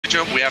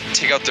package them, we have to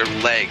take out their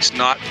legs,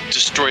 not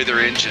destroy their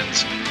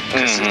engines,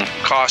 because it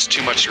costs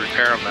too much to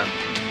repair them then.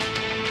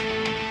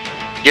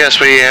 Yes,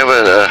 we have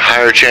a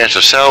higher chance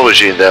of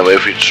salvaging them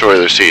if we destroy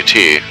their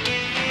CT.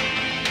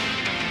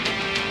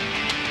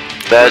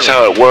 That's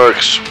how it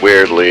works,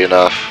 weirdly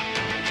enough.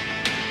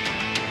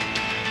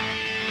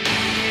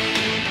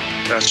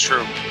 That's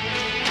true.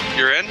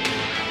 You're in?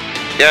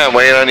 Yeah, I'm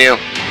waiting on you.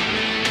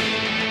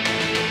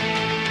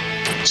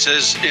 It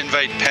says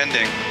invite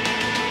pending.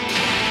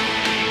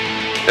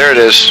 There it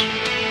is.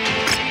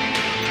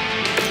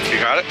 You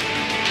got it?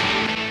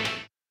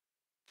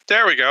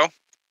 There we go.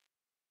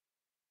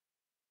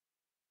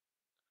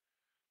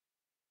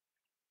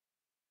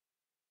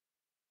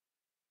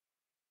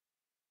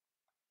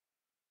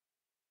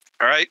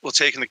 All right, we'll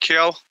take in the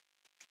kill.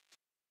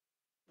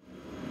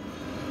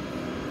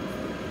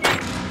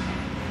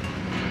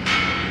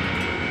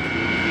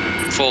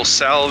 Full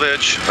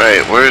salvage.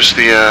 Right, where's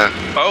the,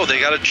 Oh, they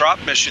got a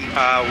drop mission.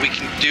 We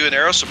can do an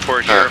arrow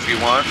support here if you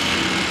want.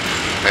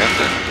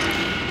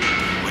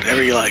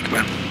 Whatever you like,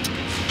 man.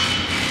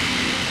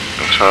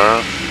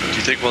 Tara? Do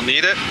you think we'll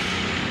need it?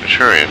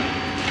 Manchurian.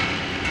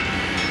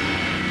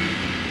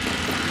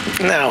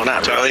 No,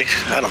 not really.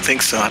 I don't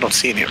think so. I don't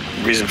see any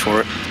reason for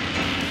it.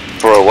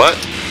 For a what?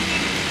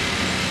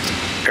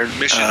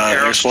 Mission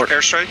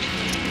airstrike?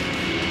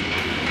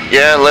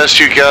 Yeah, unless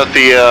you got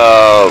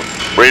the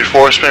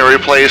reinforcement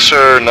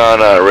replacer. No,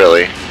 not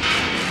really.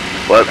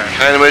 What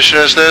kind of mission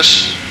is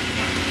this?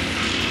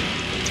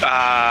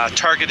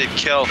 Targeted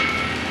kill.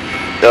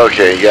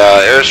 Okay,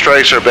 yeah,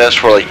 airstrikes are best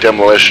for like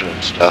demolition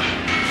and stuff.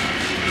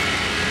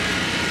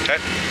 Okay.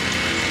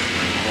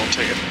 We'll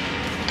take it.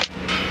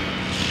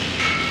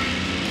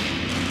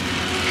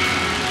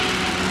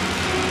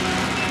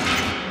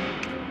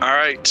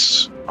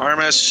 Alright,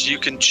 Armis, you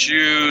can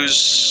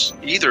choose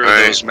either of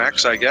those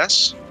mechs, I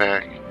guess.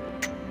 Back.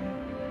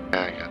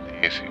 Yeah, I got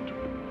the AC.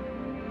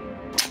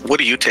 What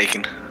are you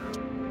taking?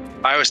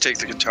 I always take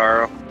the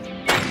Kintaro.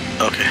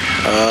 Okay.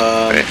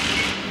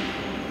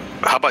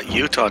 How about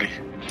you, Toddy?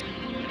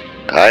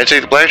 I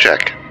take the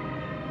blackjack.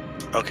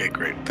 Okay,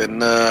 great.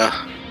 Then,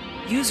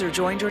 User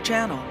joined your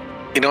channel.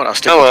 you know what? I'll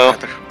stick Hello. with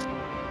Panther.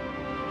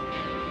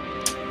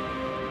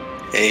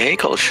 Hey,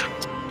 Coach.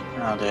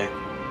 Howdy.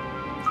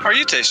 How are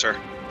you, Taster?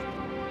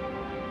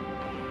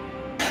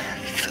 I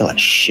feel like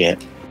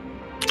shit.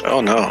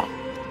 Oh, no.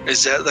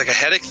 Is that like a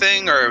headache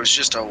thing, or it was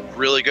just a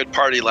really good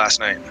party last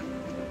night?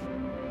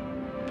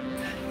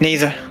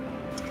 Neither.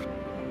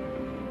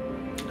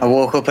 I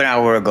woke up an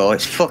hour ago.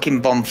 It's fucking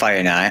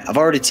bonfire night. I've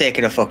already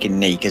taken a fucking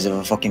knee because of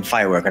a fucking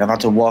firework, and I've had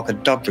to walk a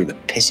dog through the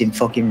pissing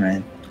fucking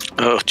rain.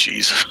 Oh,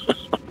 jeez.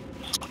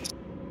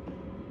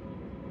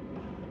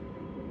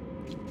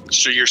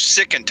 So you're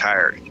sick and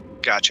tired.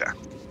 Gotcha.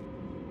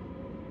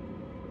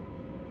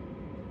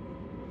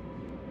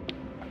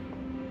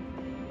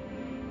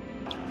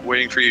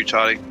 Waiting for you,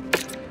 Toddy.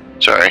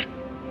 Sorry.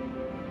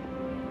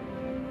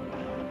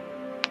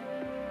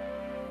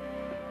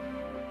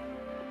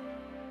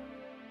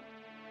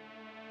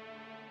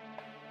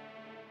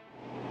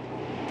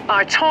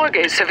 Our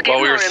targets have given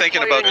Well, we were our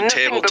thinking employer about a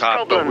nothing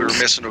tabletop, but we were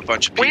problems. missing a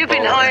bunch of people. We've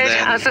been hired and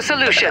then as a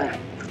solution.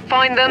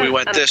 Find them we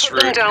went and this put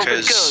them route down for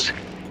because good.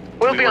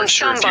 We'll we be on weren't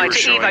sure if you standby were to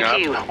showing evac up.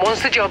 you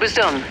once the job is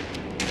done.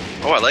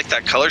 Oh, I like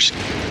that color.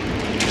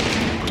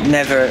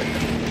 Never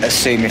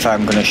assume if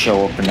I'm going to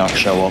show up or not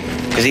show up.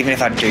 Because even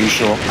if I do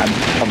show up, I'm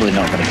probably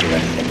not going to do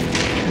anything.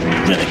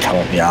 Really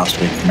can't be asked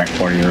with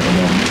MechWarrior at the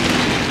moment.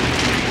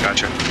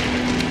 Gotcha.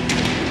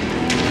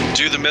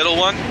 Do the middle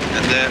one,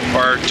 and then,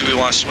 or do we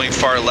want to swing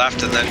far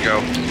left and then go?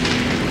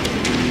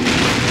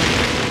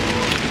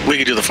 We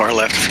can do the far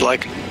left if you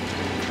like.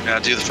 Yeah,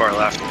 do the far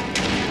left.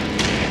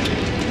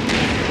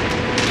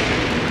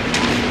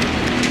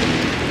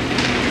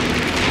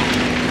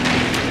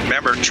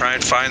 Remember, try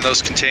and find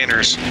those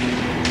containers.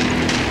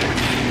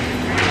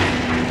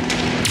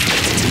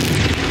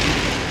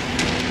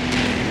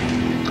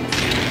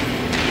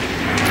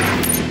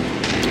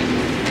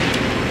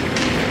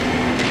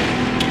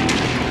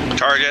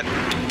 Target.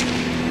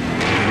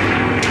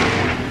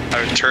 I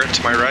have a turret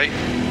to my right.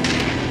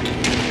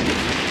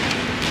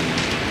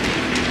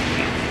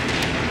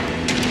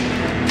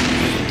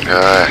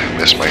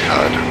 Missed my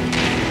HUD.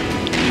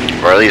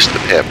 Or at least the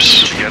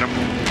pips. Did you get him?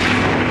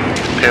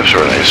 Pips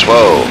were nice.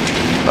 Whoa.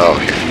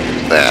 Okay.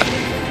 That.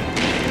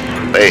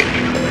 Wait.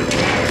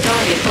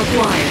 Target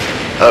acquired.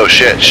 Oh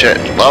shit, shit.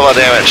 Lava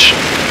damage.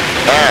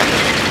 Ah.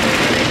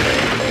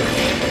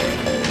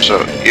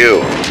 So,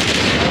 you.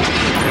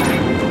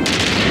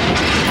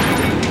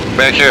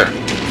 Back here.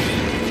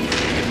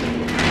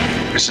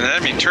 There's an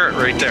enemy turret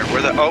right there.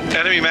 Where the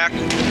enemy Mac.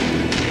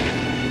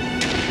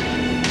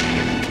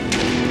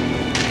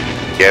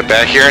 Get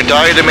back here and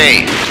die to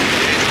me.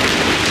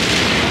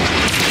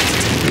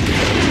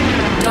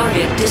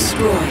 Target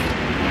destroyed.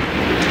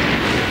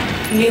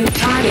 New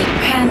target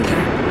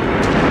Panther.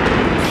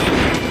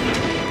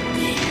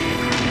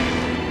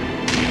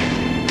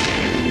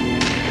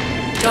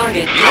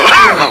 Target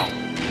destroyed.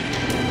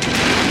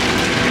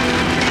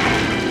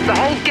 The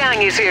whole gang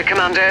hangars here,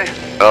 Commander.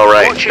 All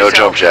right, Watch no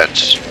yourself. jump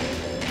jets.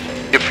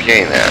 Keep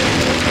forgetting that.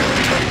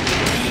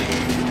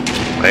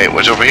 Wait,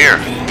 what's over here?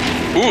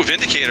 Ooh,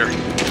 Vindicator.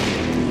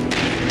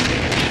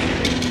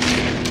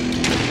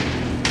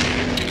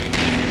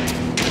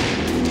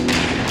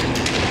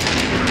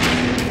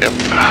 Yep,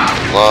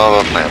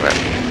 lava planet.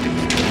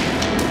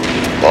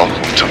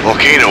 Welcome to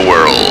Volcano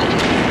World.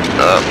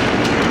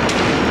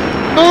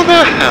 How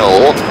the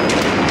hell?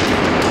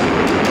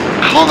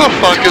 How the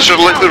fuck is there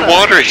liquid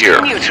water here?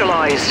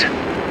 Neutralized.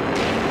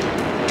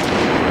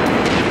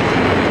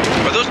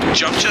 Are those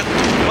jump jets?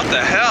 What the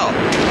hell?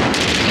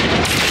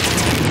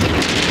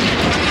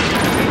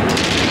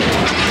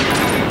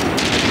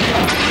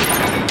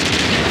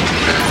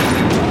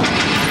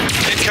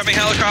 Incoming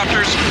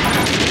helicopters.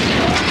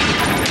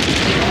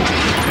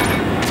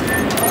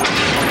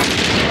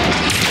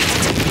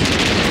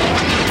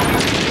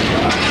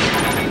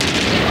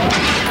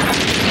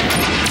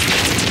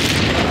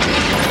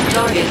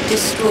 Target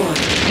destroyed.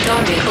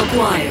 Target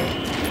acquired.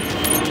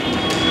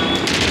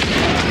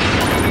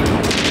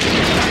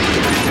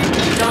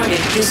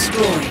 Target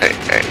destroyed.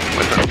 Hey,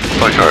 what the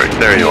fuck are you?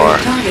 There you are.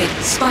 Target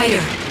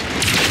spider.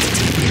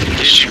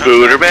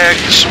 Spooder back,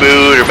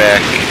 spooder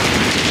back.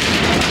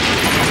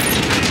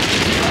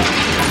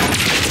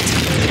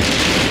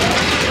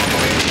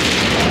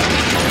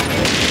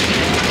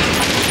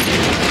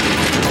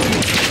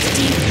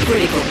 Deep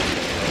critical.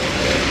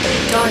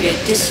 Target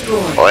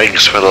destroyed.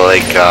 Legs for the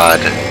lake god.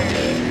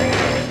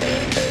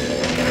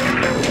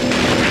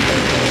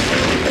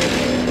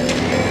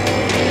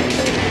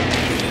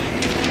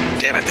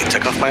 Damn it, they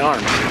took off my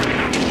arm.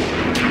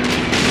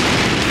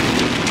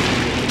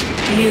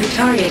 New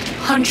target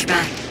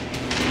hunchback.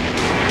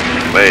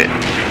 Wait,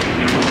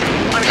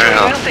 I'm Fair showing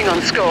enough. nothing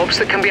on scopes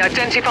that can be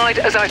identified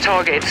as our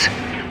targets.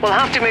 We'll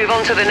have to move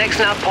on to the next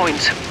nav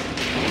point.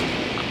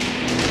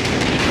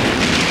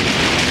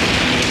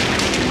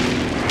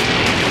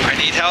 I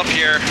need help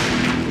here.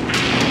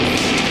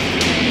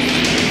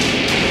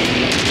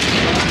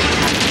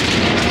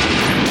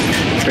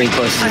 Three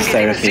courses I'm of getting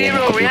therapy and a zero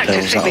couple of reactor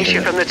pills. That'll do signature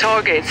it. from the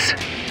targets.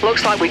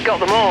 Looks like we got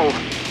them all.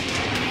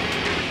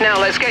 Now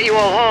let's get you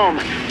all home.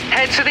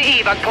 Head to the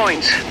evac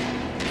point.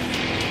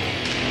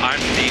 I'm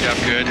beat up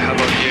good. How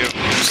about you?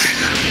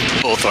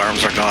 Both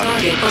arms are gone.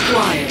 Target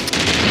acquired.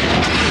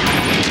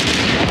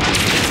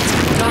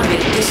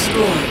 Target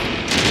destroyed.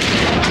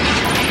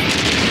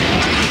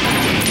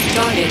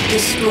 Target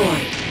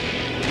destroyed.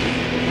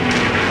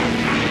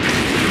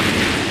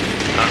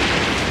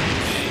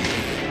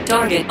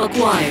 Target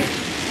acquired.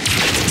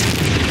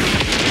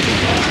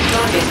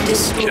 Target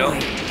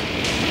destroyed.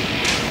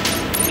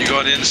 You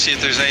going in to see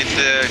if there's any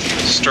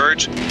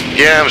storage?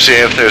 yeah, I'm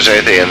seeing if there's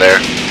anything in there.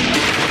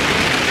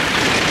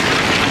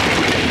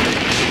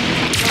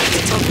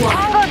 Target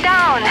acquired. Tango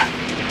down!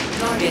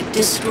 Target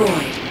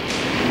destroyed.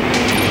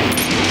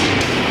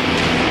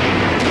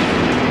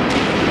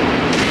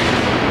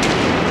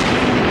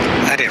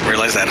 I didn't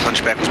realize that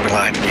hunchback was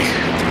behind me.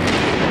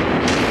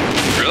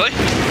 Really?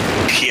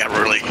 Yeah,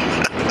 really.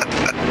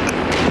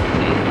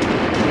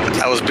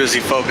 I was busy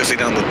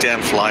focusing on the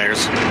damn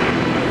flyers.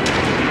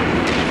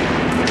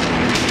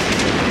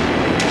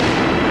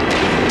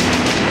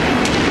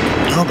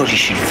 Nobody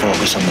should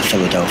focus on the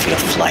Philadelphia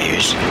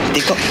Flyers.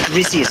 They've got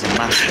Grizzy as a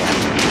mascot.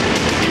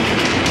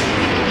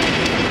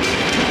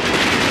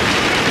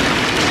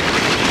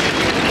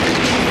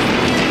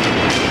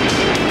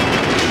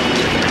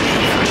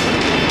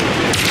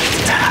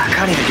 I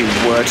can't even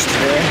do words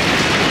today.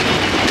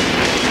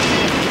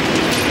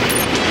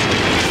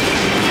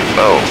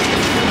 Oh,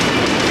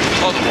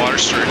 Oh, the water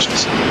storage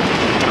facility.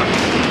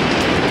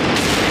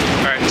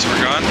 Alright, so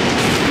we're gone.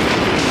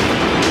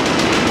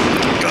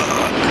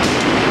 God.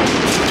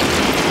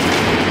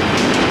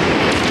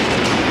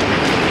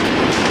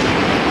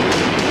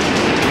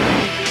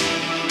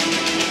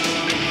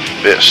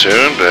 bit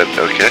soon, but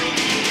okay.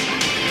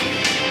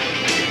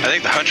 I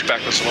think the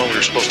hunchback was the one we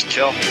were supposed to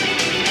kill.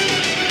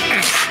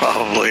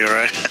 Probably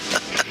right.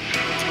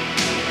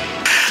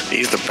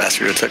 He's the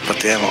bastard who took my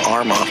damn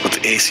arm off with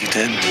the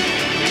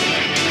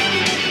AC-10.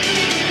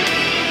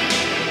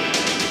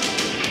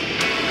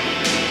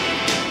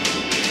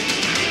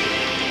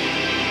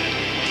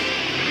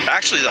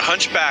 Actually, the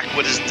hunchback,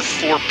 what is it, the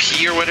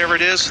 4P or whatever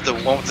it is, the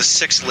one with the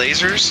 6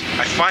 lasers,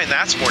 I find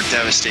that's more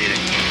devastating.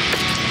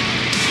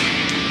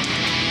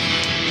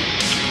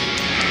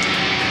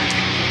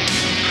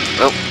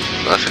 Nope,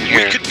 nothing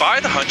here. We could buy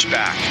the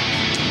hunchback.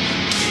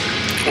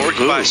 Or we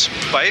could buy a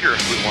spider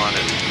if we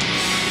wanted.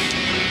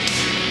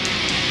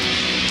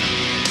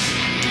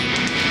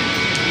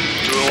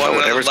 Do we want another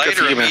whatever's good light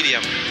for or a you, man.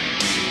 medium?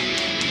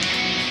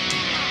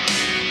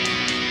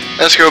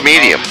 Let's go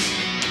medium.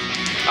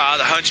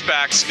 The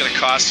hunchback's going to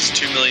cost us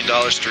 $2 million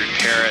to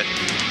repair it.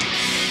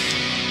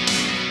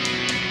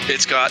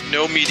 It's got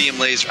no medium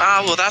laser.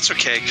 Well, that's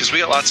okay, because we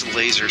got lots of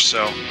lasers,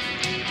 so...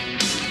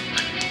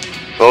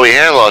 Well, we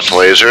had lots of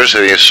lasers,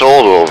 and you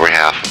sold over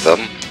half of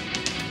them.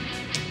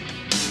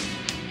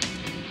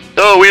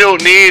 No, we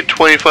don't need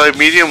 25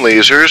 medium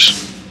lasers.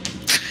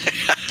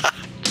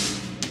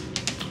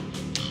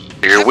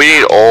 Tiggerr. We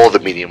need all the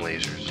medium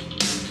lasers.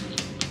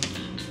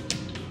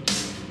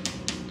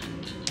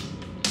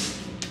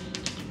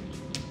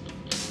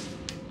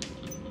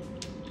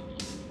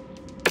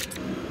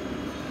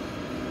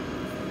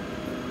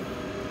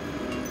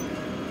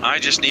 I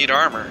just need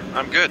armor.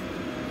 I'm good.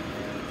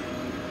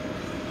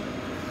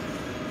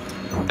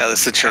 Yeah, the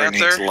Centurion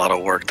needs a lot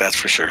of work, that's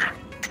for sure.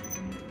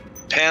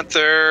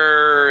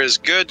 Panther is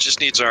good, just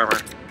needs armor.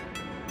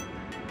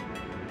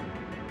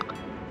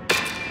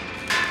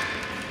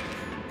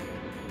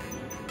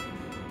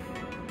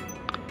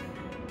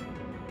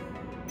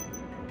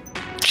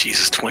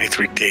 Jesus,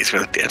 23 days for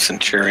the damn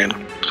Centurion.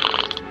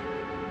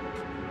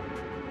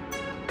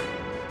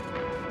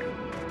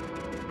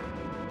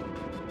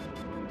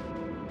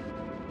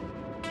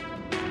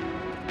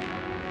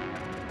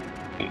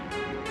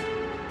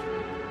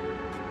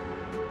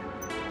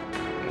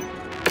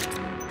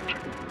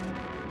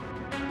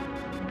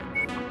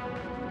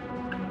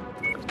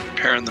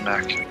 Repairing the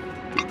mech.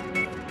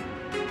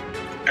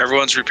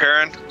 Everyone's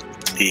repairing?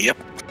 Yep.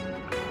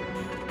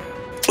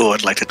 Oh,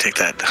 I'd like to take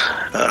that,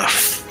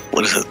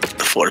 what is it, the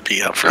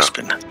 4P out for a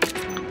spin.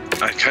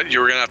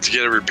 You were going to have to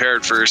get it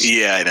repaired first.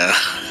 Yeah, I know.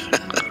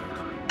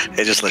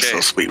 It just looks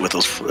so sweet with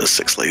those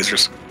 6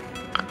 lasers.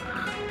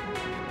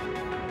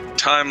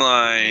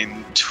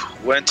 Timeline,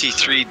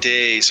 23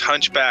 days.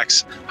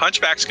 Hunchback's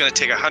going to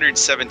take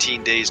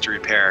 117 days to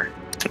repair.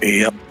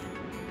 Yep.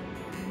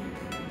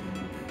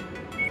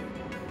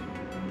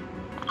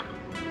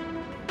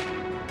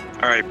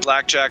 All right,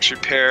 Blackjack's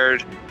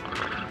repaired.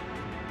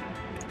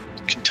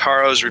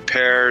 Kintaro's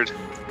repaired.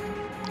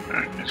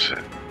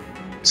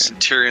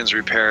 Centurion's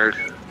repaired.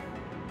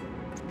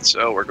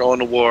 So we're going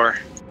to war.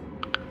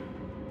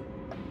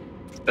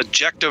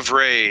 Objective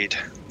raid.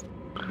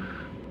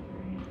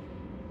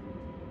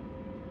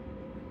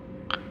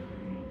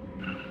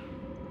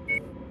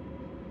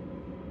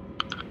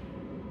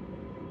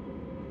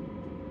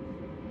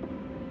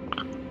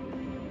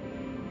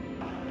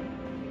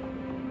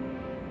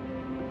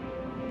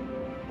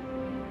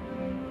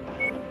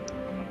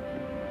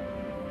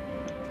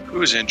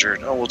 Who's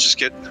injured? Oh, we'll just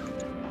get...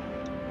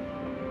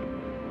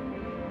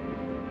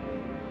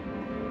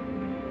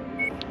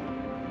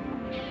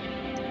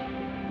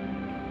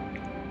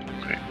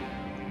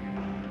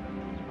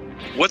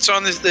 What's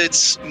on this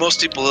that's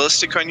mostly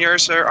ballistic on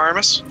yours there,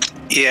 Armus?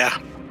 Yeah,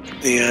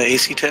 the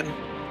AC-10.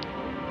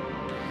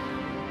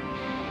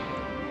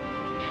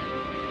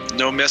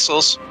 No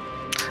missiles?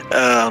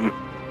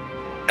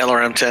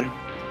 LRM-10.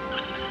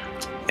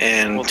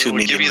 And Well, 2 we'll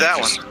medium give you that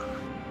lasers. one.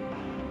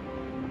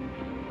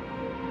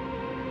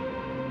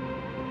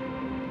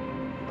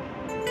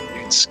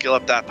 You can skill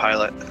up that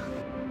pilot.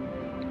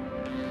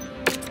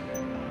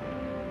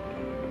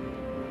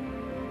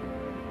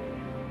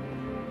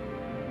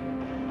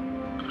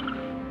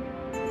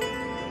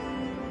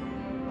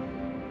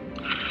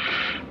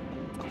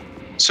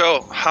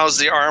 So, how's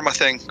the Arma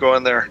thing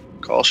going there,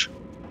 Kolsch?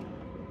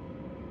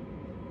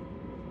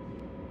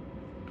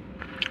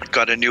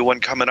 Got a new one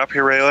coming up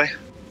here, Rayley?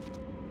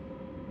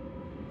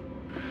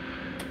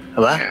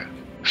 What? Yeah.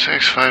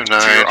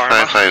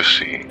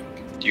 65955C.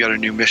 You got a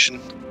new mission?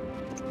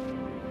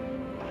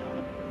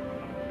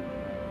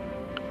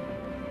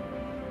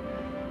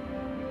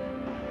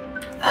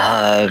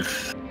 I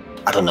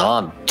don't know.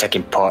 I'm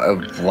taking part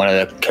of one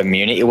of the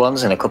community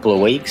ones in a couple of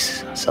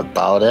weeks. That's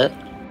about it.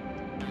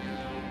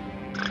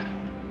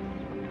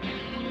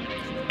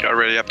 Got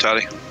ready up,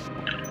 Toddy.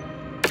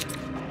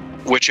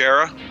 Which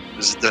era?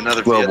 Is it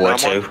another World War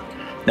Vietnam II.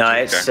 one? No,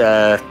 it's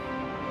the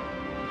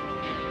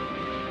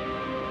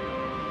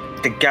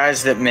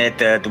guys that made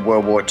the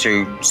World War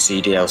II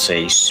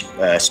CDLC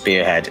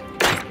Spearhead.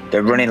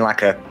 They're running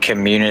like a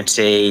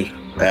community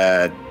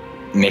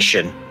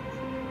mission,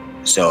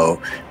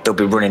 so they'll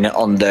be running it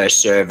on their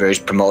servers,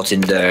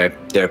 promoting their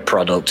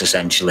product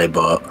essentially,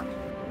 but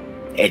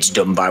it's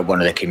done by one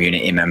of the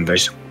community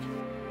members.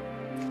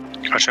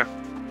 Gotcha.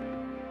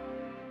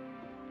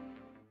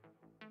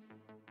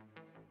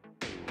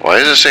 Why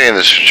is it saying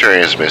the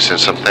Centurion is missing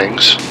some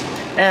things?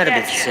 That'll be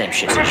the same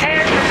shit.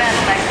 Prepare for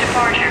medevac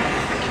departure.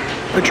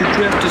 But you're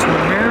dressed as an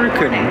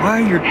American.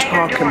 Why are you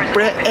talking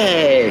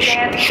British?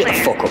 Shut the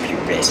fuck up, you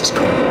racist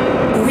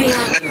cunt.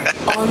 Reactor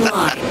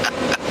online.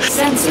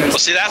 Sensors Well,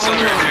 see, that's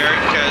what's online. weird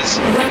because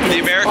the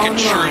American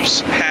troops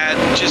had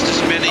just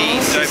as many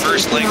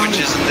diverse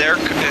languages in their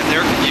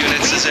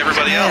units as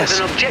everybody else.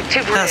 An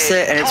objective That's raid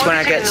it, and it's when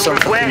I get some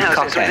targeting fucking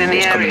warehouses within cockhead the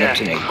who's coming area. up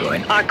to me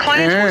going, Our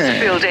client was the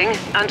building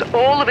and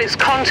all of its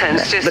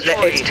contents But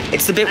destroyed.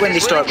 it's the bit when And they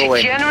is start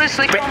willing to going,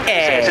 generously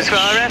compensate us for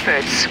our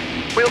efforts.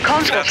 We'll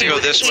contact have to you go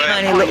with this way. each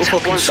tiny little point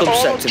fucking once all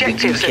subset of the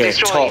objectives are UK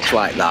destroyed. talks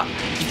like that.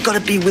 You've got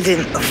to be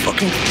within a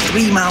fucking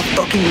 3-mile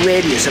fucking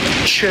radius of a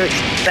church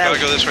bell Gotta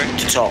go this way.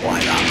 to talk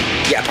like that.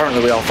 Yeah, apparently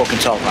we all fucking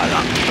talk like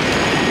that.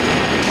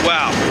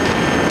 Wow.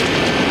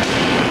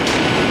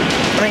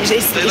 I mean,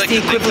 it's They like the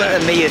to think equivalent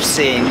of me of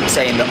saying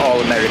that all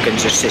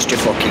Americans are sister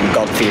fucking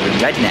God-fearing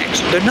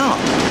rednecks. They're not.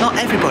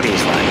 Not everybody is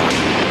like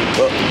that.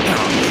 But, you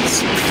know, it's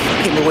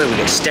fucking the way we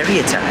get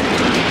stereotyped.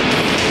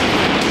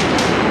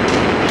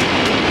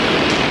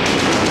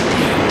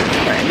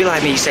 it'd be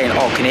like me saying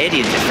all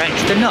Canadians are French.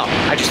 They're not.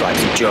 I just like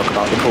to joke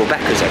about the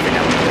Quebecers every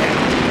now and then.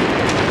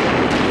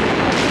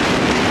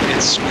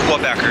 It's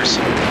Quebecers.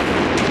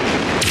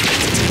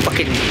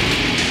 Fucking...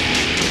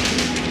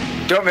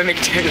 Don't make me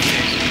do this.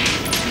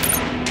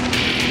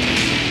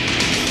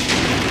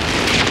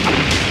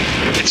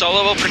 It's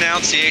all about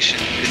pronunciation.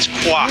 It's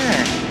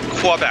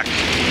Quebec.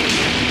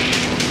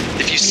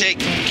 If you say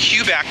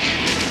Quebec,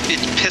 it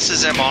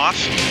pisses them off.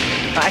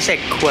 I said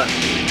Quebec.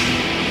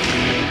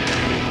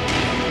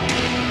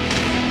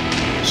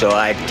 So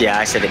I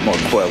said it more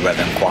Quebec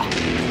rather than Qua.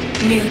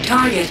 New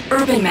target,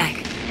 Urban Mech.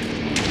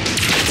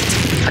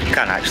 I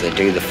can't actually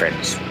do the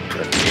French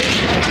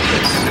pronunciation.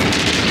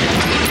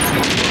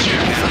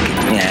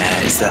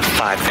 Yeah, it's the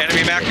 5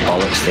 Enemy mech.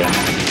 bollocks thing.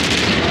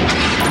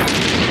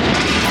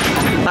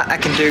 I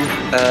can do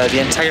the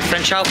entire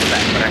French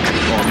alphabet, but I can't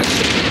go miss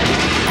it.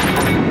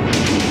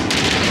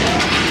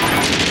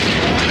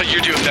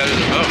 You're doing better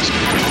than most.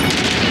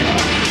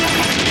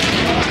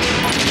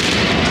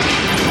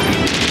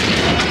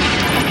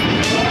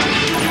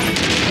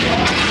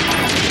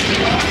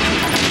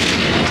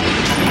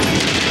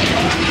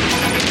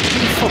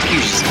 Fuck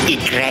you,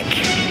 Y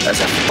as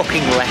a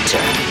fucking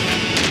letter.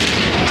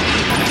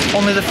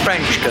 Only the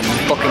French can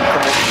fucking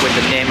come up with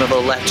the name of a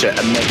letter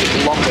and make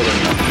it longer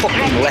than the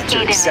fucking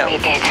letter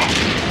itself.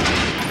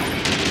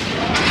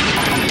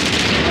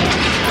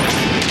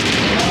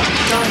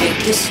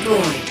 Target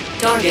destroyed.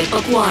 Target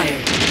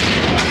acquired.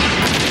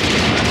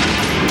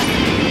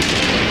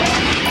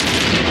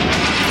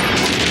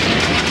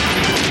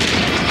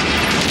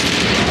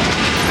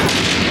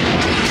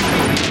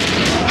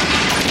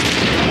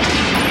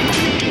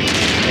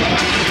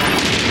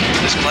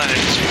 This planet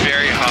is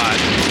very hot.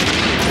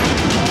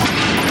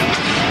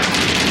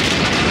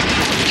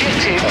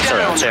 Oh,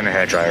 sorry, I'll turn my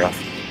hairdryer off.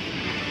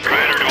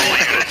 Commander to all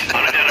units.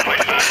 Unidentified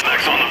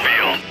fastbacks on the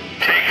field.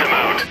 Take them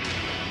out.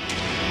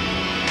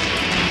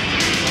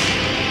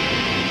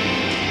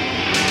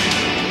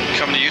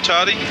 Coming to you,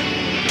 Toddy?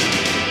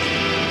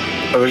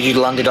 Or you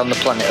landed on the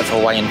planet of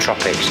Hawaiian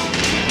tropics?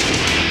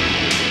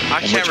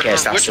 I can't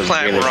remember which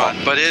planet we're on,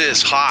 but it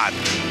is hot.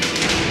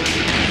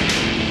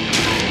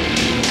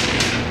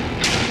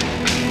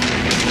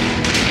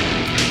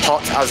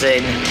 Hot as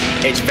in,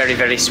 it's very,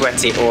 very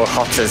sweaty, or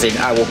hot as in,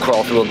 I will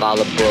crawl through a mile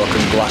of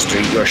broken glass to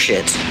eat your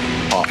shit.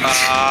 Hot.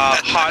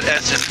 Hot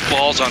as in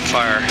balls on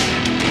fire.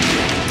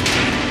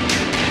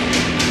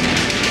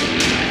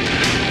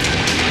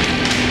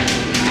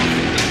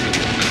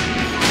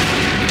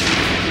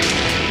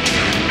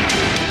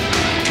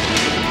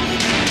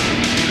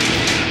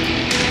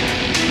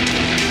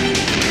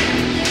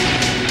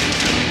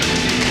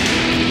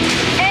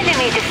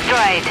 Enemy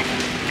destroyed.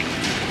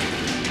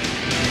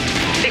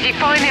 If you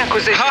find the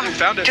acquisition,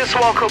 Found it. just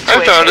walk up to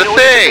I it found in a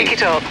order thing. to pick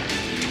it up.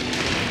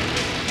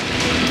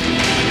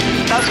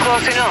 That's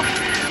close enough.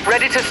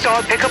 Ready to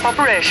start pickup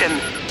operation.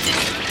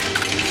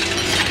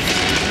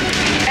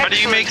 How do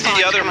you make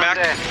the other mech?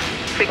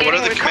 What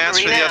are the commands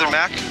for the other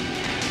mech?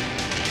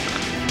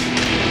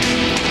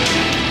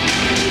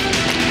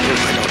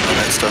 I don't know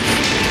that stuff.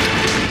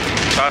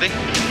 Toddy?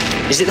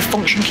 Is it the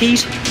function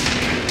keys?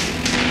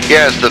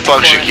 Yeah, it's the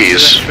function F1,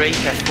 keys. F3,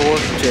 F4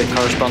 to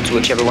correspond to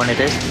whichever one it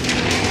is.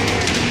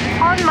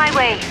 On my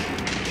way.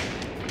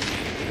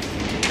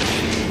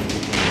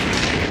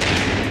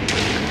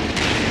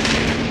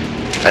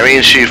 I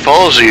mean, she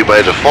follows you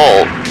by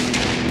default.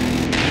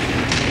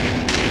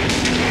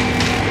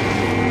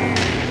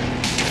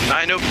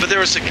 I know, but there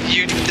was a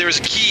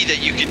key that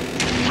you could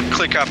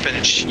click up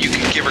and you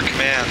could give her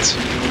commands.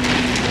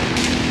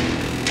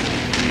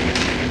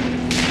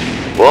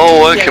 Well,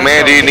 what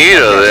command do you need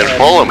other than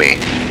follow me?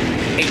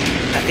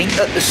 I think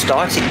at the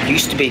start it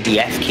used to be the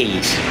F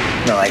keys.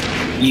 No, like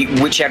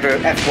whichever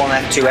F1,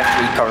 F2,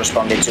 F3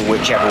 corresponded to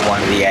whichever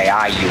one of the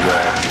AI you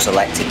were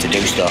selected to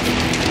do stuff.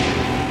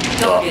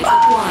 But Target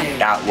acquired.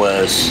 that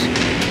was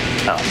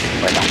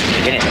way back at the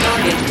beginning.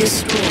 Target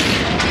destroyed.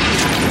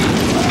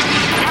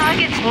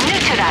 Targets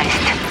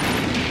neutralized.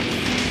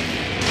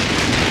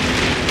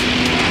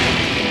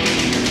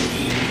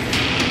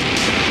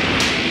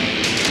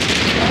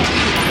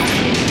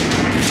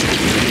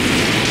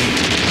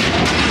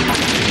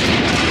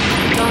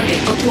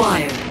 Target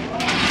acquired.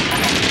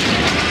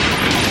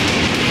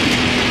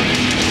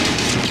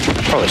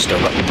 Probably still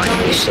got the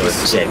manuals, so it's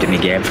saved in my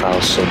game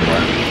files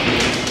somewhere.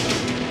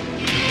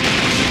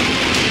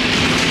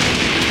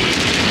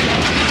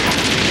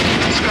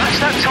 Scratch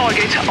that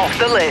target off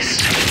the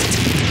list.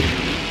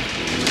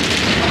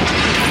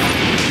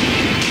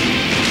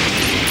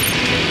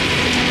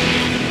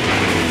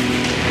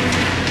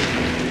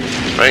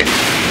 Right?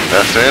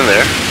 Nothing in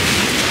there.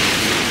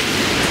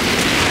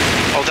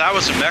 Oh, that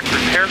was a mech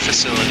repair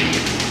facility.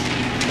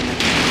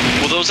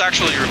 Will those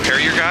actually repair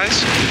your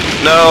guys?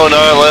 No,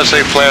 not unless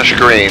they flash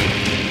green.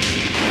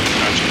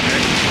 Gotcha,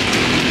 okay.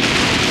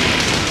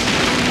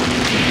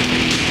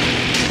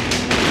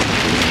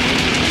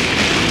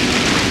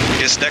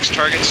 His next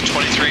target's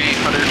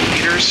 2,300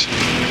 meters.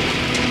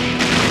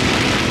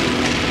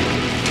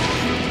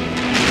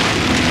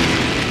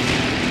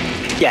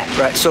 Yeah,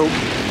 right, so...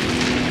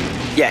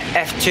 Yeah,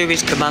 F2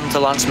 is command to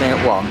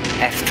Lancemate 1,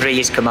 F3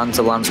 is command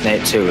to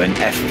Lancemate 2, and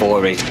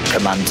F4 is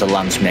command to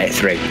Lancemate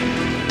 3.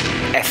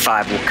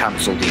 F5 will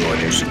cancel the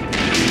orders.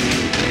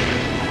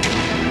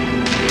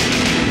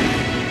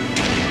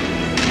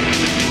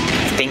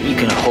 I think you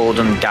can hold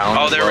them down.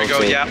 Oh, there we go,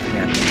 yeah.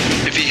 Yeah.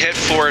 If you hit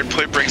 4,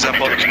 it brings up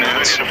all the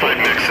commands.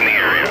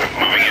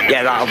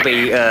 Yeah, that'll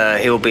be,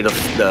 he'll be the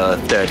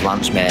third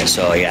Lancemate,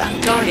 so yeah.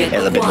 Target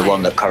It'll be the acquired.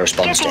 one that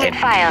corresponds to Getting him.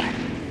 it fired.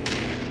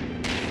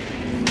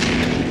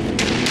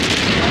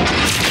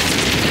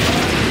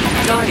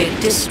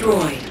 Target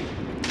destroyed.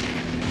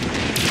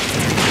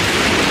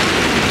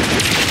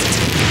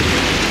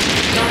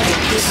 Target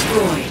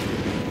destroyed.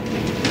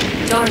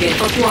 Target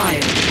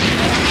acquired.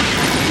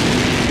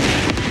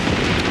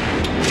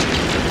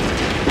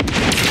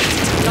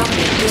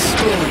 Target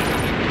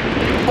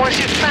destroyed. Once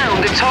you've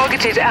found the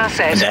targeted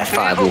asset, And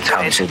F5 will move up to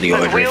cancel it, the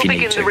order and we'll if you need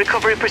begin to. the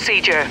recovery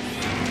procedure.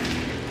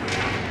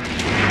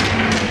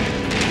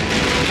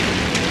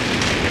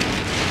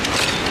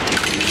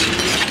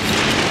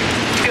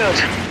 Good.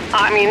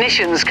 Our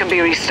munitions can be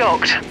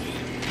restocked.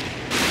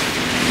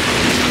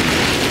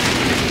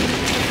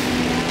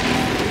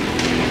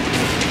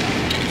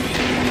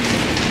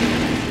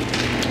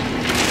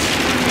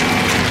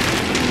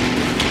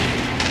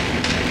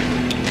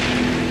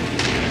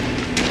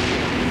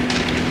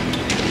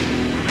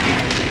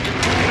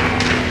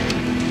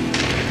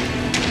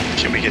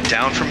 Can we get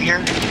down from here?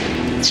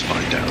 Let's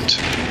find out.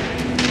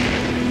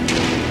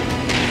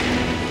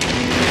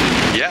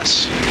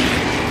 Yes.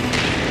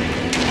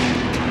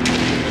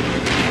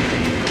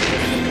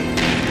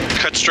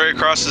 Cut straight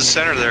across the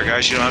center there,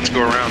 guys. You don't have to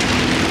go around.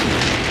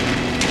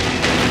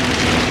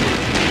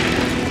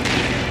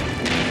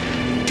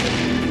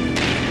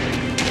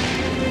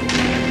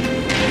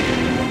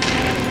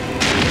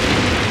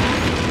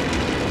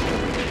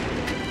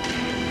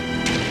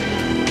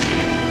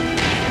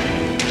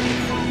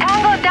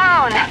 Tango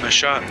down. Nice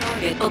shot.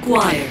 Target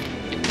acquired.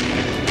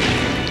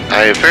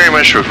 I very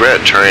much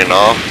regret turning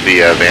off the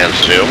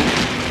advanced zoom.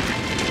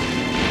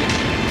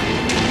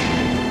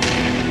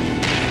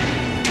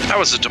 That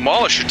was a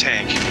demolisher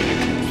tank.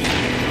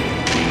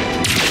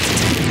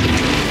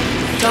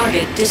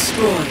 Target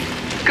destroyed.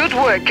 Good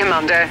work,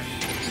 Commander.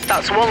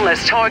 That's one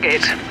less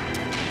target.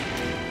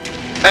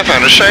 I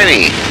found a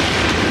shiny.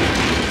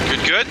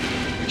 Good, good.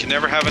 You can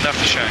never have enough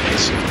of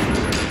shinies.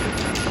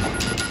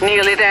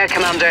 Nearly there,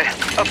 Commander.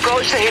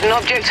 Approach the hidden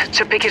object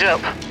to pick it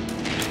up.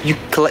 You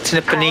collecting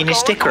a Panini Cargo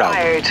sticker out?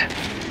 acquired.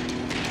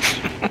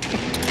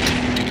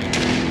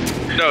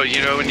 No,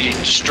 you know when you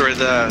destroy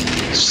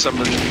some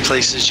of the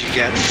places you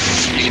get,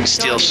 you can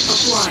steal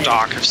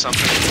stock of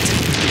something.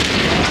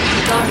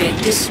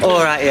 Target destroyed.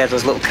 Oh, right, yeah,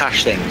 those little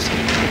cash things.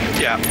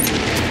 Yeah.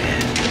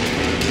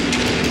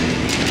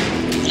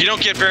 You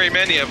don't get very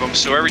many of them,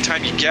 so every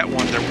time you get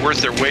one, they're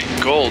worth their weight in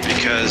gold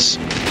because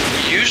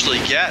you usually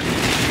get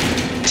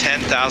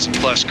 10,000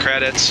 plus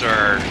credits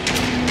or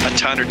a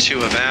ton or two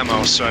of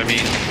ammo. So I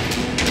mean,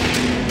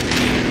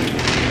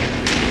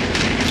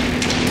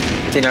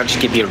 They don't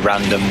just give you a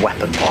random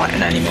weapon part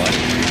anymore.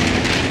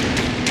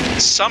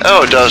 sometimes.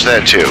 Oh, it does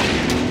that too.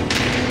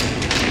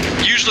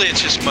 Usually it's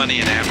just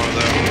money and ammo,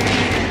 though.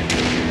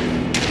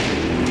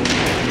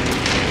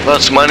 Well,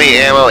 it's money,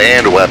 ammo,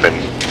 and a weapon.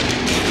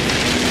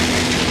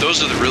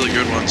 Those are the really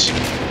good ones.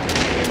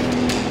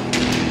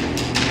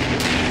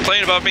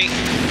 Plane above me.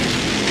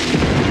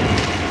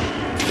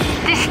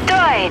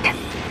 Destroyed.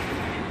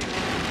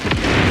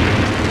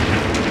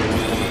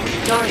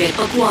 Target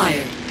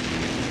acquired.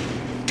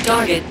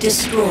 Target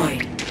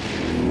destroyed.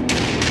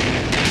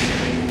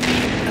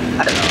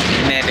 I don't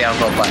know, maybe I'll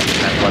go back to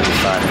MechWarrior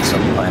 5 at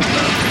some point,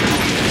 but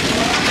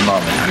at the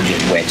moment I'm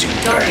just way too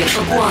Target fresh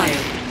from that.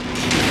 acquired.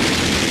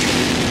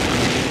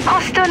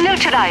 Hostile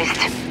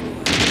neutralized.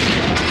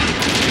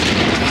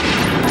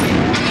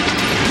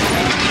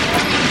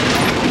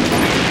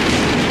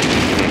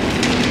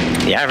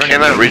 Yeah, I've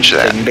Cannot reach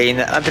that.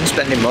 I've been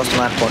spending most of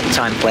my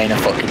time playing a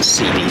fucking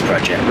CD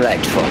project, right?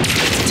 Fun.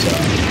 So,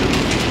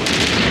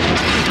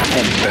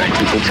 and burn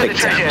people To the big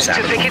time. treasure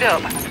to pick it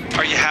up.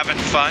 Are you having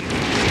fun?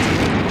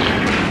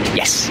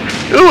 Yes.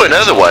 Ooh,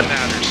 another one.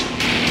 Matters.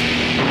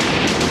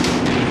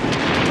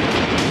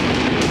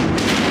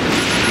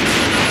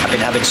 I've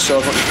been having so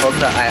much fun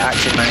that I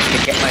actually managed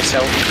to get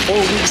myself 4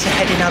 weeks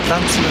ahead in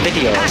advance of the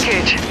videos.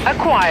 Package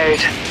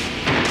acquired.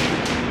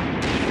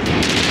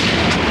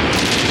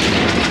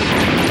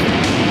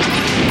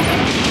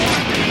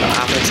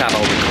 Half the time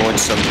I'll record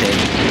something,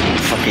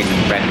 fucking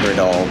render it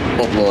all,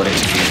 upload it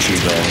to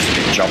YouTube or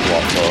a job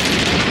lot, but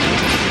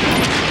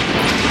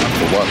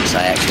for once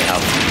I actually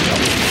have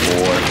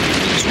 4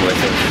 weeks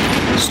worth of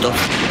stuff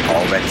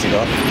all ready to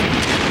go.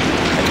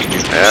 I can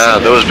just Yeah,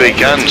 those big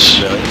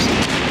guns.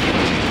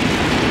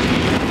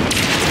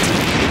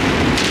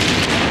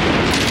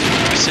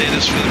 I say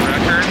this for the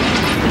record.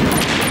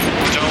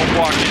 Don't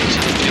walk into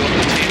the fuel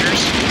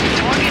containers.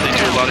 They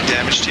do a lot of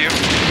damage to you.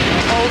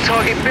 All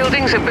target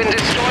buildings have been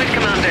destroyed,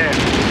 Commander.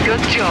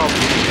 Good job.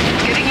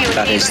 Getting you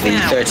an That is the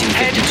evac now.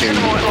 Head to 1352 the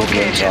remote equivalent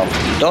location. of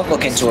don't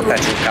look into a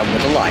petrol can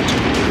with a light.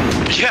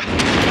 Yeah,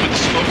 with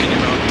smoke in your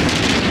mouth.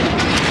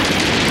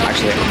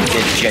 Actually, it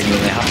did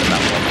genuinely happen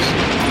that once.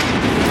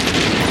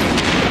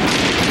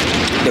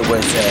 There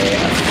was a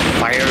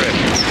fire at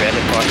the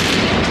trailer park.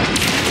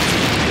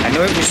 I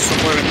know it was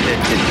somewhere in the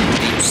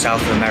deep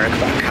south of America,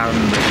 but I can't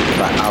remember if it was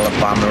like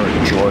Alabama or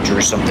Georgia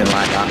or something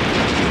like that.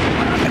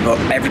 But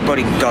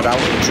everybody got out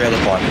of the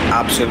trailer park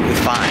absolutely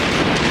fine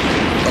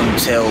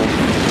until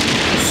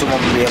someone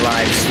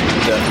realised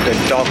that the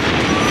dog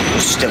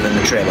was still in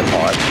the trailer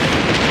park,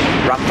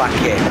 ran back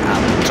in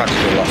and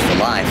tragically lost their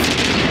life.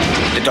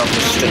 The dog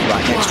was stood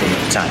right next to him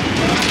at the time.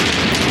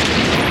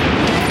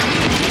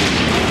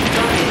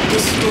 Target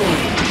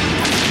destroyed.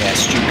 Yeah,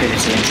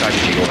 stupidity and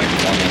tragedy going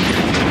on in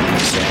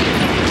this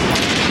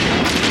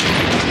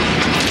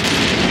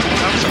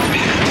That was a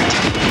bad.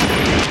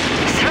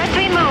 Threat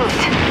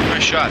removed.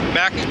 Nice shot.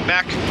 Back.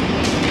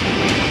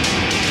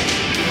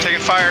 Taking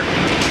fire.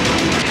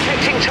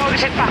 Detecting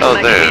targeted Oh, bottleneck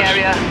in there. the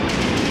area.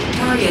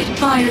 Target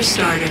fire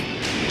starter.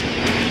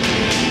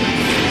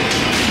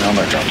 I'm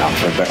going to drop down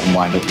for a bit and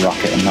wind up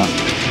rocket and that.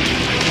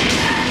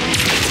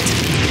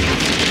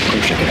 Go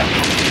check it out.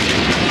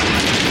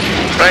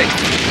 Right.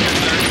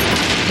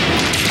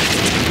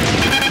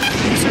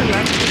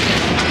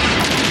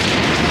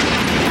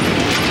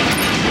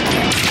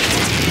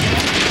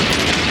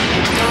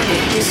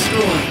 Target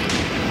destroyed.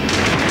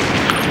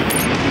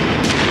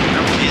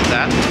 Never need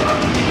that.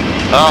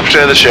 Off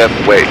to the ship.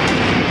 Wait.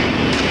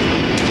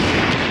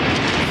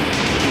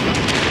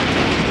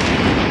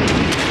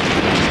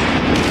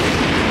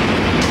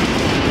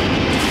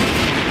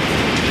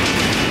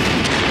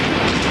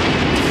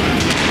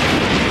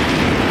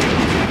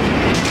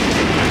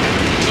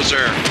 Those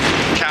are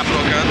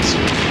capital guns.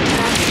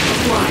 Target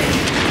acquired.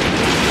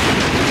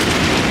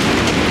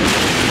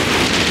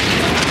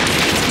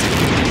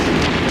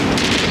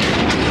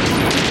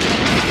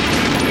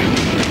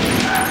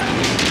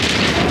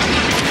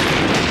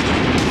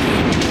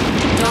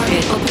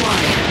 Target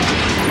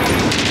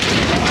acquired.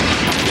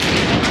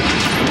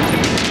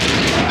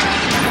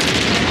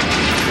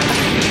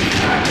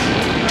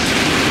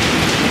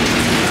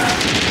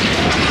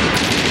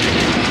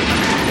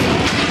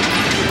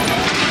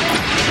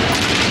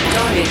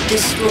 Target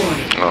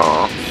destroyed.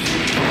 Aw.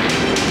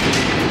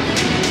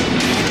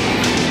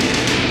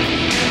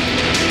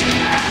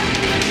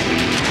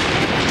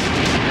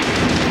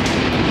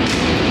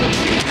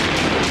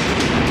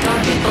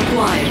 Target Do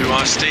acquired. you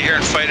want to stay here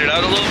and fight it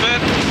out a little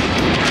bit?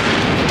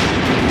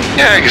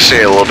 Yeah, I can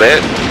say a little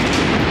bit.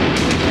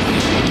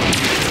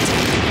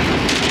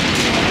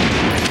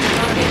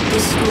 Target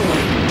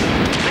destroyed.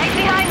 Right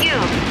behind you.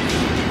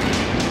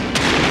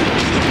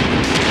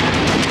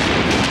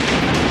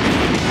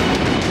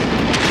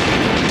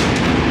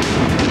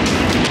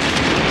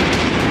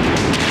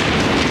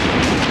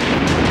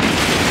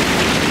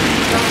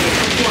 Target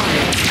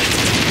acquired.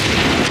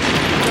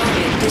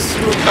 Target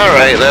destroyed.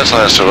 Alright, that's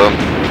last of them.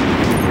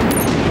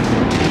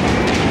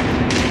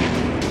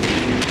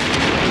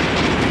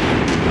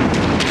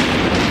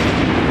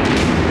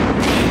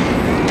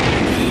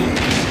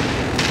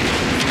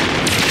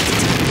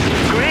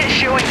 Great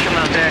showing,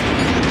 Commander.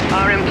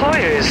 Our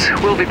employers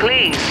will be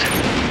pleased.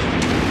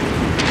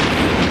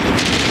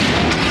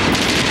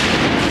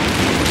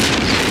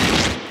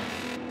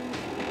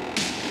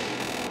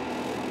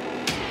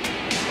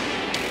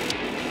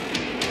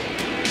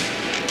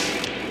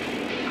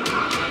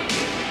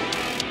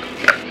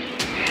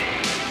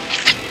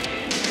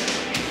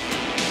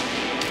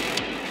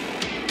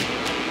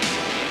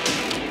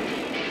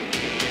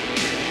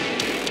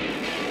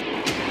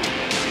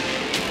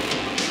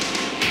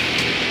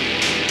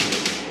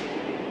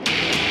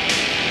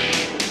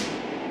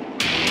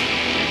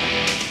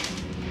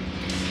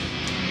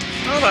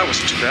 Oh, that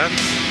wasn't too bad.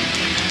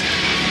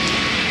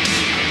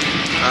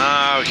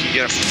 We can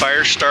get a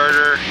fire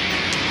starter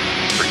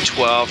for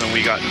 12, and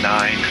we got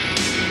 9.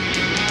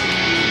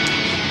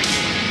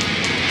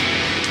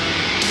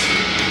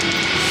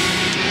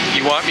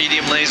 You want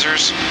medium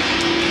lasers?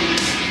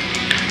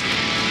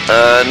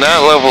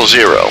 Not level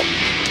 0.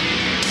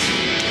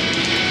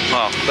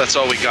 Well, that's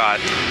all we got.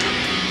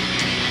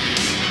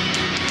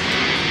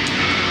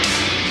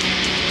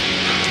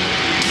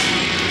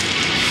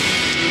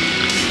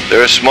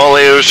 There are small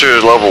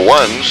lasers level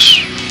 1s.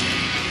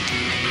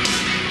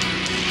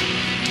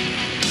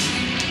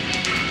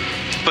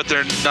 But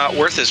they're not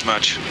worth as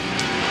much.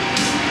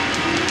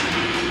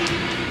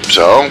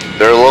 So,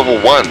 they're level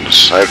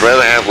 1s. I'd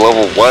rather have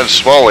level 1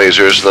 small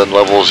lasers than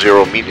level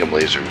 0 medium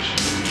lasers.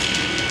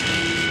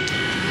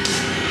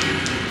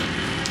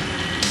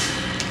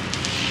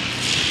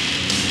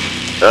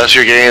 Unless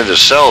you're getting to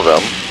sell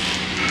them.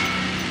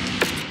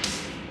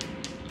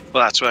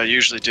 Well, that's what I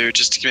usually do,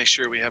 just to make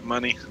sure we have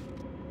money.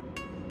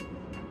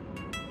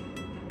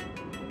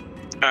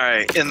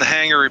 Alright, in the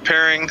hangar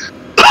repairing.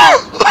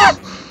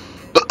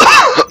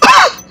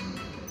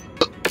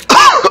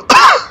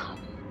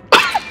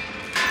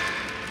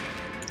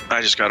 I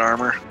just got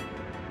armor.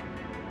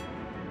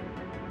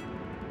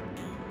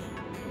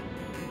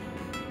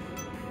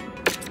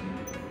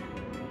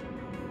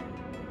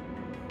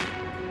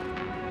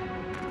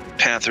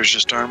 Panther's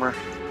just armor.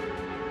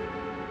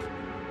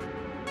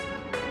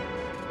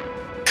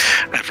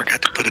 I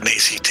forgot to put an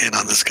AC-10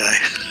 on this guy.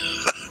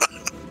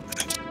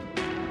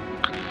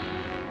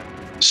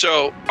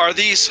 So, are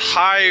these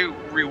high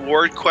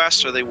reward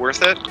quests? Are they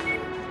worth it?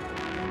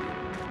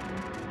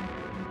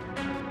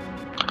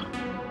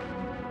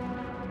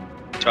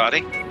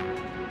 Toddy?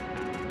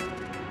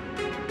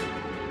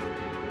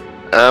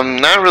 I'm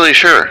not really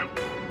sure.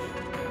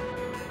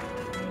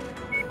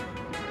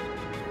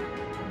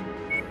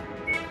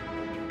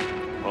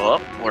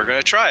 Well, we're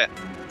gonna try it.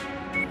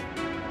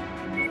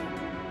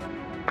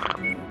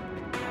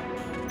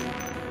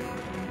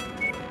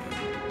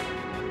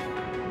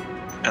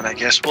 And I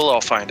guess we'll all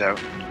find out.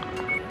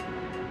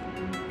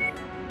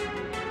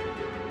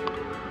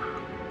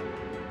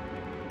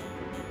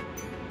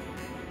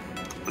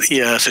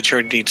 Yeah,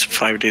 security needs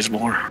 5 days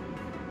more.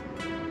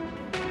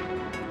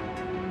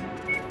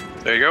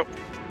 There you go.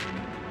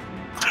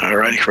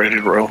 Alrighty, ready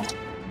to roll.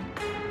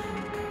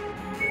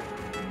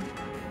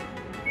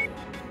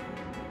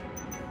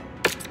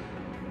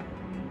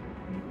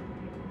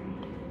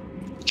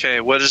 Okay,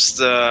 what is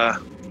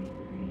the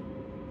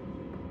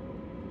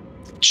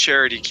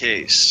charity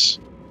case?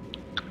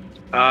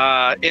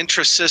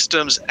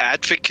 Intrasystems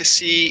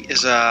Advocacy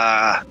is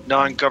a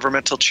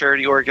non-governmental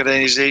charity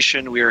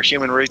organization. We are a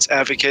human rights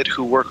advocate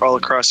who work all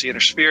across the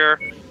inner sphere.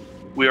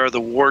 We are the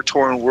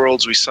war-torn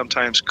worlds we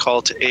sometimes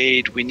call to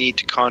aid. We need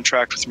to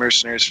contract with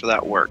mercenaries for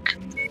that work.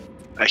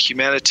 A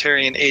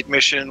humanitarian aid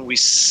mission we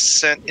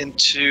sent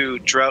into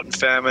drought and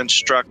famine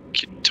struck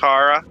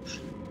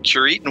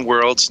Curitan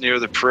worlds near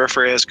the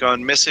periphery has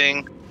gone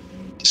missing.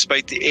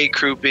 Despite the aid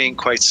crew being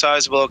quite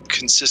sizable,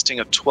 consisting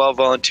of 12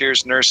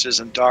 volunteers, nurses,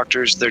 and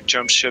doctors, their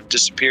jump ship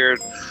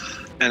disappeared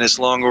and is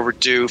long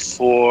overdue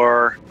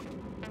for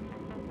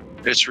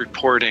its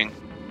reporting.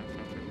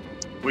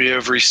 We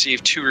have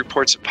received 2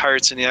 reports of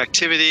pirates in the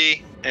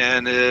activity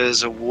and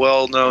is a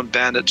well-known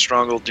bandit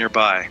stronghold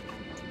nearby.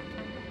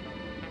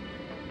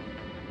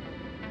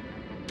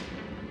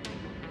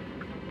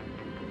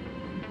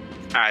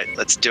 Alright,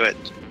 let's do it.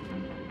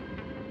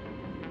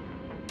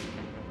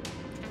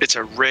 It's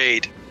a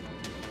raid.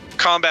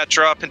 Combat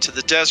drop into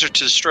the desert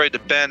to destroy the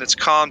bandits'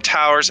 comm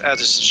towers as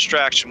a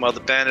distraction while the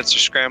bandits are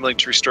scrambling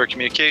to restore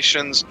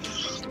communications.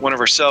 One of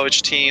our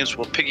salvage teams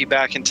will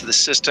piggyback into the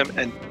system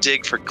and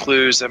dig for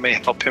clues that may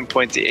help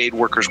pinpoint the aid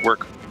workers'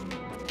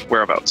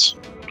 whereabouts.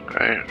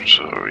 Okay,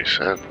 so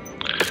reset.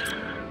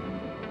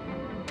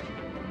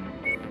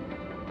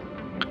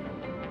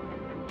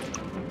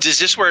 Is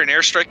this where an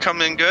airstrike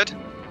come in good?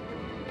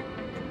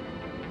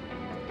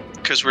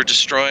 Because we're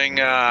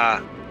destroying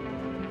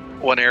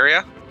one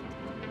area?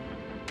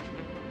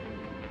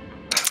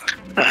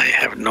 I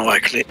have no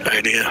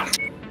idea.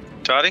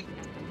 Toddy?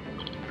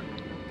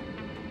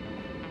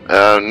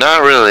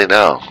 Not really,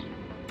 no.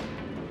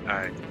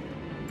 Alright.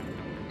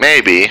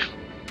 Maybe.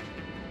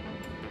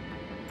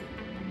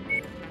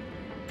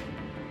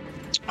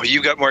 Well,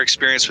 you got more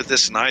experience with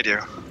this than I do.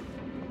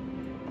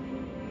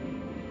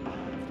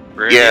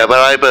 Really? Yeah, but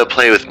I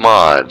play with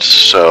mods,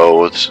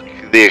 so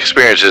the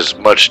experience is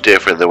much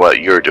different than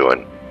what you're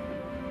doing.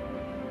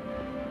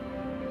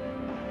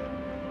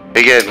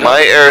 Again, my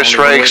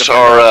airstrikes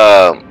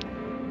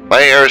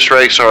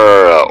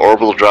are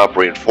orbital drop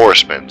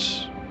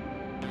reinforcements.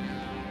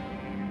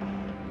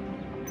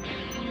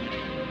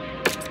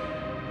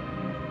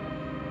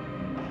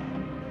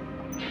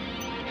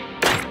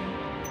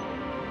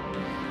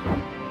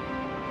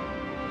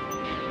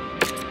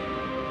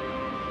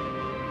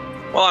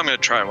 Well, I'm going to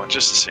try one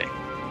just to see.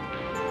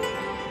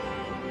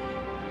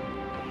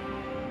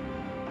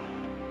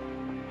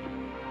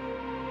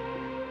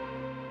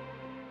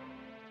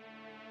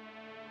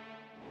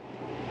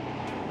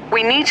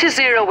 We need to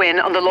zero in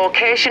on the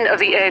location of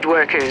the aid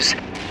workers.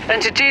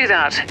 And to do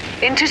that,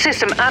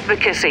 Intersystem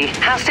Advocacy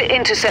has to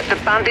intercept the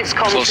bandits'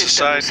 comm Close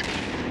systems.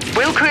 aside.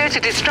 We'll create a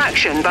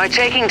distraction by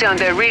taking down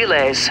their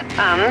relays,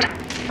 and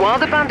while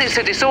the bandits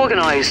are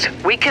disorganized,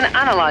 we can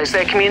analyze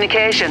their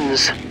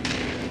communications.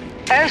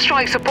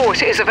 Airstrike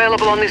support is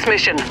available on this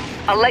mission.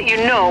 I'll let you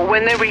know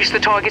when they reach the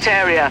target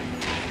area.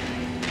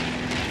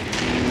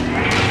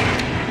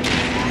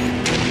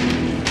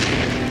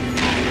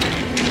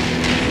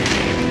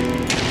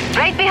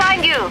 Right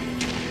behind you.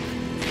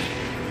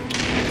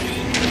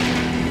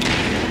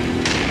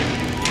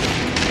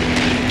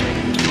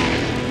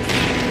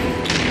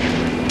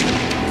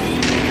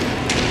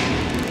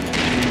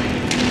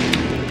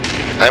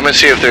 I'm gonna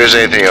see if there's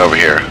anything over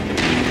here.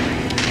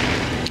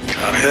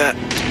 Copy that.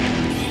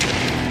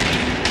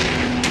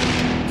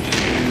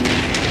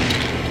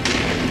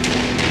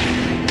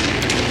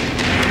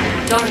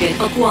 Target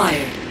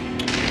acquired.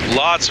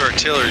 Lots of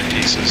artillery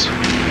pieces.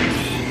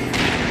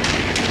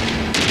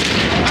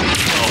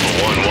 Alpha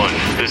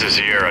 1-1, this is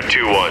Sierra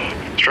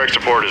 2-1. Strike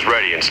support is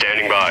ready and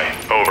standing by.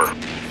 Over.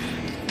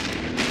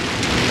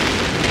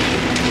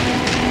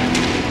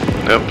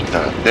 Nope,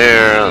 not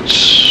there.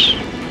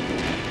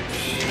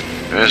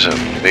 There's a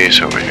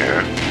base over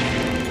here.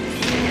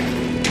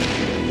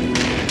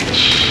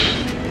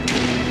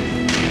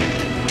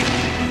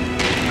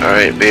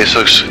 Alright, base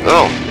looks...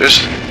 Oh, there's...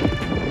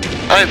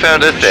 I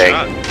found a thing.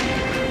 Shot.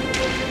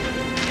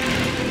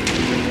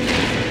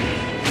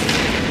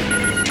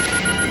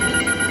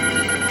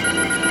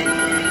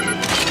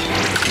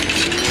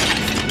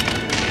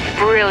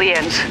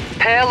 Brilliant.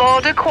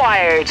 Payload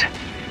acquired.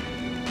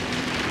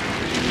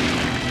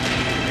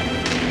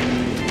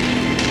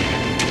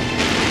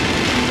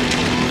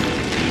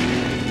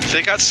 If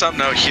they got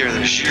something out here,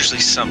 there's usually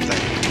something.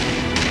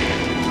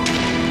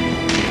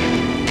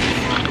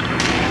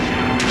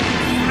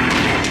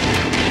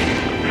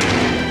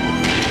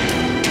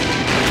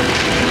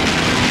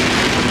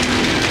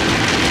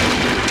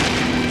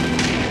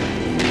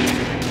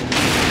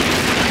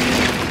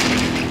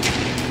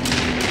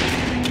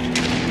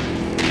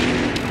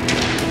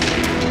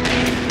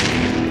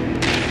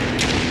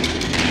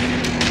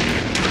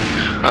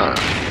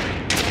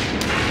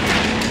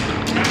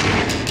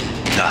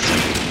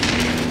 Nothing.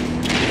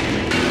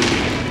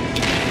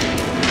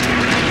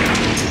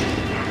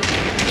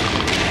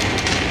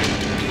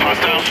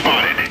 Hostile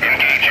spotted.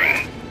 Engaging.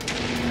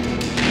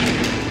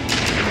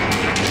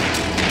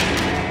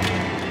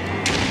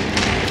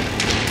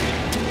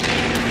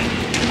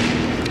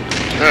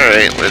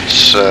 Alright, let's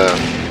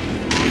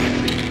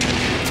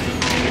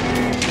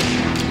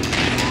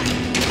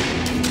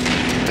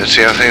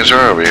see how things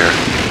are over here.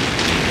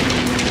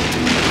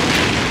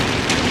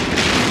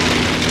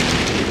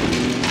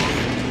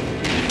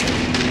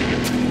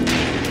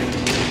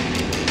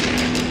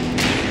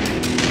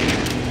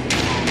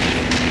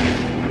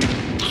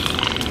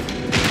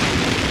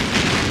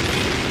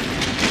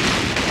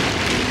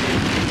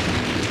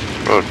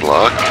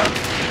 Roadblock.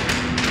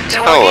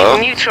 Hello.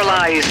 Target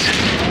neutralized.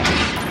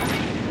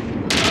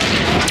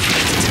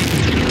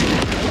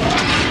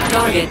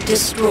 Target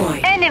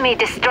destroyed. Enemy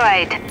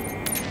destroyed.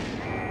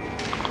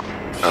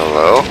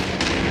 Hello.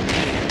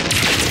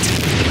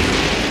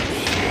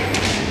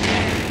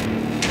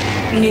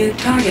 New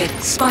target,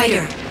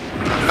 Spider.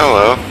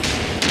 Hello.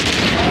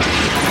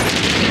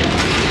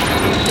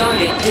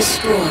 Target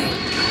destroyed.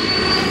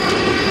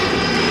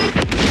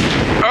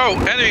 Oh,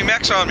 enemy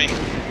mechs on me.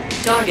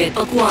 Target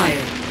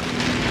acquired.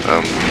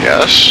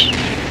 Yes.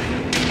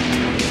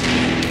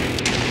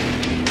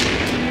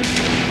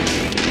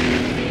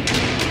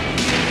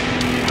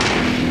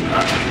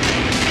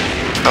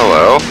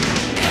 Hello.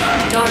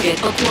 Target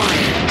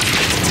acquired.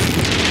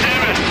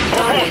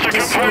 Target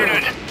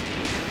destroyed.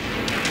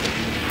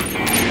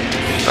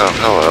 Oh,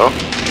 hello.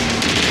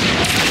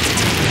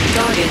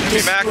 Target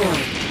Enemy mech.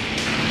 destroyed.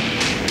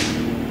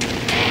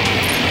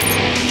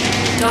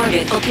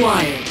 Target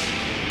acquired.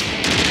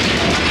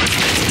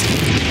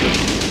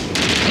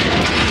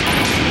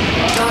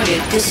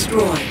 Target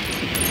destroyed.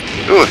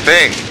 Ooh, a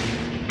thing.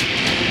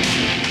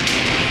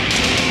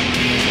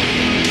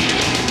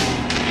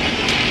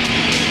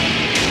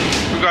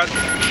 We got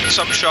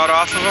some shot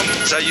off of him.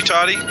 Is that you,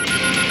 Toddy?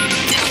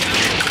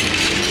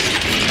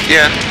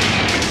 Yeah.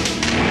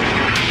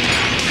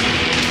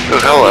 Oh,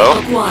 hello.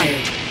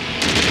 Acquired.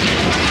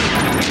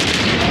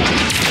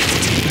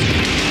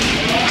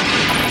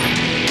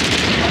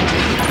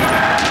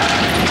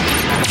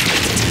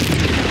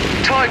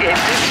 Target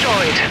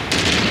destroyed.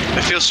 I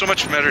feel so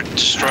much better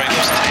destroying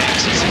those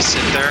tanks as they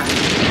sit there.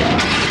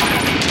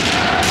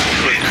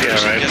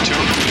 Yeah, right. Get to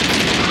them.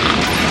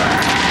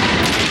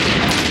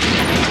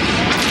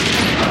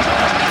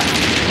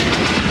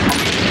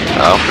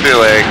 Off with your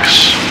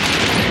legs.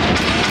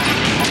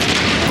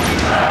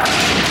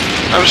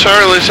 I'm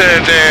sorry,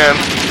 Lieutenant Dan.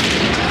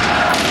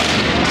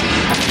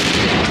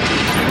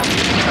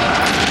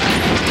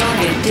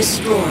 Target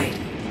destroyed.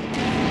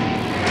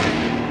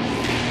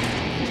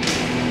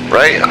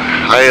 Right?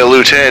 Hi,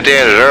 Lieutenant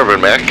Dan at Urban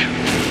Mech.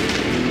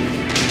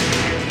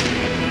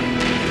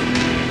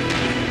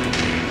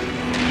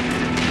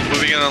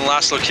 Moving in on the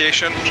last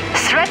location.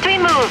 Threat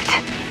removed.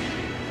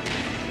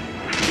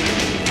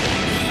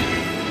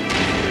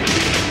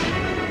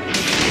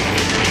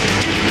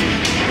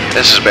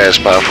 This is a bad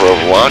spot for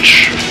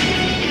Overwatch.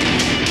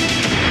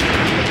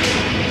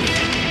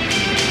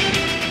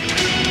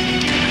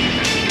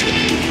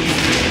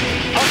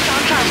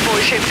 Hostile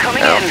transport ship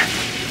coming Ow. in.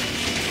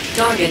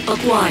 Target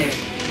acquired.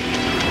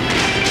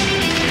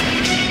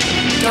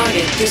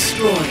 Target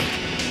destroyed.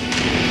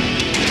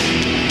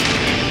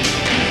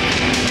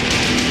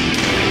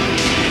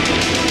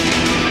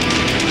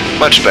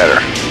 Much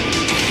better.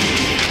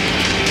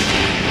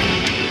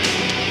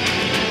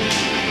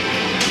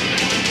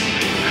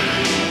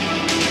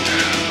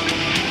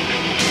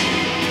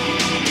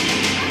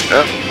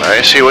 Oh,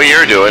 I see what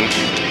you're doing.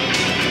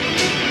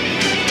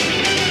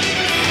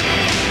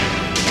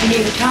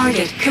 New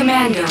target,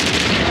 Commander.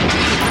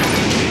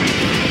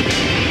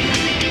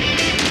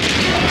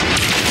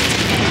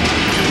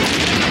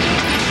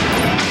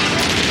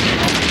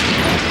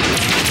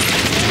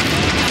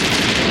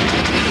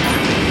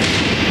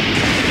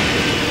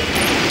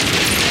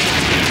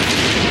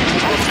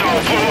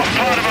 Hostile blew up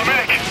part of a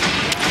mech.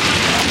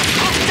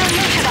 Hostile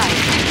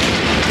neutralized.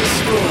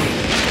 Destroyed.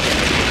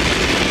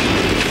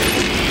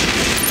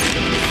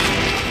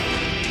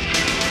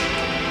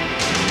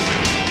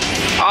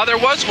 Oh, there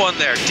was one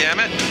there,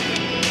 damn it.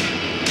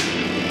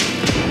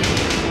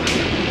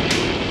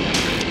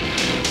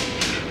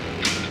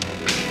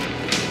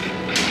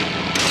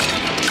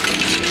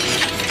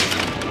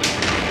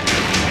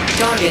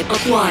 Target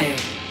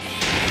acquired.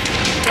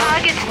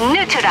 Targets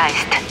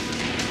neutralized.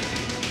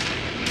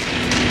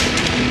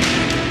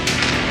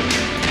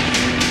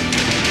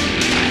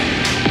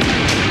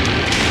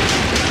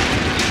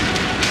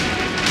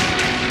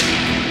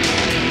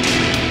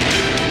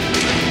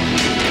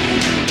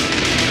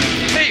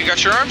 Hey, you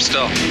got your arm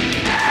still.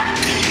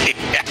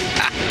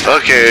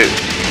 Okay.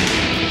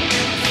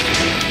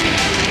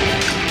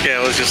 Yeah,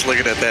 I was just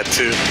looking at that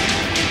too.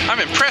 I'm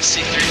impressed,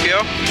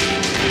 C-3PO.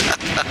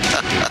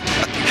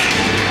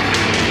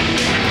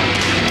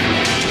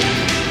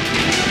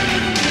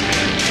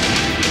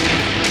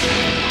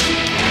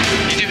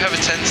 You do have a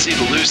tendency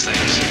to lose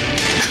things.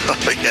 Oh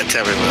yeah,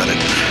 tell me about it.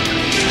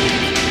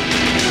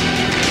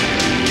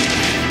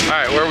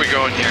 Alright, where are we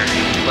going here?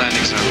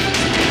 Landing zone.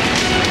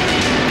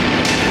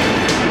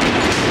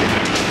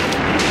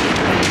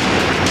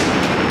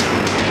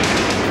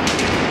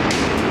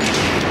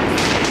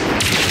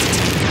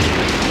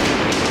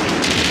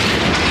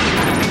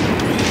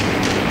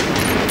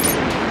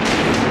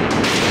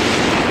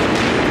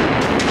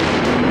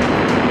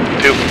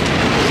 Two.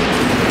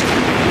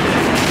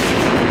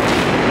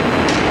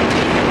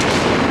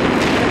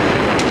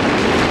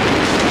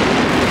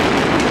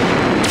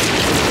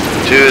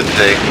 Do the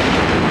thing.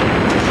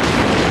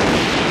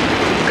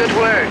 Good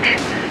work.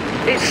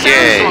 It sounds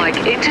Yay. like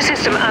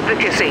Intersystem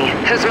Advocacy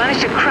has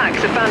managed to crack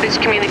the bandits'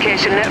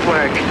 communication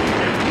network.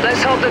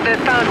 Let's hope that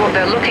they've found what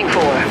they're looking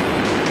for.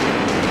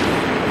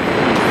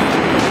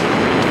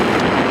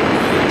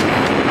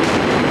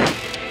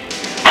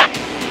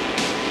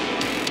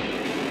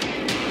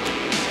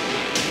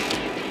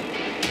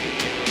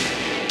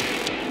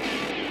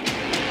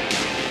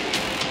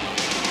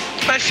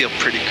 I feel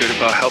pretty good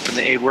about helping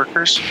the aid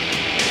workers.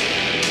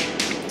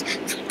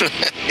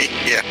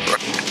 Yeah,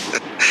 right.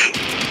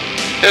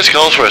 This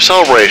calls for a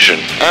celebration.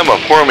 Emma,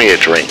 pour me a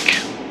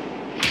drink.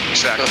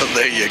 Exactly. Oh,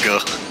 there you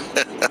go.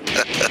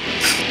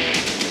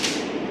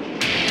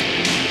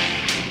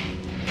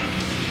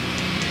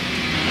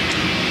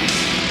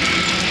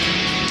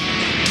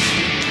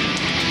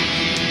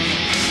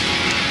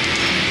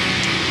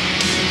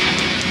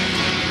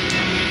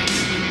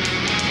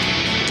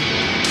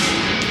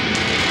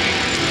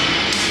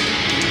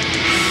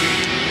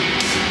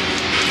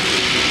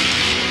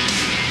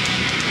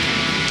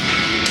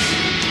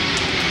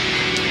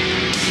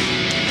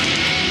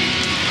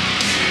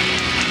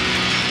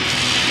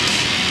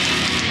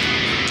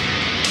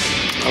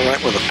 All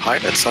right, well, the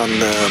pilots on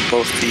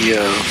both the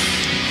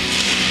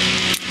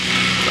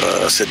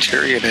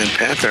Centurion and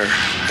Panther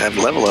have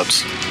level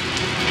ups.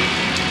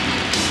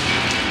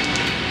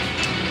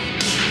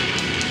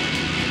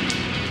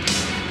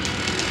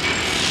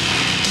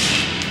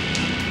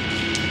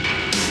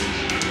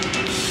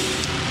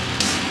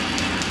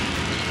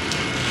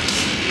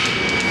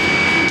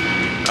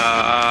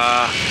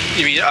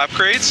 You mean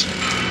upgrades?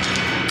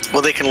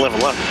 Well, they can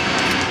level up.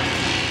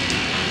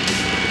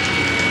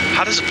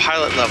 How does a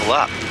pilot level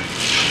up?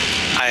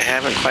 I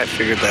haven't quite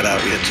figured that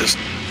out yet.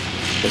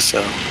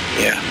 So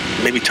yeah,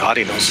 maybe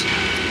Toddy knows.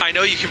 I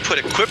know you can put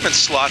equipment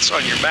slots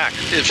on your Mac.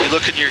 If you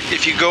look at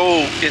if you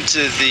go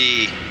into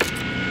the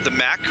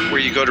Mac where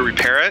you go to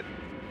repair it,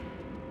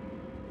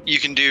 you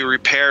can do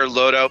repair,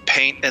 loadout,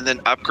 paint, and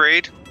then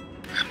upgrade.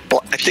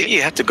 Well, I think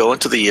you have to go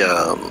into the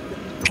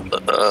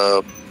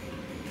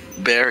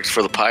barracks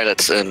for the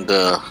pilots and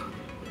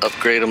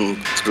upgrade them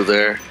through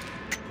there.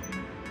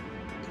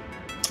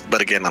 But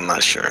again, I'm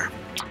not sure.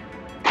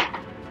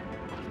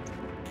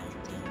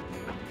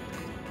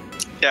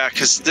 Yeah,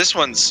 because this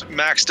one's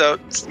maxed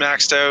out,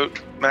 maxed out,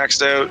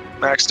 maxed out,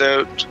 maxed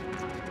out.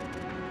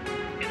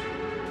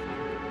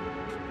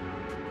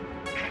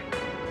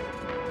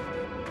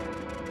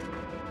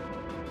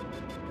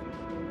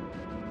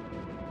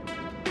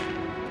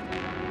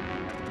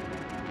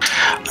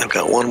 I've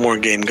got one more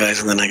game,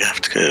 guys, and then I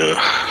have to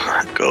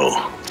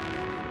go.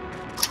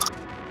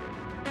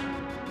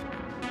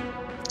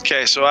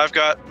 Okay, so I've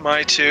got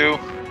my two.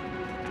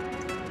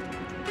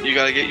 You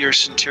got to get your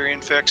Centurion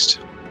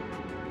fixed.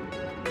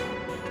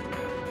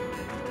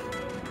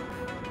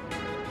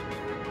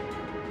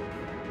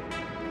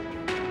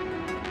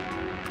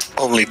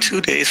 Only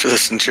 2 days for the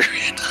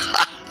Centurion.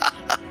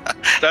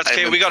 That's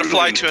okay. We got to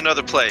fly to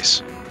another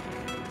place.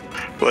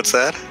 What's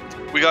that?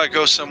 We got to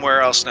go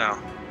somewhere else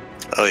now.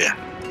 Oh, yeah.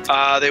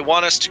 They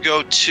want us to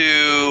go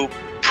to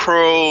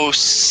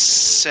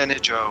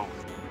Proscenigo.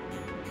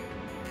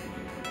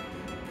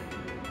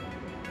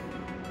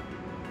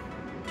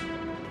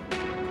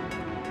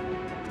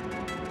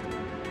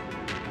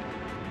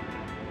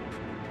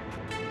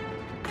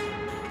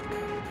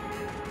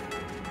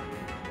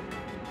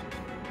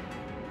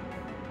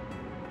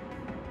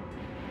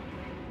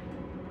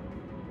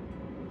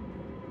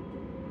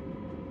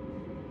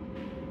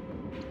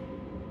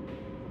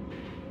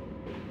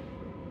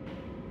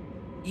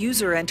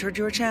 User entered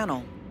your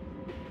channel.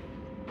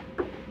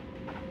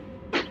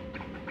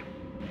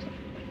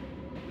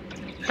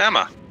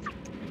 Emma.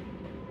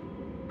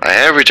 I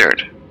have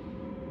returned.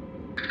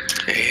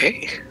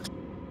 Hey.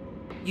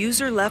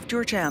 User left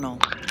your channel.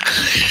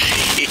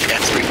 He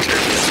has returned.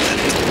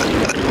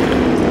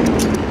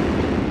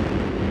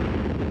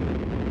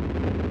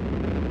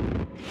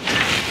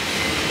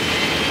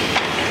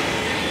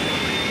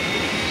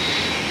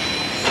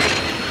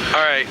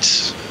 All right.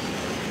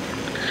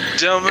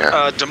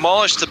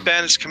 Demolish the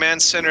bandits' command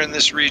center in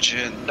this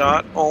region.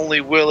 Not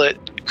only will it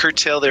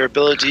curtail their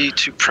ability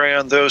to prey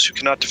on those who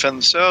cannot defend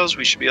themselves,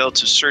 we should be able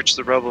to search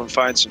the rubble and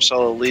find some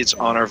solid leads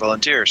on our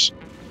volunteers.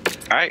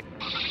 All right.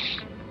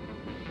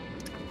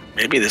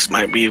 Maybe this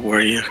might be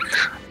where you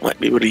might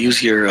be able to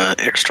use your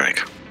airstrike.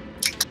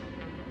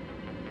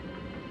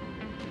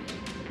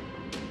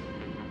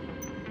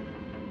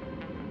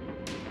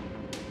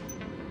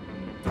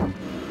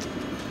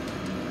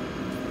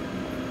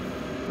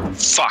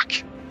 Fuck.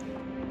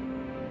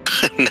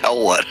 Now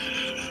what?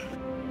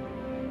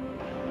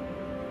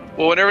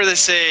 Well, whenever they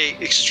say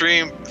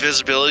extreme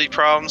visibility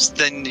problems,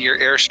 then your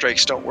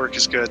airstrikes don't work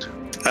as good.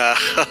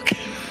 Okay.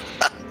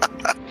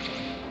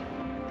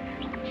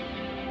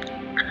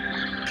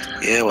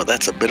 Yeah, well,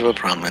 that's a bit of a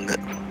problem, isn't it?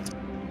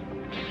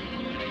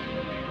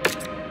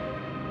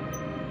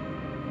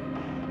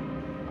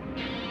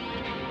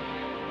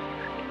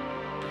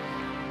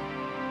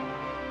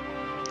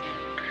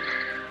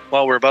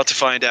 Well, we're about to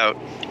find out.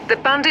 The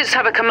bandits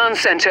have a command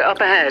center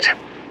up ahead.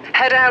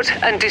 Head out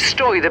and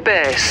destroy the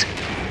base.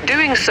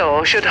 Doing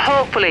so should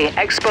hopefully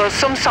expose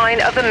some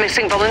sign of the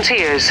missing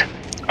volunteers.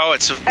 Oh,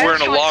 we're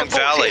in a Airstrike long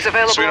support valley, is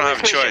available so we don't on have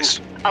a this choice.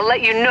 mission. I'll let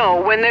you know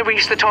when they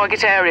reach the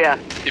target area.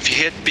 If you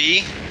hit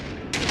B,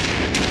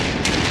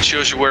 it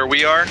shows you where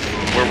we are,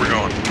 where we're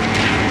going.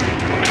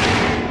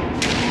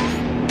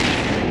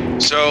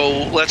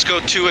 So let's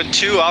go 2 and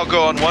 2. I'll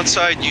go on one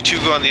side, you two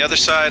go on the other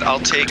side. I'll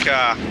take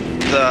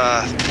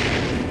the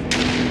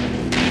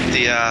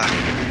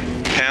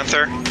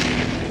Panther.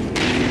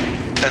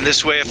 And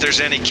this way, if there's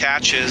any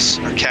catches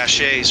or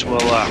caches, we'll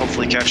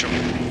hopefully catch them.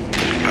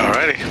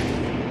 Alrighty.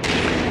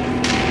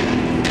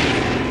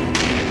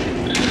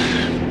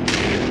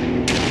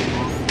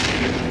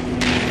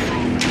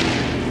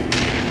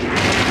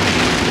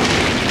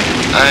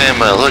 I am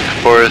looking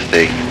for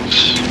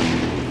things.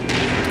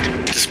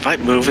 Despite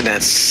moving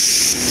at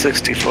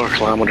 64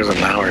 kilometers an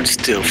hour, it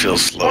still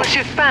feels slow. Once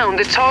you've found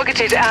the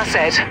targeted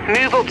asset,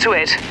 move up to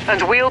it,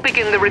 and we'll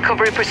begin the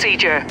recovery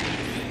procedure.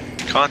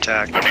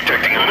 Contact. I'm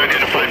detecting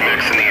unidentified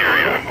mechs in the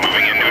area.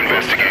 Moving in to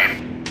investigate.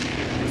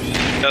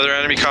 Another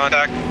enemy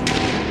contact.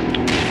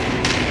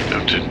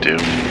 Do.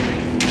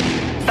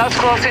 That's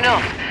close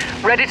enough.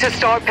 Ready to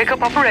start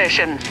pickup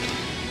operation.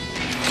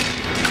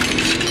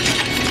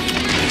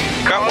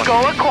 Got one.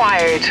 Cargo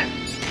acquired.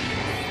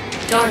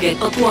 Target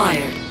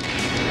acquired.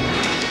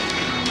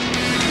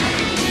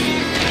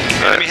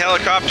 Enemy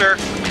helicopter.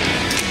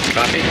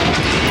 Copy.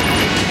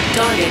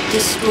 Target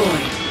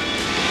destroyed.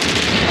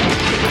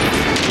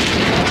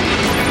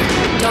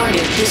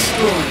 Target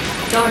destroyed.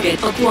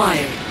 Target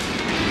acquired.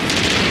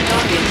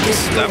 Target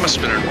destroyed. That must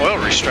have been an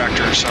oil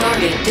extractor or something.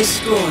 Target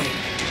destroyed.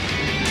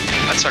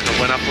 That sucker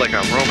went up like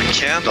a Roman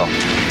candle.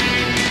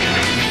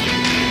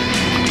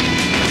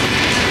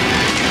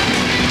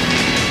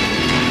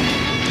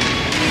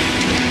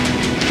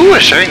 Ooh, a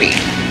shiny.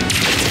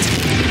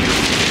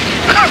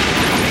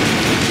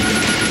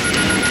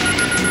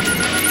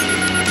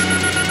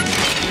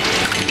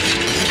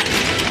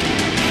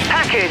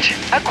 Package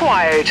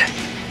acquired.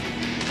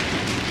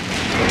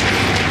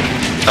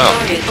 Oh,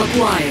 Target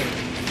acquired.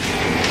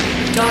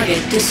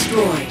 Target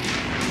destroyed.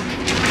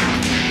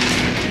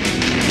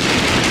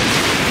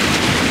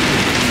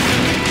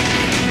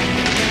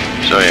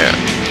 so yeah.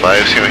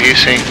 5 single heat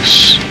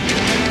sinks,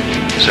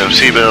 7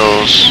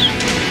 C-bills.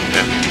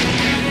 Yeah.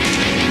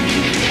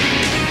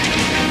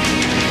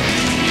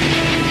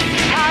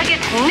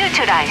 Target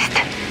neutralized.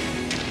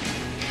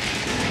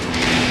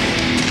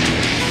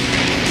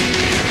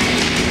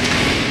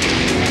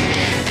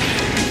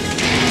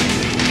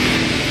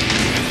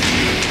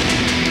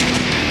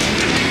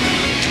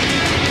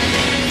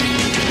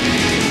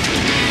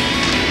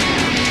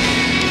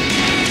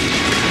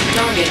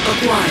 Target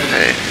acquired.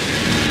 Hey.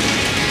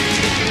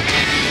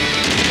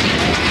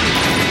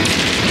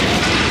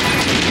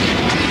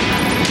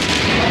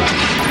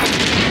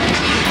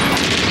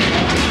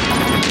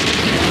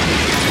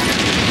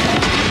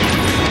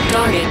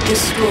 Target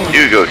destroyed.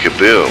 You go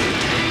kaboom.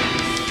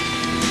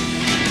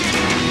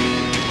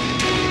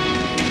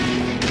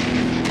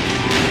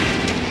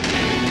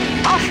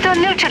 Hostile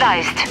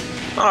neutralized.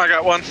 Oh, I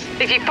got one.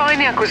 If you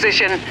find the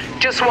acquisition,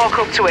 just walk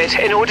up to it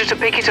in order to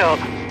pick it up.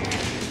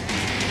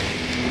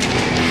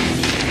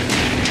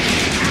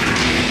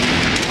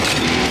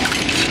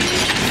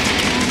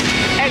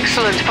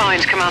 Excellent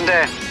find,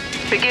 Commander.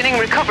 Beginning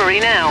recovery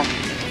now.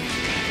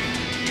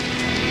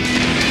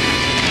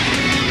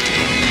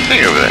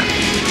 Thing over there.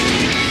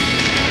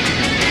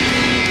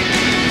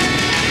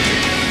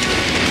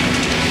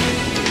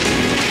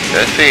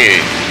 I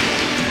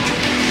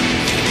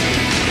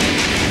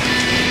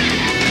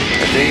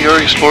think you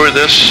already explored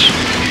this.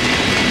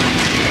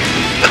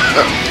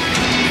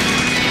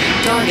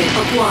 Target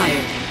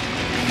acquired.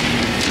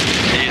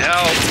 Need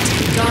help.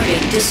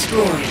 Target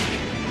destroyed.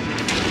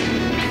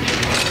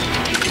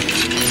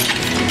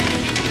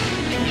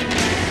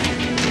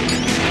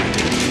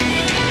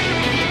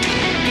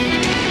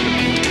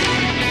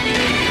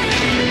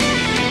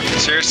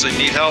 Seriously,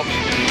 need help.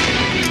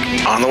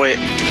 On the way.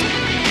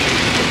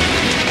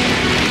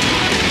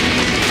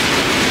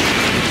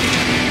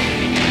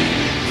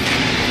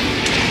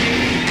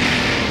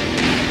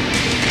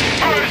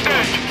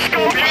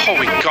 Oh,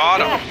 we got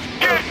him.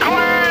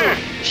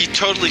 He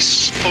totally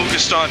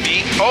focused on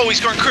me. Oh,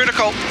 he's going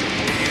critical.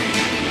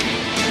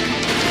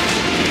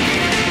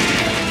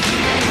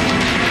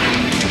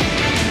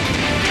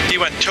 He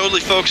went totally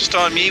focused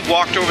on me,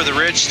 walked over the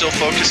ridge, still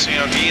focusing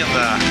on me, and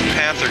the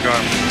Panther got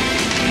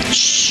him.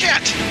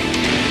 Shit!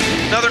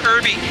 Another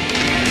Irby.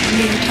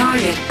 New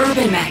target,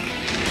 Urban Mech.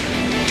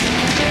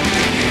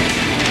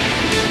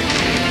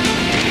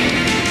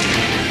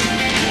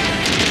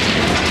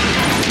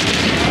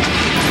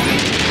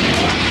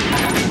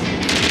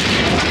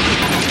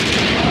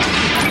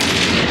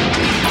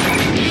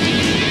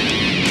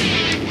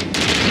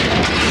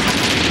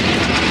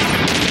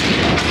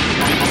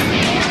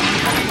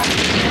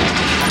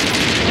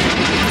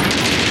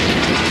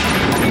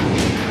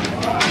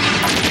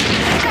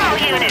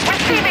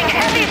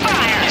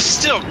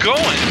 Still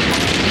going.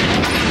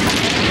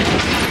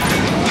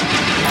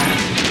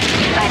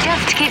 I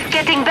just keep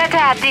getting better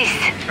at this.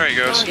 There he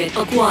goes. Target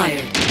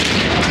acquired.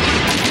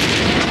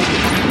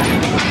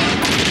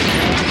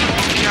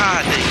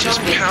 God, they just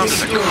pounded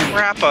the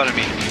crap out of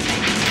me.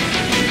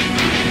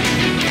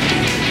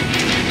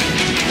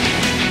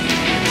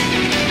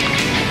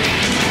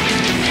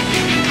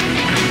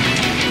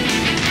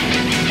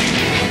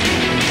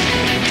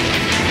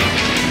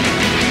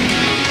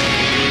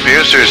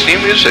 Appears there's new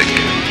music.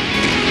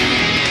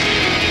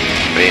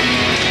 I mean,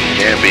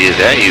 can't be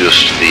that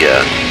used to the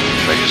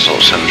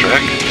Microsoft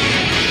soundtrack.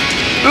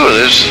 Ooh,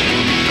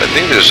 I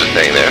think there's a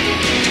thing there.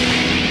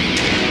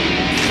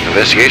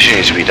 Investigation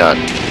needs to be done.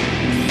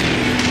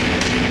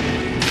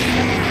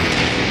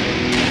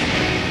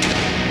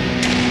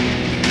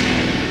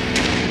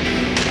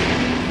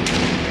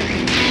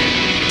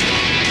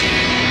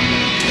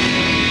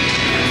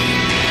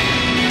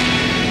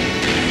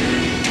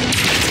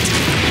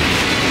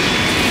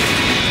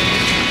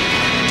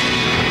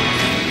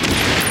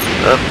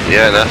 Oh,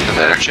 yeah, nothing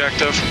there.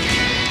 Objective.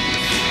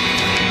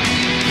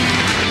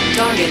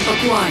 Target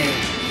acquired.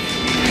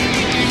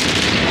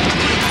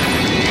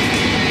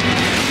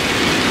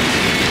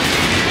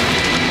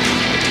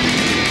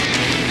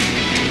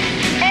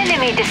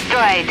 Enemy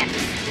destroyed.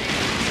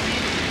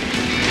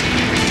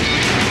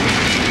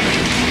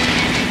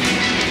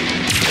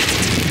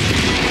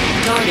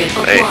 Target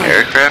Hey, acquired.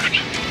 aircraft?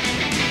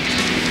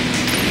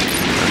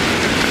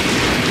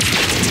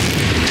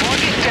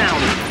 Target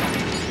down.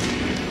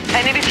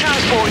 Enemy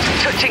transport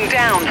touching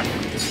down.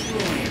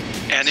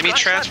 Enemy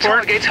Scratch that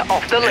transport? target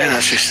off the Yeah, list.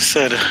 that's what she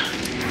said.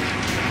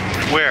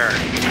 Where?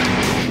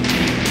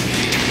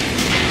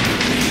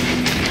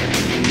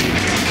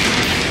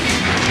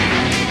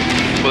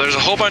 Well, there's a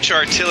whole bunch of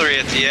artillery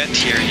at the end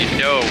here. You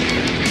know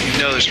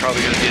there's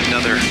probably going to be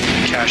another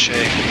cache.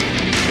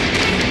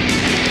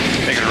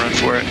 Making a run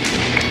for it.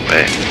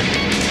 Wait.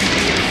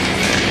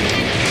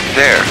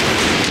 There.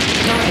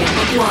 Target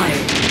acquired.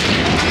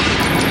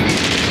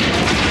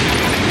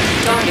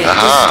 Target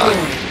Aha.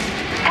 destroyed.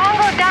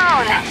 Tango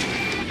down.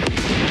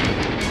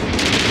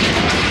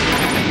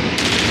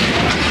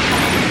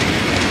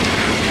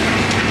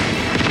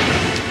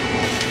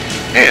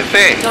 Hey,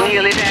 thing.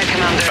 Nearly there,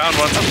 Commander. Found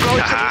one.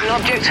 Approach Aha.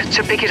 an object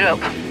to pick it up.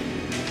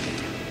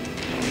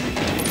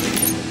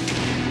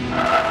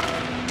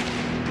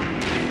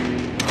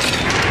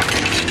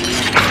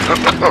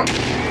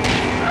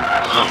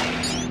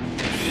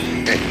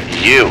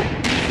 You.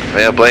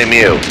 May I blame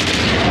you?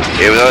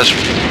 It was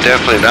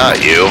definitely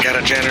not you.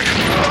 Got a Jenner.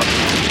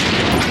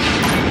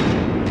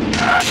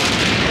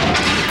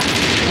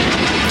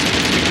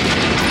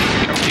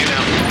 Come to you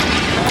now.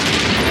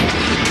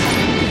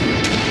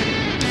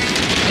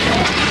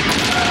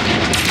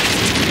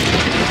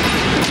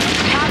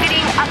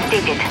 Targeting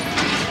updated.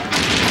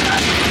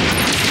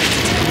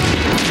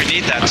 We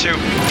need that too.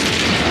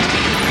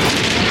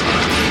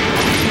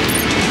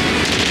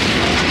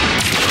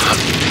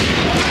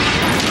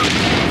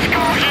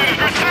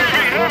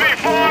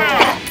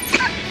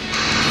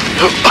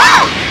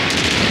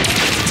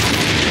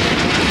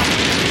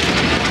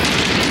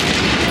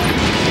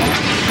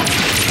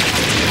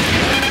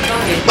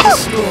 Target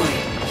destroyed.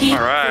 Heat All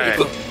right.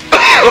 critical.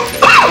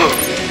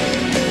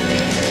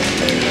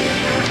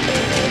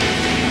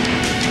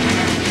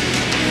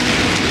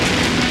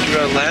 You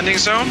got a landing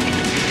zone?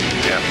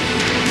 Yeah.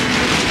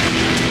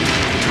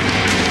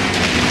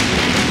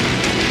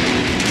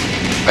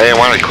 I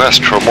want a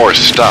quest for more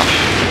stuff.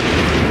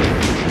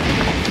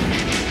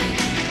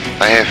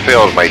 I have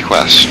failed my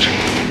quest.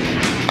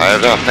 I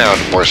have not found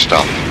more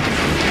stuff.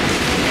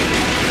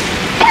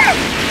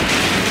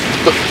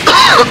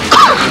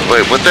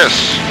 Wait, what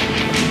this?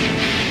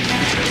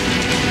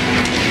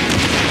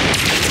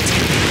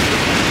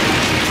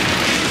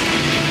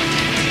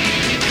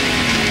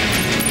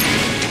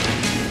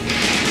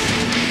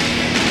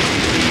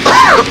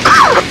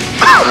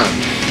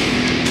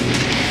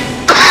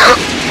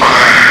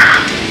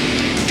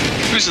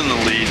 Who's in the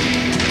lead?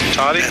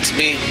 Toddy? That's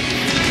me.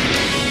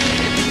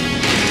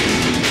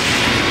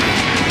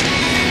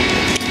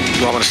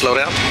 You want me to slow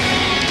down?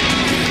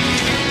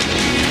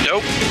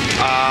 Nope.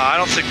 I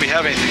don't think we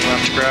have anything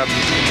left to grab.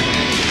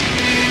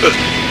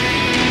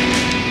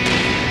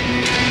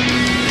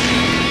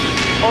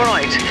 All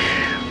right.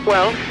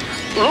 Well,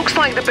 looks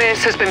like the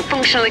base has been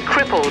functionally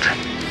crippled,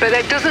 but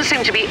there doesn't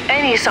seem to be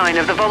any sign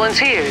of the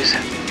volunteers.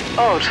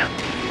 Odd.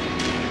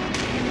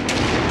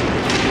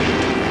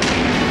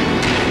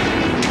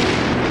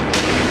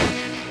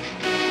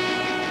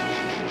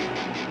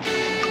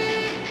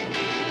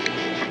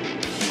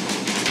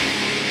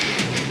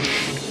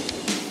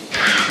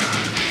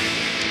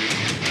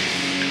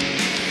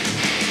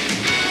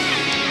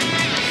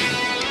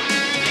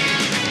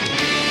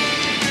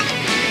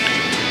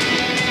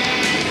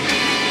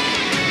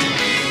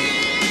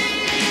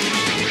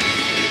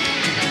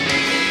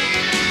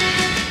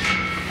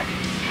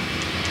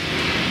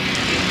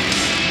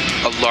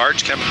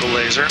 Large chemical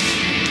laser,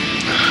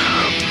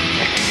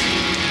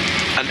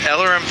 an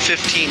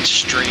LRM-15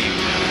 stream.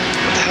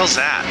 What the hell's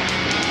that?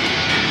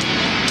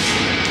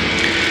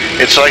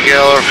 It's like an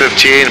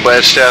LR-15, but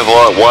instead of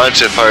all at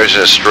once, it fires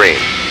in a stream.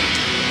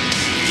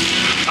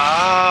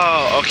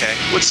 Oh, okay.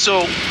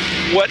 So,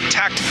 what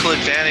tactical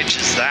advantage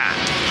is that?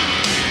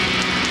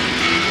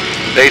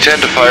 They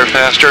tend to fire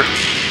faster.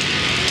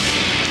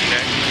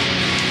 Okay.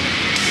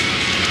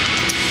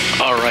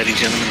 Alrighty,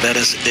 gentlemen, that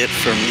is it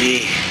for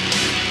me.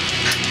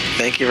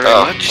 Thank you very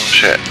much. Oh,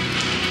 shit.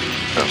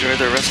 Enjoy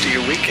the rest of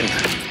your weekend.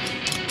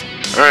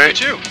 Alright.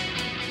 You too.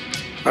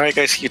 Alright,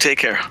 guys, you take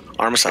care.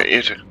 Armus out.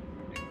 You too.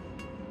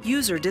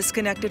 User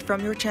disconnected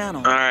from your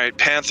channel. Alright,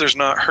 Panther's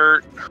not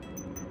hurt.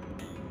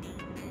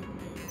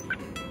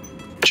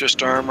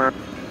 Just armor.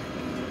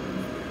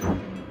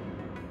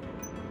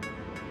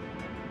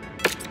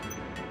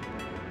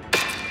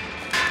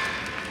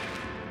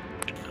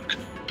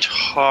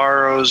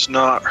 Taro's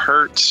not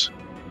hurt.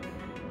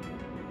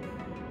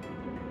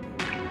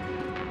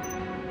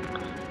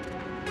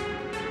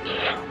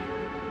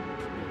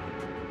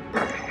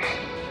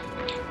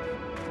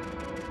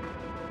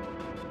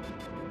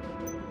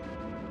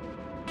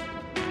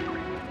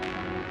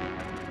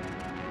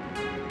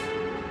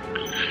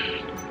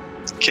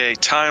 Okay,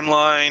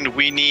 timeline.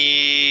 We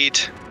need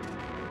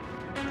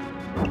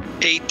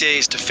 8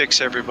 days to fix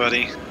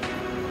everybody.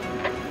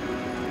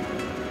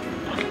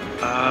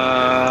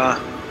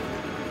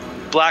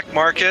 Black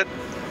market.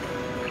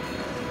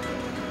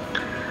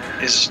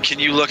 Can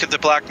you look at the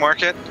black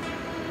market?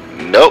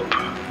 Nope.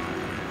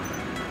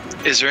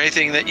 Is there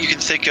anything that you can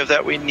think of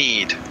that we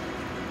need?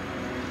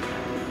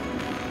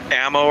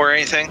 Ammo or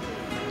anything?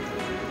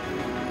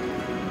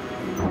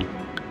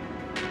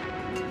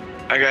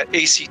 I got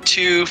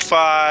AC-2,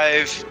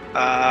 5,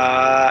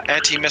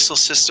 anti-missile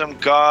system,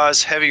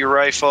 gauze, heavy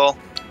rifle.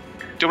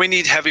 Do we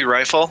need heavy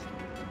rifle?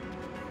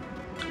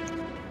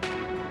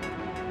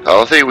 I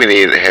don't think we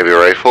need a heavy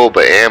rifle,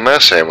 but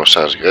AMS ammo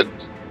sounds good.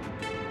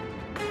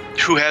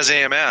 Who has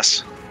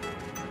AMS?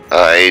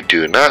 I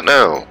do not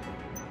know.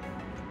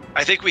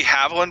 I think we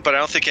have one, but I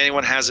don't think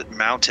anyone has it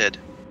mounted.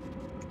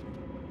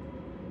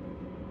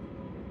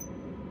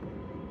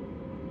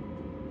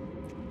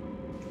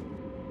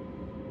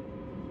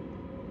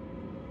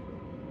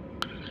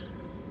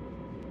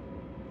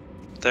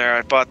 There,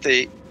 I bought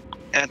the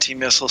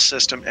anti-missile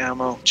system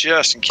ammo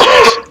just in case.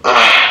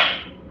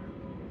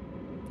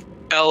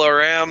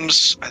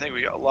 LRMs, I think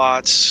we got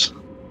lots.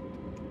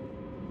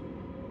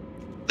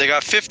 They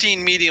got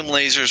 15 medium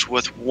lasers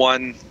with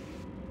one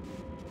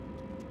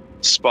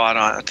spot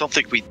on. I don't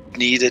think we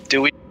need it,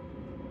 do we?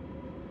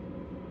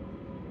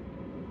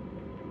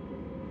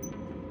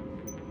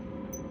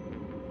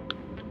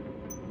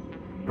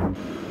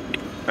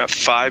 Got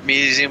 5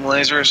 medium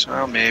lasers?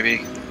 Oh,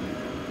 maybe.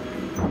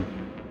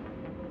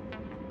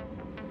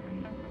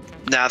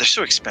 Nah, they're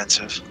so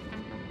expensive.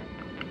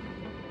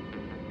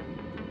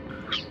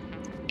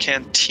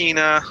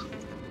 Cantina.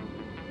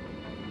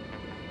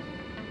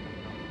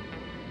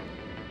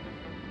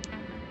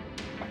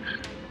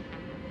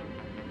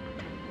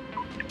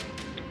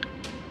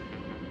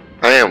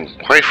 I am,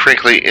 quite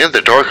frankly, in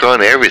the dark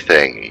on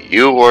everything.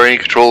 You are in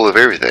control of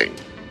everything.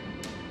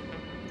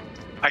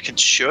 I can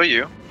show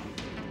you.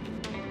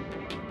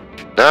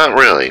 Not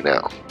really,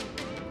 no.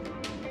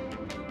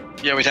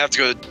 Yeah, we'd have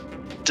to go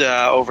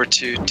over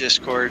to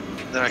Discord.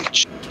 Then I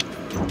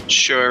can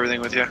show everything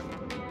with you.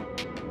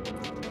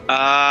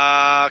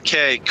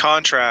 Okay,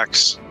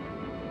 contracts.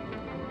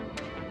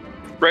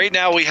 Right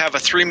now we have a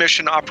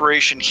 3-mission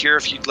operation here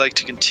if you'd like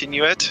to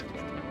continue it.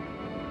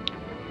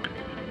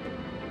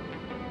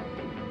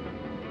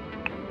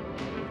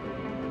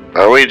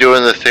 Are we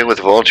doing the thing with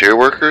volunteer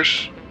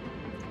workers?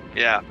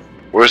 Yeah.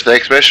 Where's the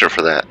next mission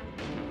for that?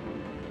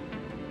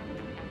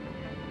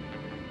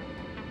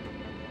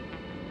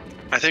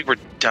 I think we're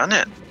done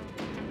it.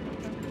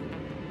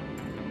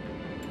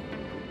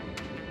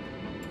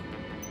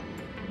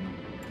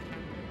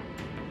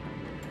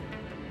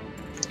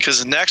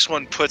 Because the next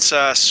one puts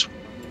us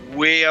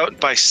way out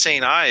by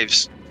St.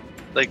 Ives,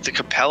 like the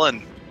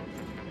Capellan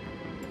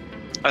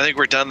I think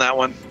we're done that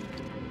one.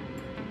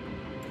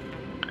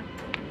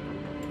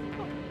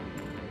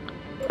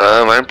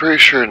 I'm pretty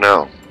sure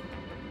no.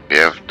 We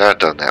have not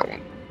done that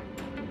one.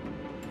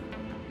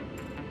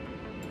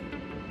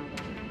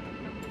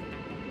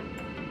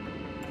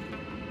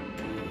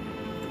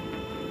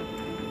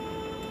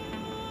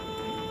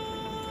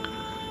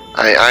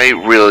 I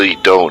really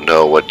don't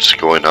know what's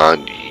going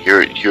on.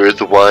 You're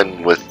the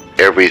one with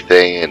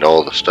everything and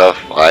all the stuff.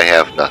 I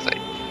have nothing.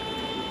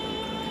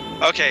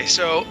 Okay,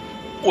 so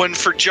when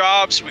for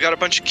jobs, we got a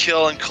bunch of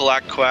kill and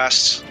collect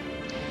quests.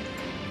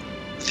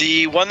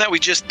 The one that we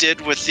just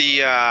did with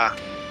the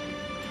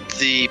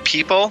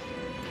people,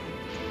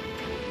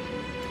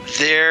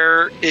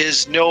 there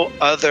is no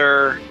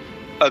other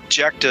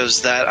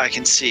objectives that I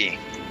can see.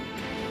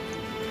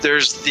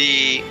 There's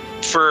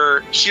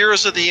for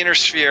Heroes of the Inner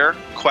Sphere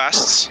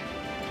quests,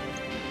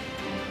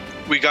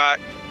 we got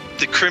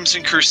the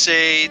Crimson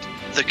Crusade,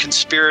 the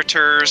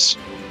Conspirators,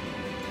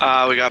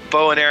 we got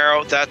Bow and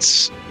Arrow,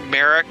 that's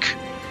Merrick.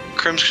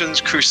 Crimson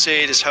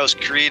Crusade is House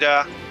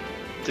Kurita.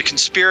 The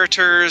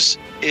Conspirators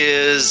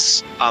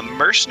is a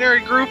mercenary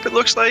group, it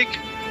looks like,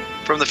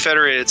 from the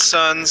Federated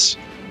Sons.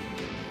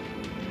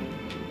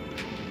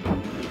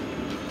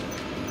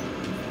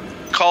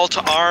 Call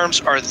to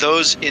Arms are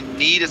Those in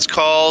Need, it's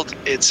called.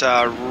 It's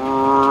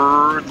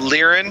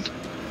Liren.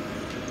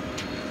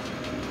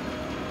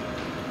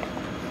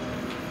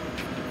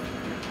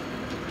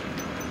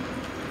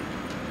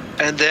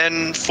 And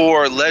then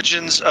for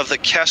Legends of the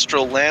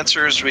Kestrel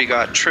Lancers, we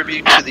got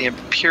Tribute to the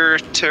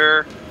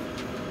Imperator,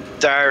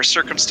 Dire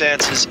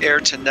Circumstances,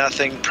 Heir to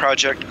Nothing,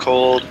 Project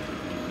Cold,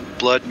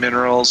 Blood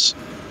Minerals.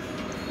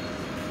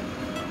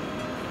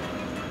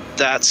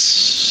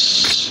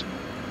 That's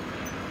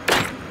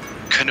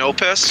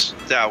Canopus.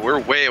 Yeah, we're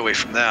way away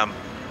from them.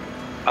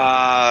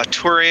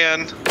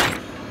 Turian.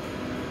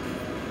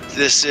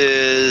 This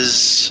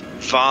is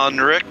Von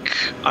Rick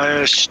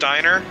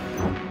Steiner.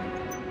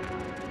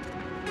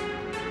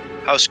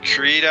 House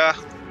Kurita.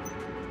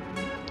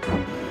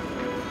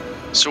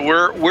 So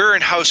we're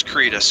in House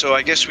Kurita, so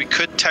I guess we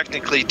could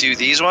technically do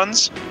these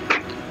ones.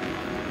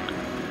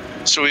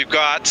 So we've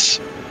got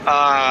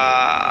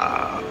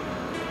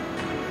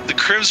the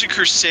Crimson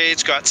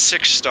Crusade's got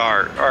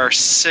 6-star, or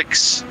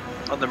 6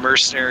 on the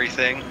mercenary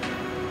thing,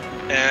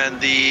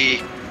 and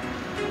the.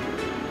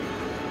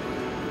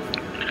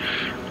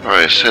 All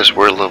right, it says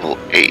we're level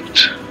 8.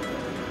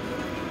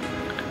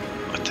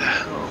 What the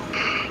hell?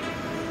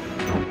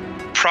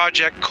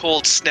 Project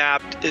Cold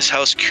Snap is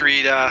House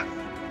Kurita,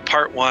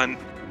 Part 1,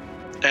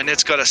 and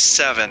it's got a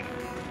 7.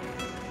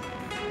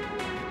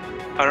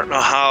 I don't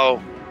know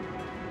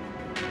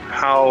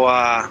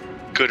how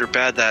good or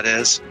bad that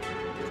is.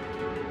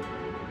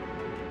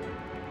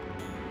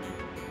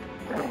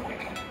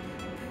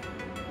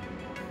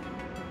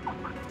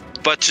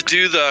 But to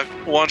do the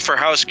one for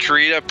House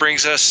Kurita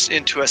brings us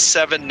into a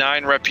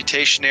 7-9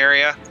 reputation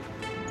area,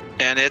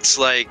 and it's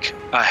like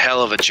a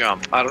hell of a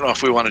jump. I don't know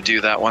if we want to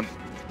do that one.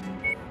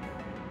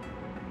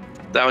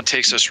 That one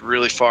takes us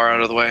really far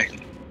out of the way.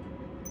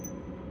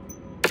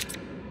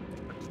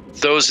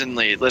 Those in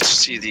lead. Let's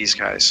see these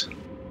guys.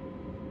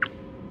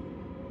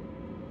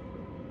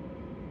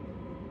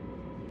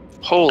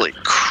 Holy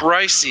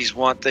Christ,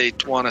 they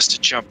want us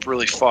to jump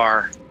really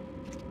far.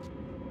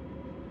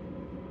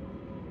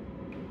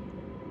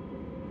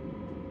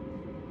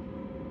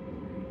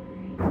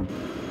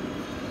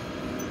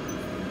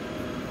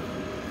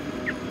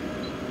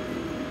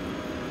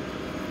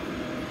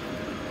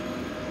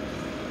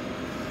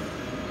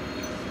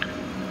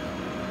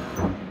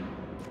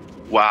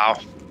 Wow.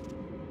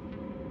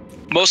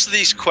 Most of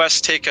these quests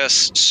take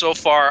us so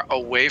far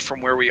away from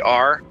where we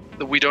are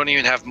that we don't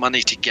even have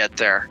money to get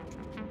there.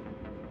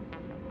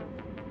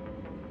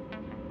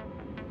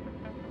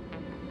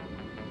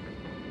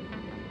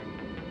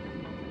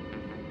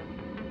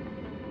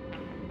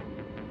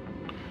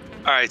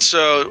 All right,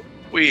 so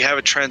we have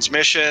a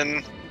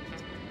transmission.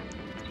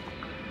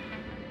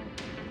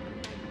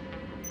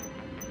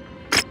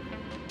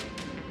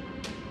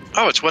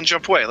 Oh, it's one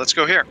jump away. Let's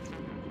go here.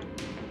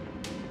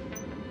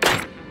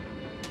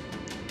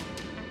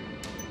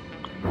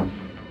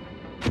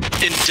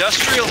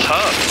 Industrial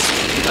hub.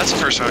 That's the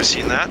first time I've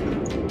seen that.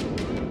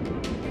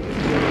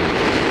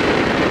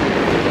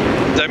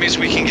 That means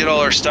we can get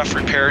all our stuff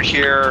repaired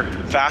here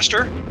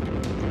faster.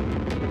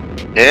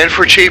 And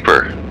for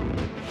cheaper.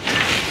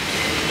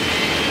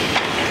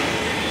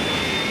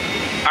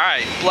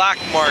 Alright, black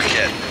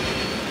market.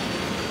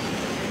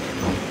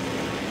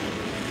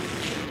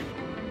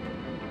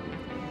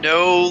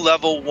 No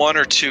level 1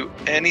 or 2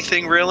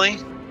 anything really.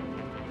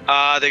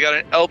 They got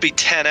an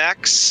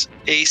LB10X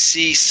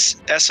AC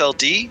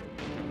SLD.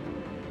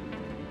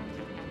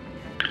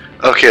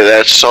 Okay,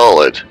 that's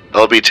solid.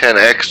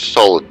 LB10X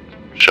solid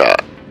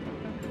shot.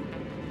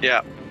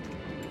 Yeah.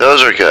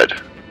 Those are good.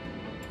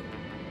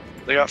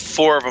 They got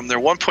 4 of them. They're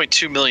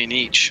 1.2 million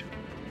each.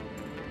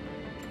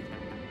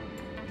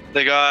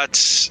 They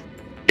got...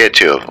 Get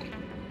 2 of them.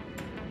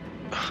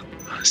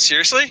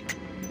 Seriously?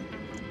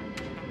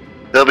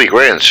 They'll be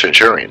great in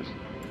Centurion.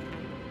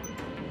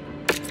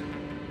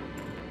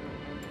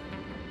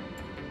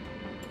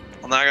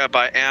 Well, now I gotta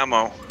buy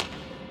ammo.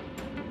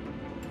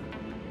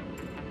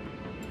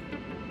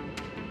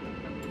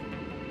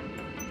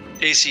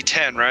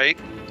 AC-10, right?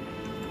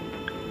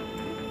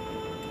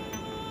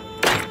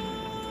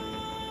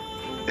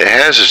 It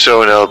has its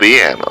own LB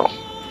ammo.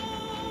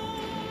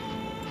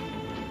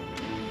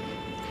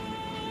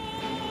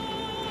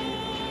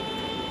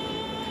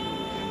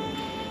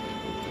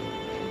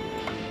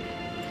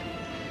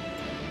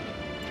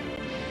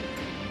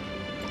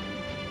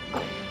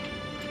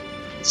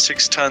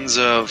 Six tons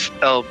of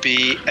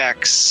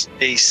LBX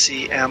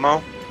AC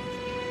ammo.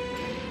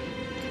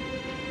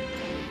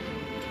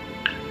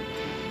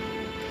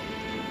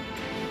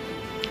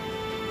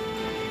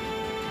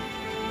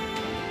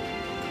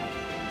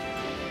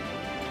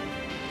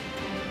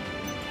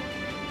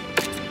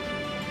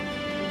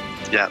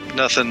 Yeah,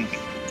 nothing.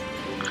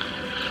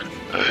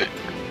 Alright,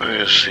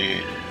 let's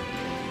see.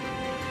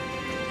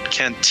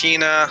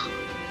 Cantina.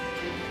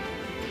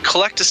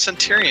 Collect a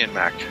Centurion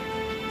mech.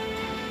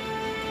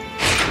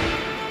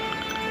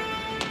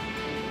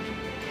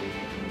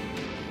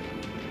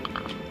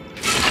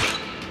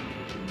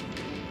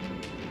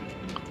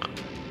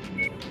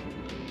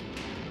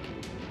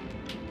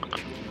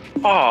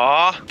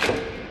 Aw,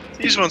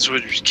 these ones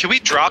would. Can we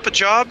drop a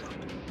job?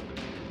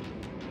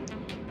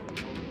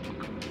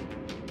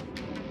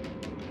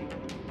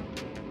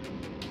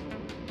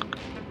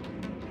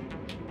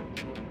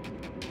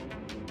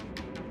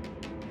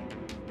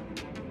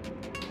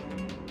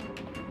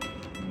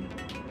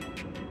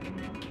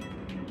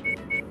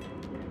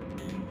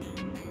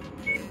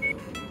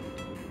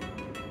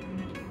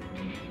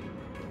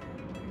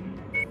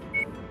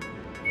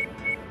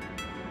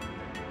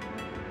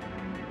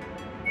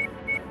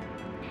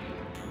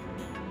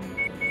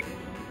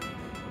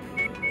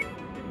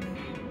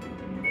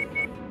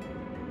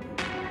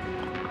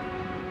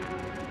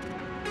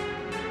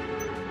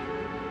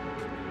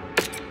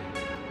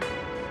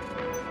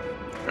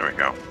 There we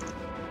go.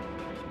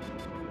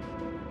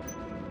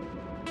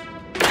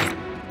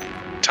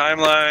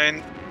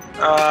 Timeline.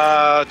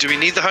 Do we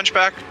need the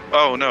Hunchback?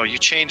 Oh no, you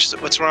changed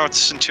it. What's wrong with the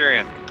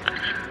Centurion?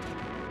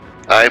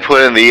 I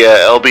put in the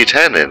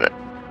LB10 in it.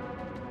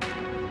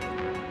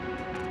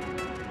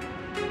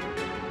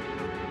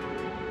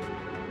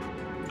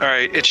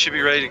 Alright, it should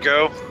be ready to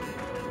go.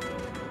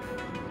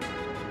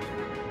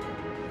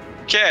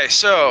 Okay,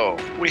 so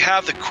we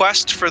have the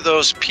quest for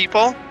those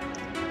people.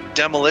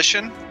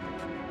 Demolition.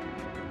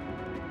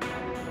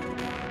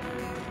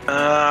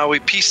 We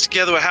pieced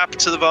together what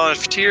happened to the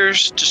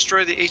volunteers,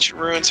 destroy the ancient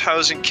ruins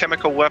housing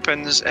chemical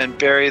weapons, and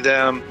bury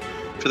them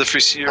for the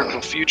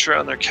foreseeable future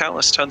on their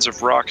countless tons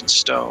of rock and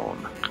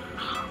stone.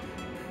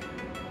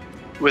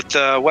 With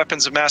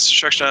weapons of mass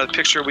destruction out of the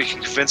picture, we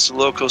can convince the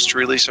locals to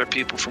release our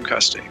people from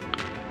custody.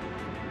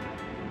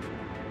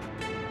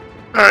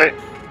 Alright.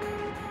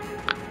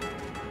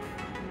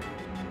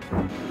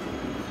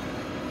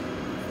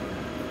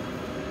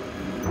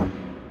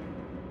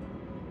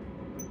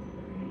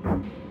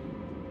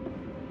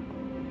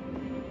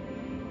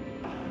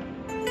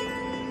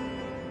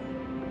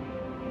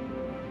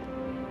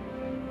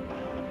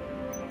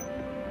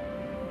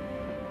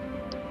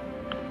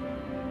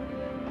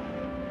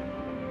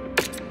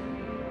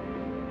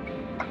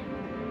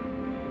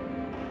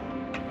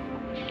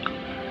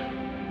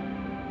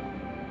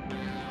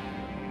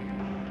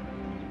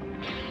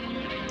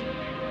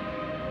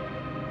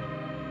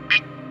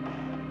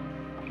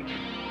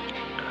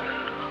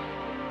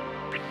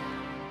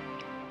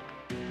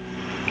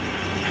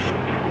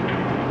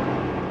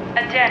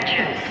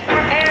 Attention.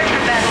 Prepare for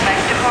battle mech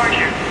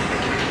departure.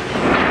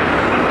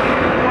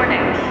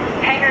 Warning.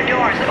 Hangar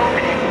doors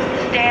opening.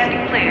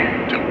 Stand clear.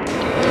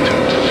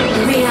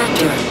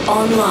 Reactor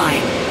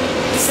online.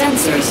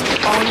 Sensors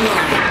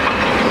online.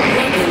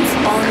 Weapons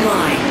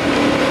online.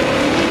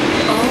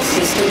 All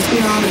systems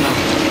nominal.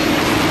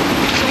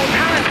 So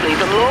apparently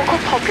the local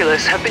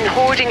populace have been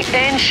hoarding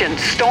ancient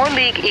Star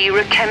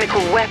League-era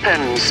chemical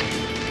weapons.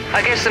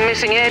 I guess the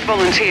missing aid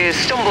volunteers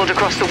stumbled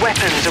across the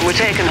weapons and were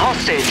taken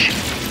hostage.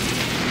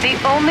 The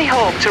only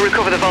hope to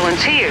recover the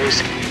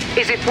volunteers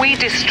is if we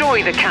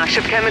destroy the cache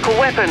of chemical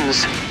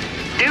weapons.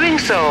 Doing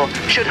so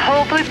should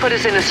hopefully put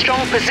us in a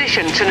strong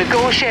position to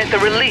negotiate the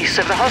release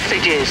of the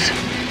hostages.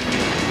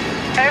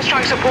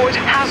 Airstrike support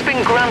has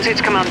been granted,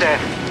 Commander.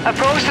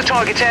 Approach the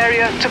target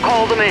area to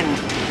call them in.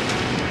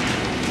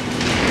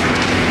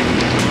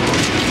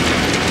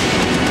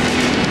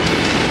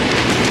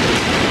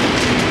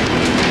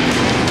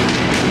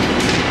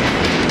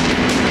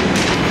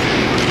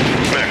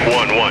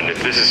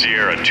 This is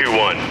Sierra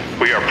 2-1.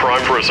 We are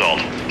primed for assault.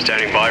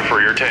 Standing by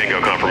for your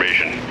tango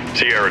confirmation.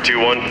 Sierra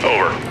 2-1,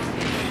 over.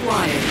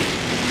 Wired.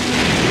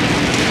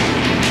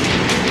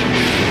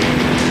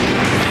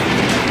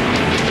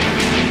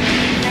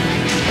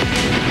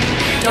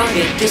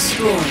 Target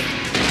destroyed.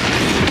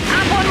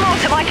 Add one more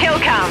to my kill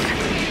count.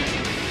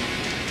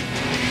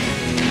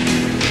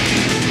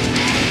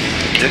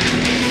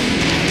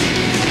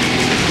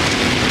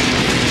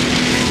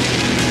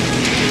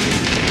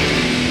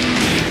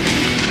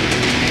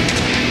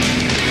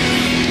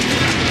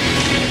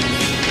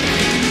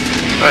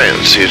 Alright,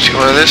 let's see what's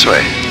going on this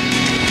way.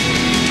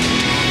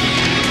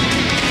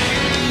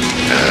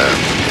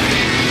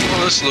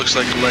 Well, this looks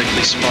like a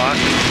likely spot.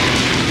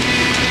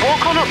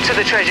 Walk on up to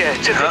the treasure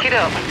to pick it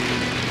up.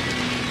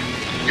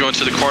 Going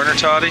to the corner,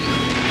 Toddy?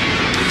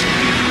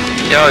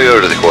 Yeah, I'll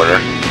go to the corner.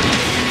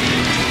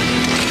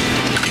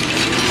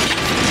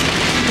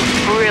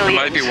 Brilliant.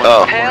 Might be one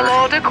Oh.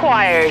 Payload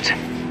acquired.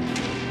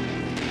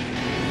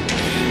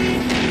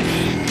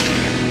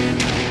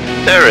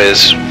 There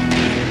is.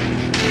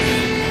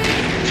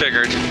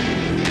 Figured.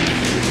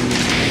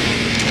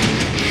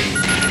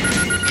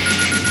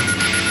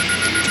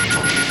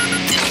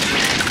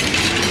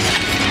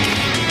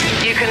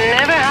 You can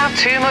never have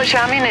too much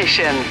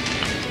ammunition.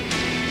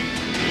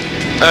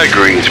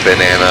 Agreed,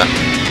 banana.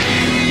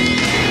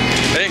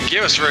 They didn't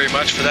give us very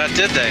much for that,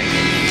 did they?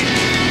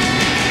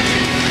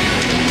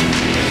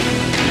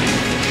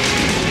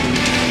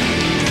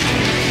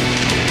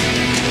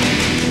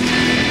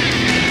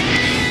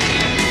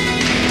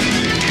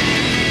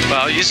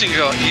 Well, using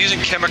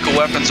chemical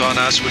weapons on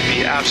us would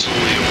be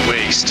absolutely a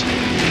waste.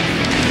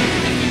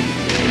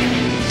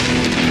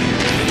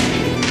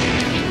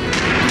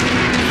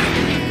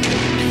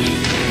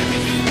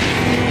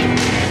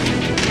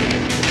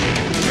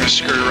 I'm gonna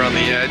skirt around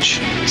the edge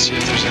and see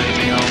if there's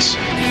anything else.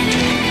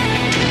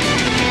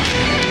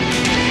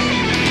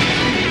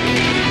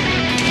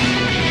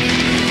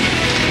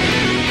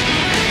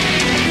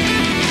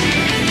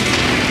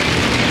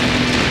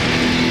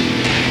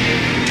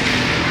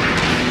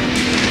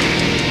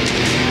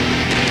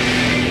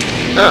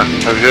 Oh,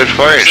 a good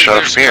fire shot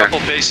There's from a here. couple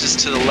bases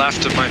to the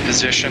left of my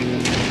position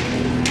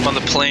on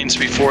the plains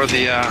before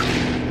the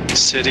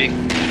city.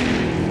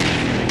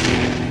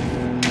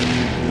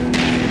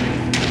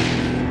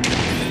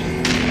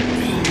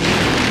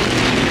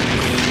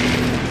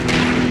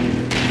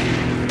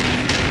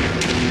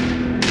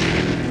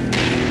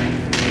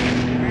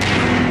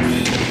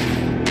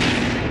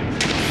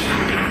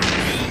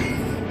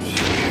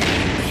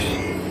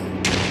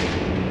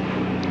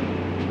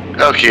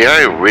 Okay,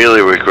 I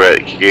really regret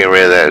getting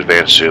rid of that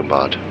advanced zoom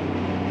mod.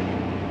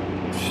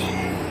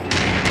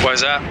 Why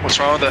is that? What's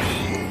wrong with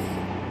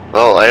it?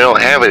 Well, I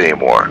don't have it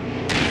anymore.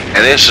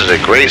 And this is a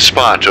great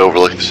spot to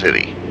overlook the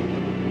city.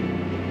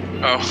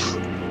 Oh.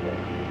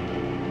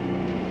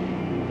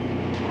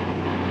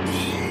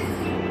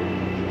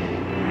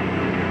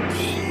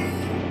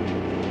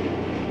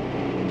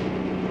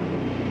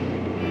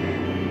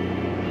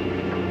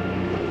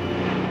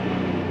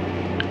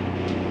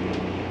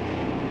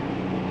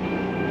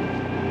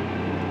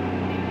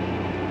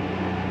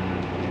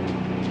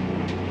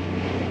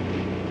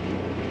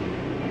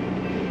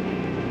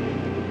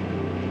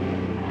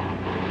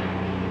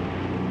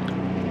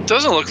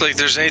 Doesn't look like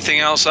there's anything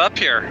else up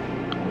here.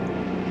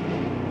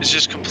 It's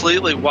just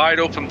completely wide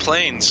open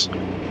plains.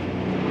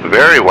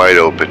 Very wide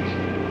open.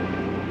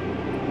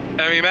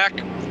 Enemy mech?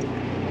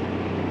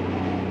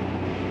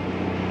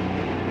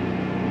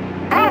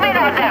 Move in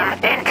on them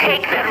and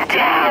take them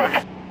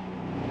down.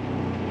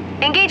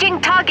 Engaging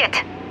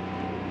target.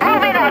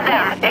 Move in on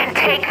them and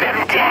take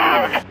them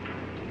down.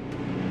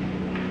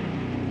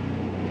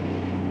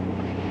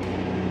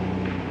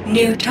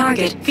 New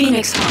target,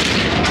 Phoenix Hawk.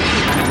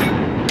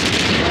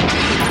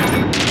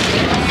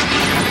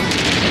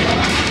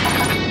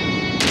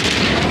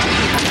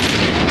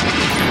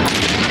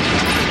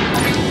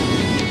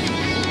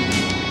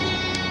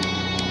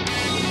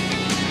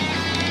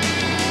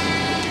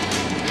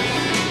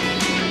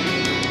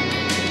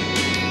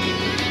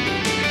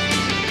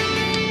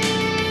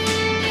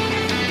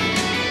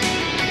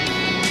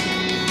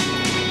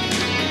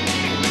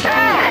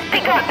 They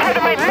got part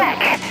of my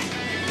mech.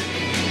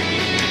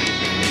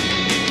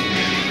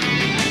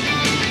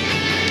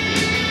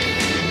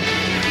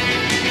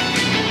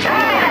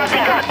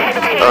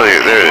 Oh,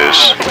 yeah, there it is.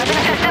 Weapon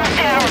systems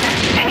down.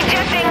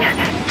 Ejecting.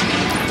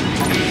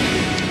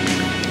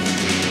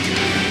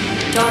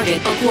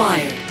 Target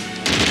acquired.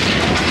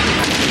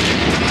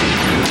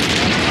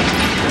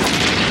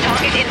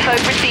 Target info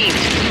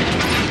received.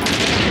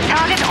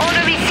 Target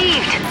order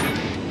received.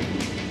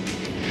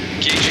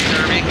 Gauging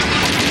enemy.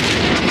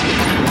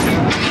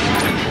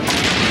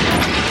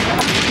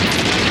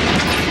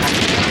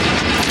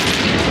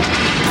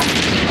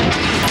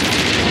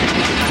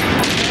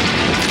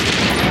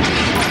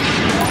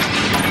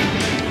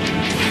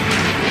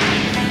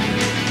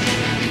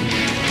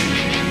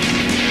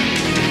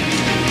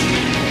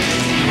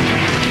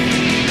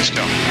 Let's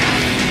go.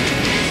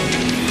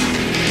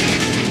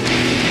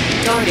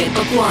 Target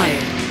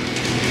acquired.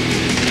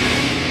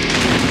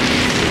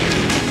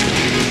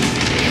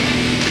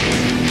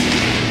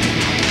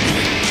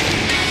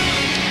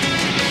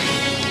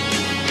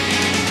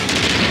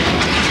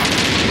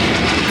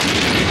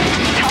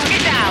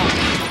 Target down.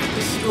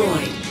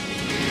 Destroyed.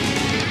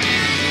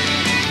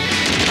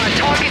 Our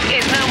target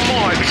is now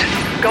marked.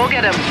 Go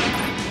get him.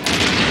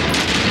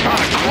 Ah,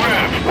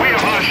 crap! We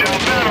have hostile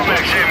battle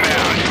mechs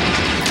inbound.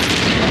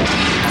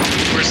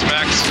 Where's the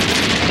mechs?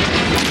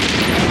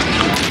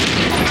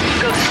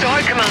 Good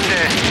start,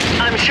 Commander.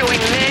 I'm showing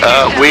major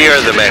We damage are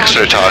to the mechs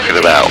they're target talking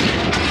ability.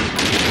 about.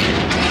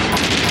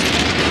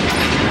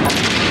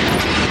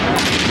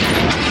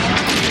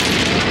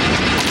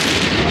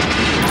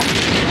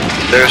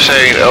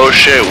 saying, oh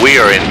shit, we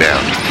are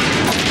inbound.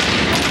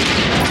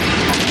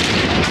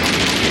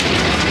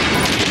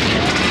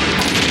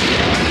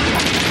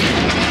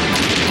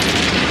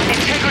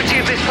 Integrity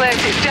of this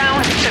place is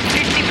down to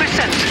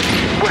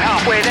 50%. We're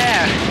halfway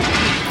there.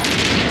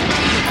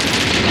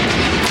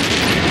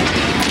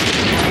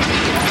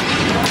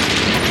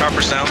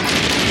 Chopper's down.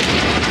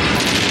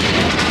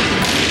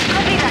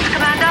 Copy that,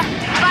 Commander.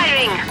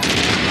 Firing.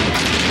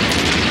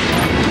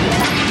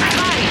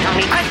 Firing on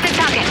requested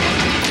target.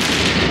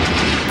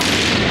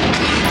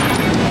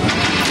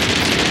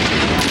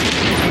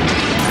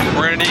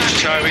 We're gonna need you,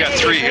 Charlie. We got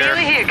 3 here.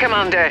 Nearly here,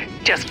 Commander.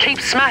 Just keep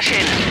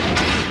smashing.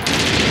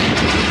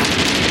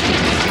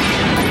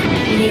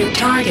 New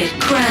target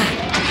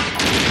cracked.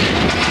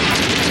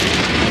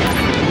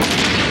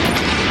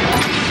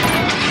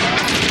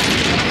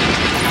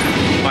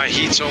 My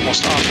heat's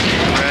almost off.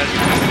 Red.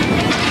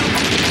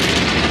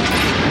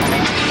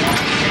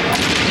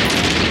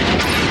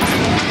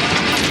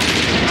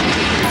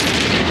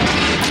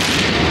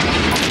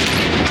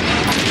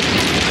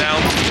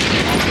 Down.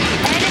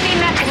 Enemy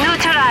mech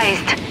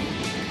neutralized.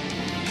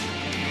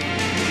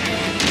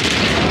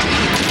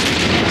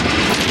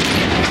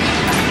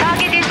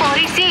 Target info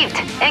received.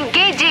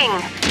 Engaging.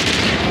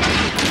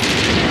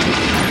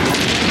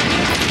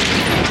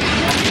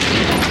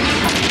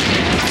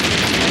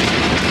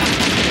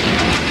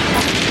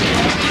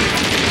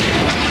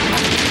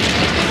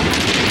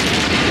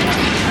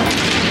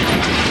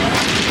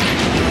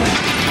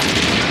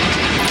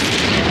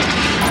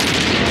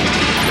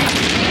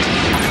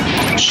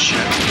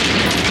 Shit.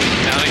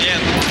 Down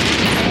again.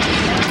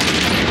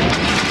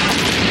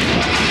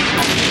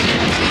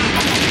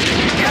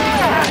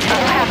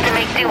 I'll have to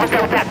make do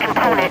without that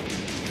component.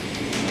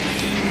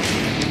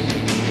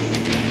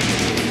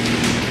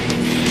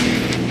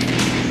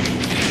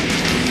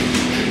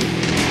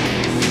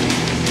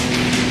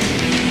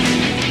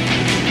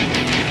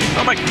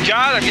 Oh my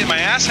god, I'm getting my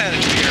ass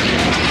handed to me here.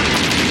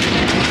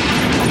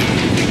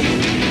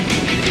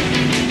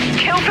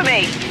 Kill for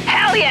me.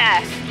 Hell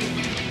yeah.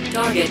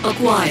 Target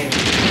acquired.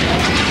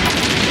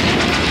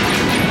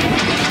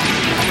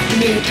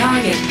 New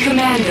target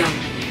Commando.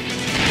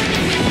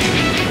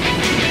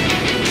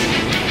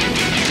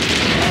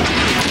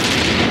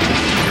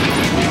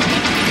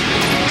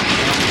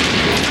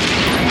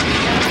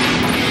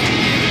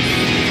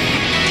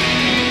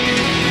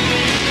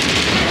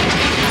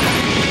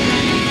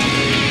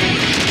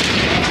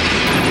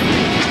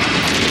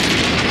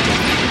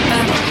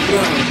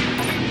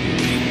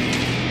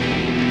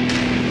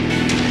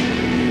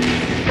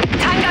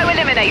 Tango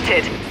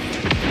eliminated.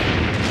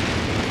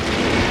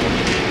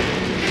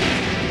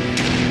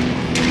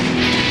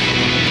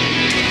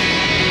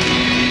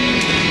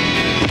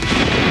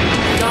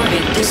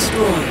 Target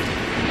destroyed.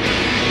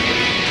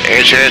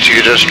 Any chance you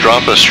could just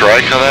drop a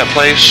strike on that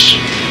place?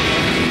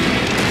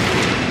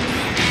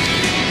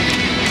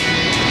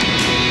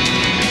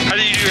 How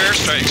do you do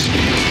airstrikes?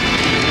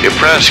 You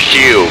press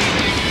Q.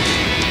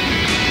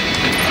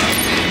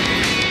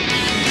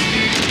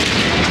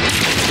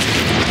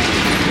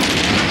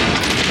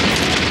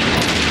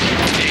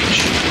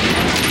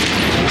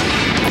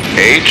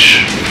 H?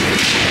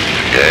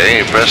 Okay,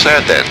 you press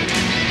that then.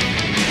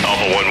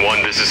 Alpha 1-1,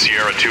 this is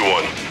Sierra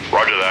 2-1.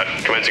 Roger that.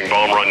 Commencing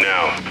bomb run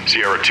now.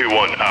 Sierra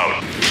 2-1, out.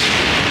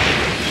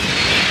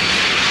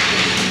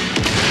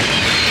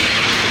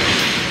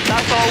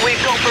 That's all we've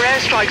got for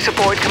airstrike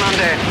support,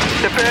 Commander.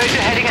 The birds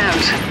are heading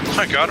out.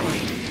 I got him.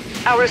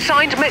 Our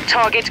assigned mech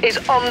target is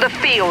on the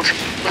field.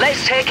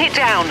 Let's take it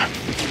down.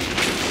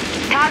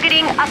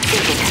 Targeting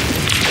updated.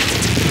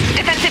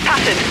 Defensive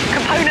pattern.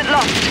 Component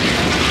lost.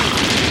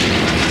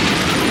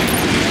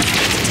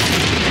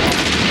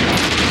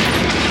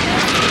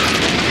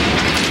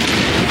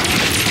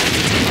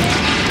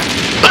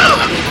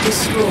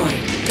 Destroyed.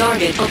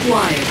 Target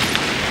acquired.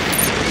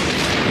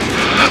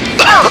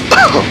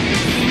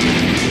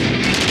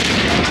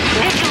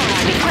 Visual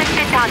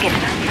requested target.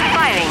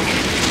 Firing.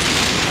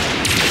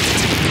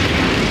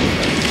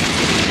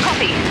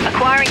 Copy.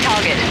 Acquiring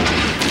target.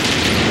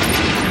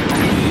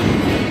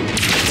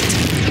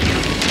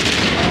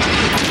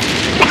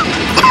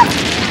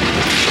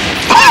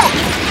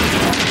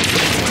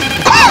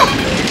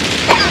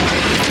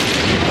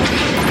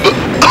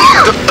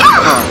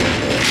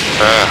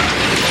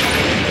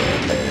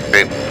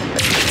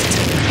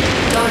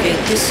 Target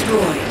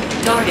destroyed.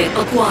 Target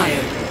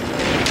acquired.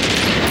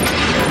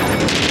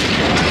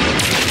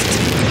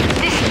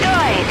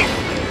 Destroyed.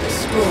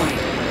 Destroyed.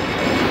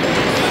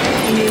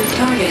 New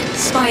target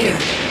Spider.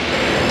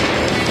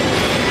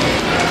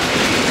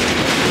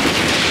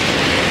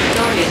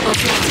 Target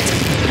acquired.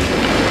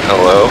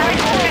 Hello?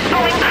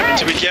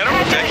 Did we get him?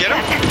 Did I get him?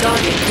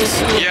 Target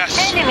destroyed.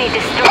 Yes. Enemy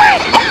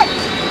destroyed.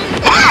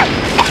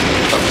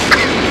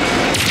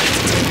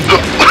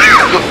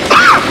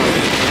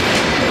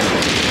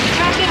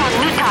 Tracking on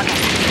new target.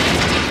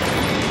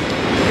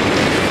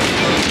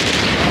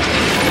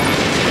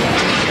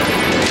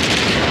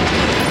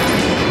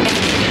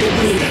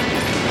 Depleted.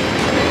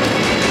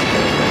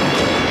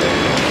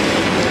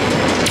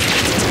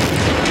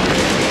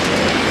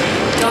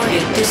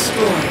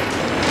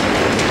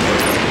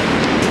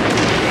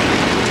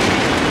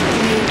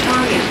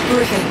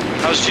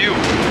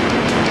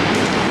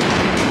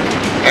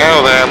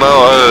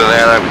 ammo. Other than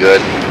that, I'm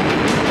good.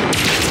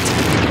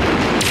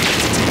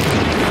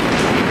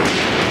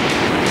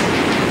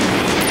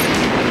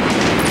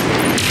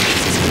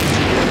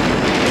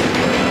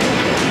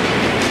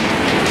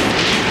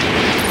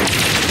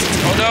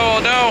 Oh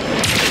no!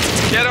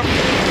 Get him!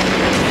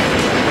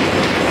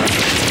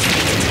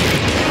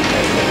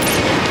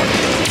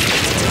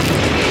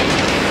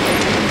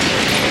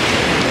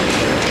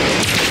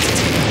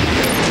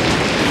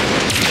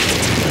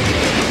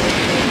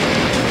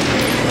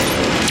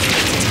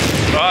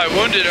 Oh, I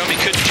wounded him. He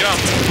couldn't jump.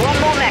 One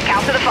more mech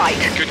out of the fight.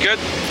 Good.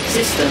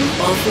 System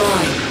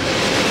offline.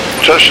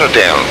 Just shut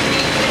down.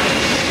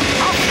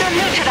 Hostile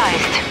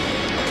neutralized.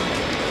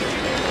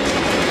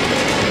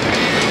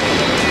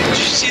 Did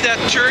you see that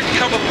turret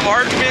come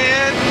apart,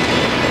 man?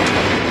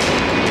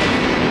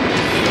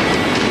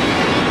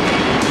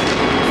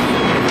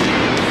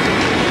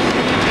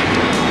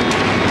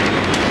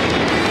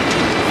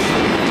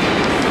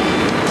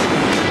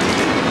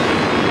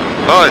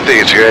 Well, I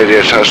think it's a good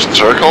idea to touch the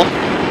circle.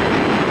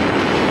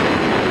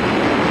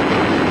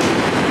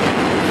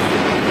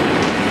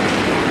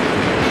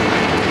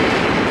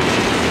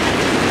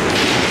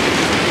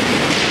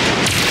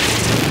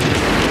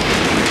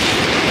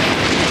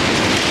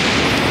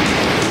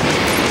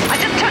 I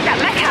just took that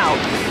mech out.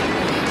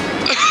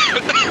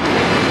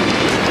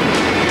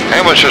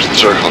 How much is the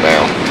circle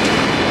now?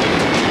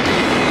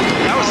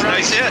 That was a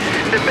nice hit.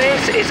 The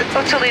base is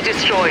utterly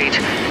destroyed,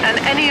 and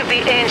any of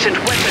the ancient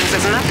weapons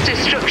of mass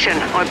destruction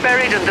are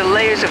buried under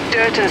layers of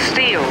dirt and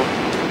steel.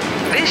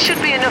 This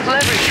should be enough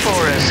leverage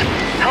for us.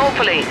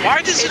 Hopefully,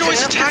 Why does it it's always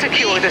enough to attack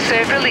secure me? the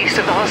safe release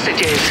of the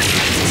hostages.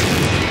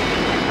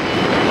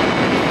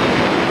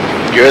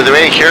 You're the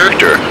main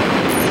character.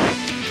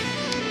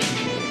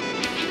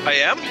 I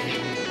am?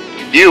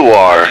 You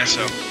are. Yeah,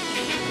 so.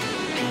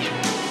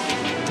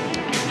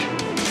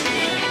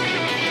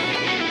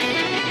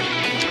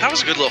 That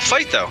was a good little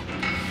fight, though.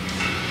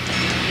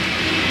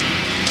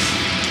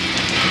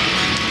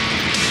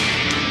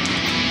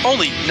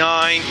 Only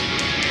 9.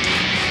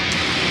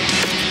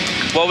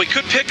 Well, we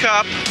could pick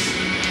up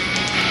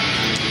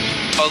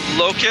a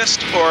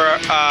Locust or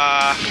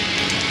a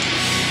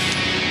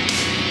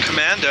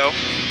Commando.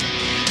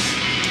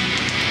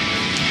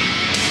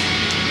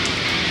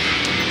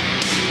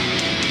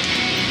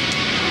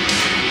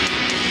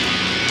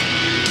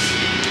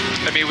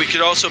 I mean, we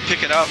could also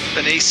pick it up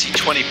an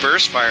AC-20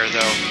 burst fire, though.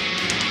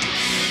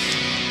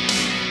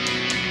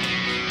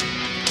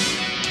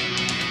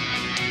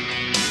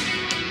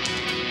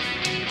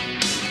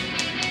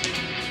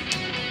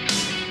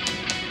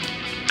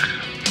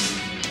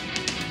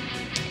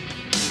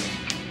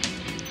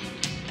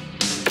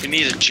 We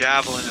need a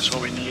javelin is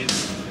what we need.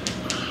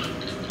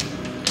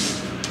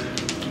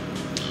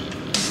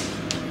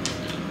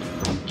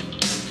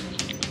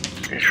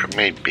 Here's for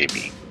me,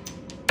 baby.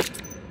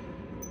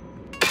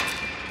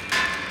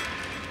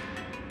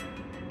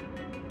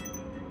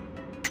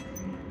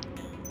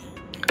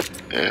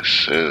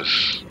 This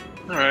is...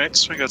 Alright,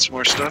 so we got some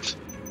more stuff.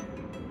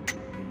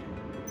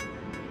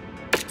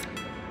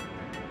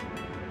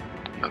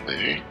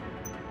 Maybe.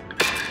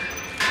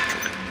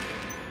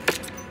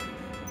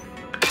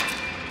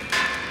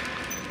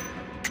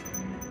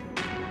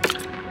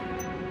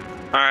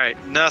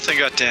 Alright, nothing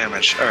got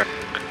damaged. Alright.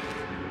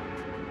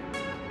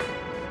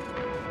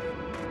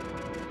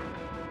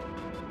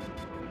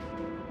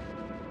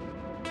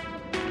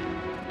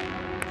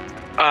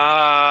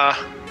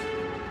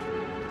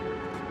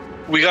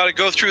 We gotta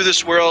go through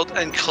this world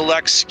and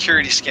collect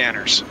security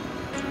scanners.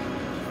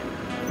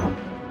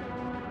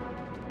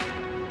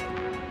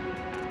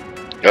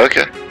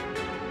 Okay.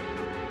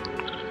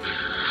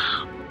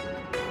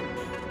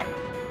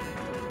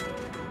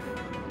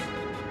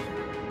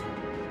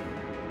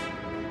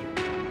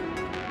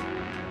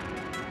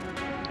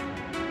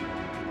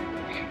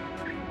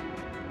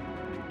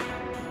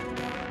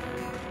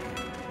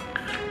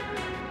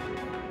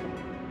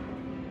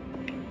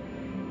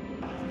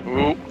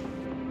 Ooh.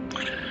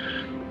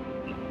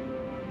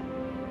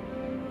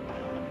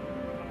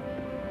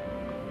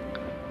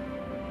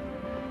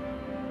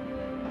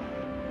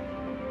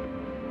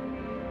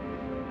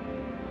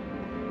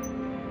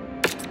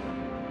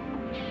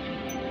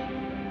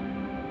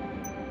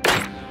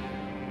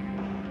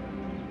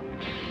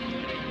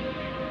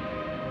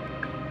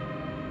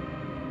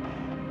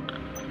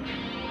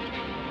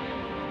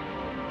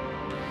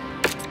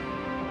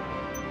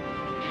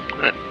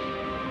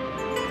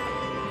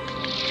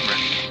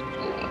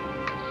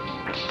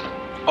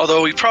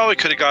 Although we probably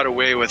could have got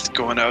away with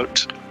going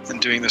out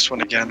and doing this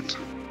one again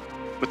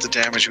with the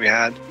damage we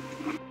had.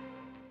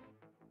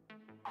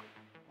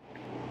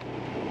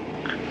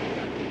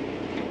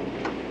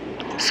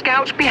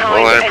 Scout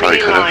behind Well, I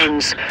probably enemy could've.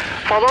 lines.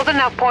 Follow the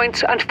nav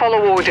points and follow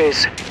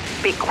orders.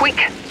 Be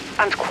quick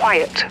and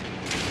quiet.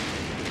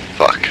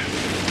 Fuck.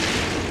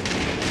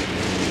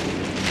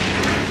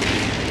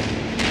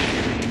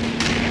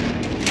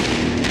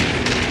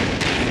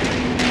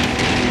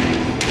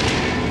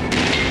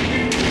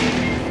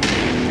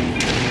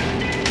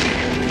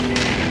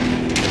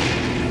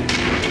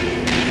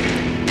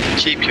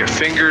 Keep your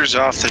fingers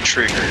off the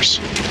triggers.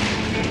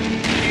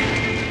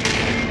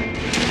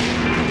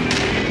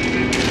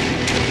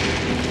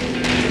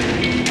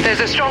 There's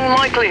a strong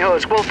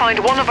likelihood we'll find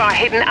one of our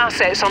hidden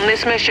assets on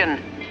this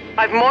mission.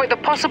 I've marked the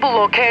possible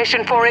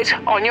location for it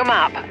on your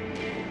map.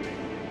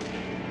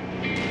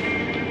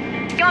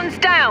 Guns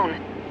down!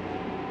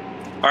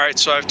 Alright,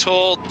 so I've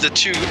told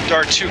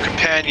our two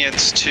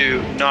companions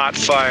to not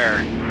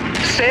fire.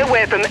 Stay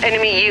away from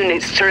enemy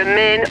units to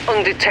remain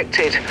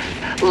undetected.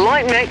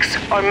 Light mechs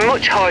are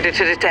much harder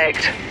to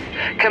detect.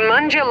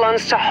 Command your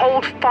lance to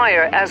hold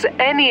fire as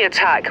any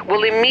attack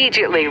will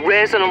immediately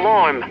raise an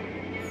alarm.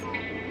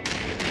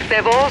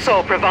 They've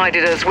also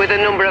provided us with a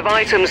number of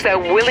items they're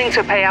willing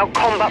to pay out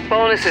combat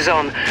bonuses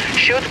on,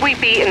 should we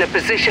be in a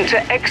position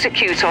to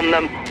execute on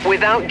them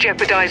without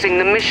jeopardizing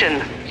the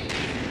mission.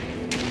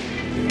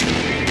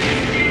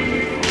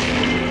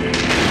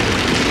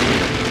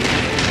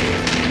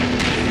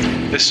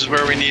 This is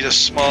where we need a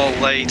small,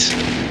 light,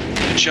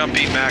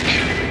 jumpy mech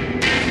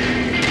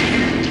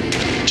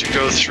to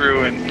go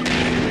through and...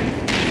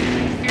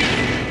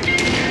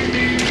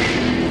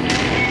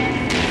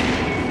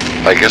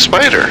 Like a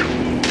spider.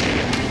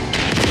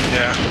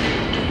 Yeah.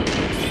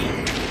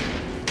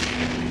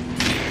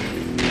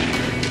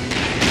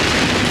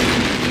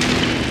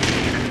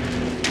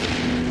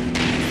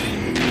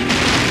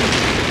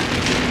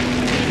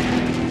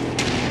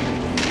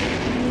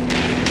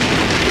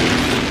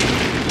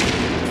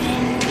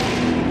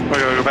 We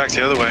gotta go back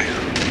the other way.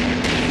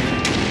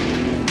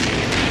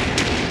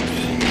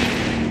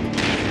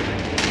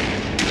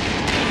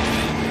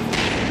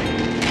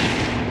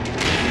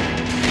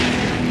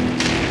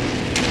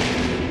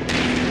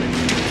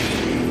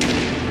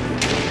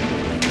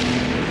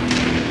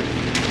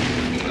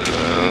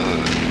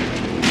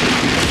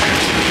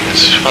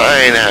 It's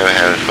fine, I'm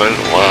having fun.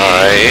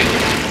 Why?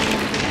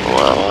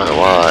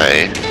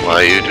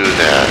 Why you do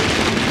that?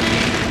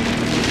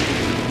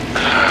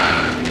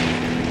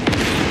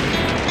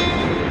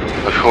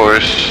 Of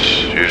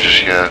course, you're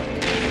just gonna,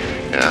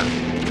 yeah.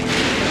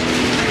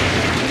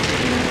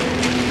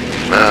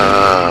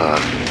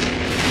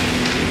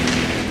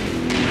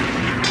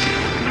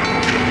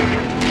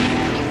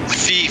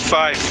 Fee,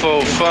 fi,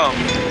 fo, fum.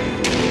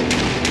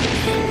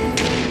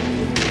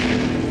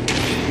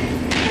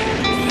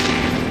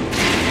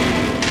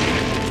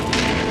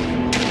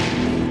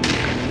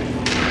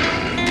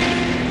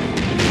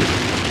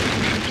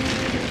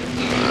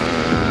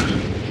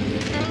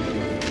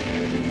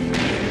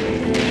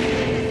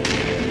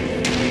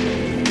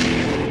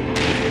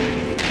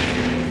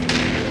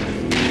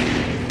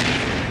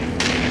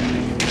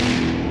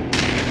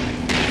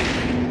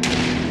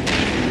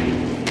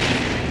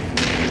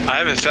 I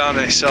haven't found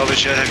any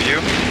salvage yet, have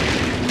you?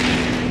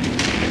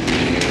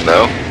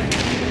 No.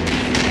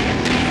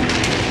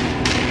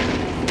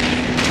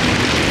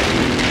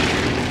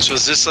 So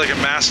is this like a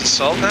mass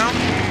assault now?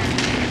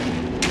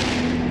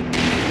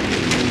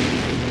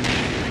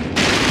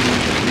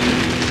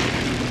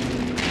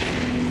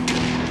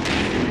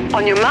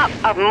 On your map,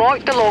 I've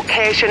marked the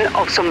location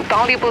of some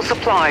valuable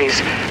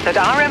supplies that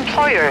our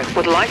employer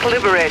would like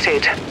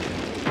liberated.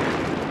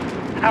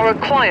 Our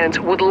client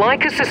would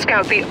like us to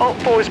scout the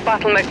Up-Force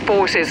battle mech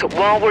forces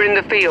while we're in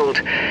the field.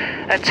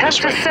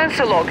 Attempt to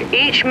sensor log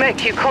each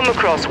mech you come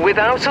across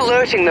without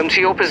alerting them to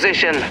your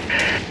position.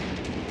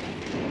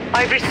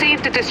 I've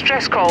received a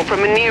distress call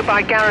from a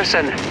nearby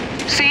garrison.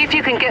 See if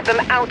you can get them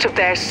out of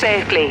there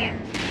safely.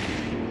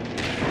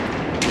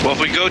 Well, if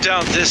we go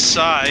down this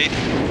side,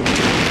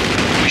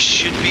 we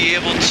should be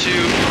able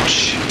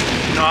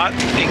to not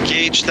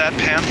engage that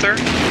Panther.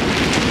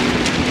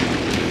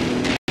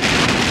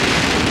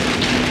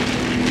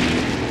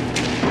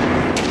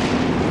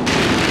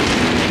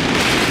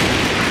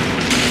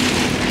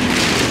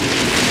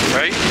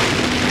 Right?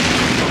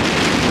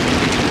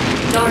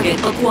 Target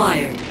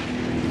acquired.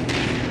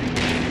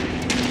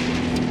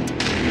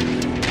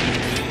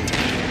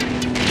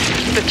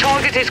 The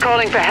target is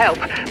calling for help,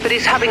 but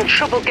is having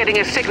trouble getting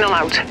a signal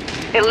out.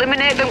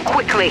 Eliminate them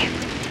quickly.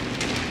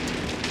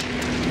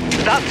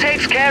 That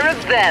takes care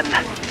of them.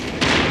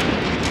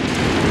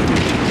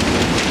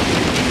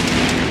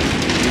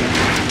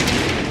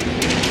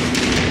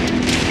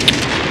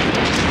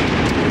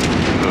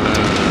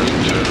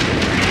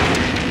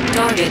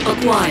 Target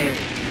acquired.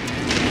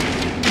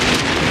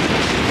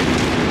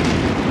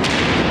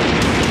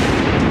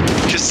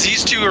 Because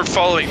these two are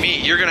following me,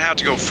 you're going to have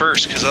to go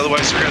first, because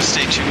otherwise they're going to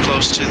stay too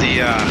close to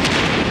the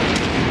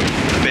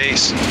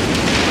base.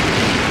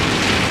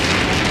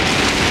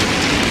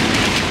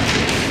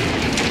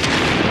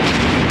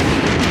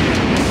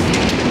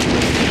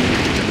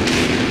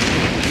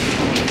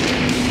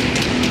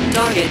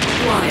 Target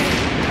acquired.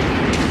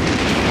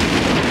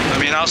 I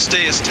mean, I'll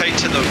stay as tight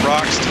to the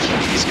rocks to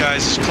keep these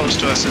guys as close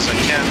to us as I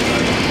can,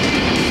 but...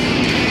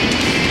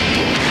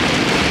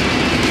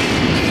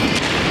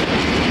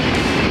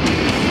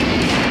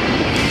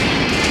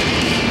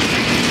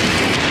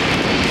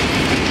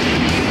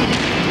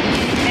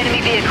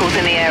 Vehicles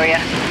in the area.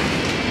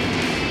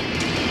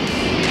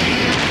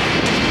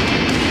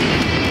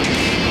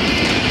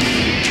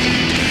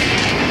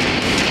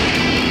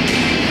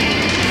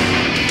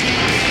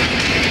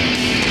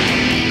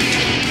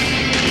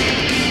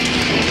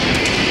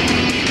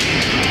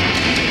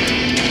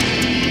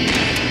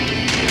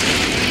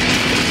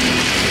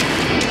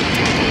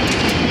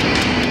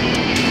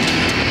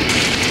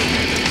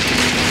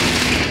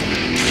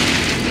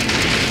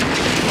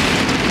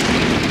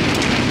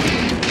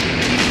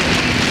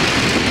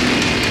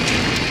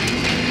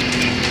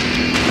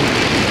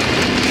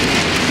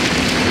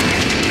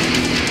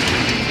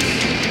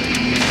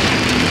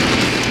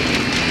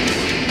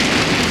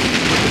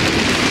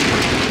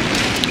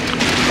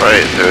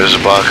 Right, there's a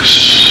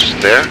box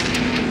there.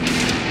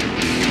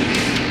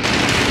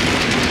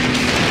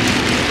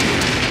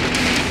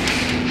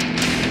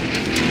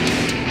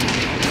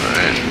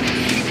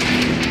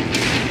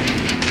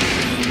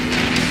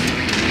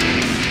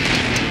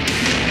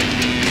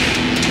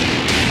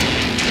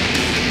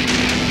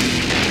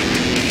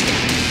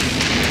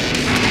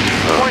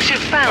 Once you've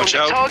found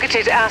a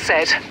targeted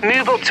asset,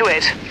 move up to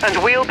it,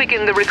 and we'll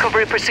begin the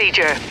recovery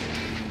procedure.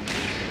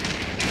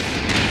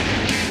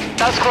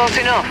 That's close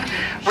enough.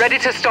 Ready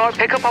to start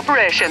pickup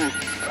operation.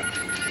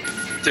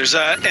 There's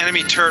an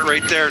enemy turret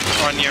right there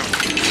on you.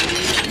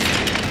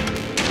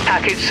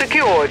 Package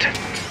secured.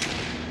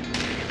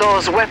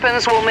 Those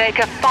weapons will make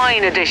a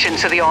fine addition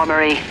to the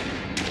armory.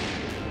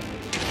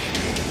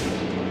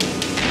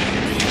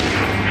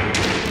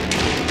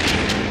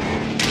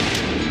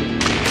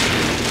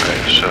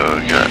 So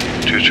we got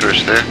 2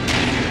 turrets there.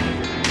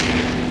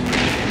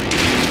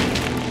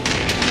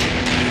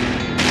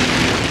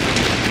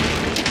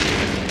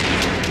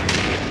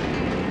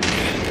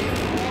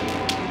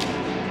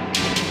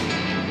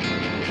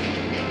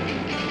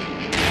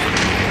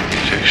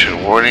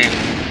 Detection warning.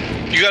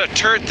 You got a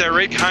turret there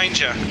right behind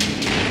you.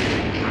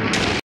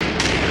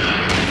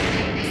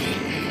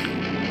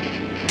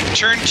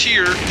 Turn to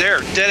your,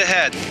 there, dead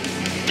ahead.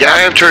 Yeah, I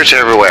have turrets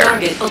everywhere.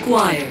 Target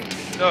acquired.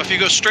 No, if you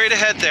go straight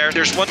ahead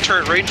there's one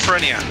turret right in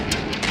front of you.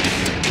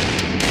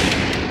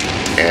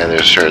 And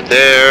there's a turret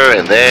there,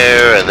 and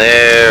there, and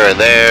there, and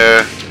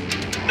there.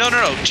 No,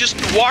 just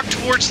walk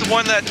towards the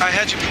one that I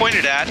had you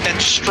pointed at and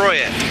destroy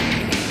it.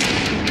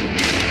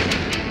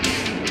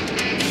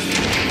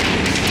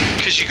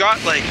 Because you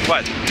got like,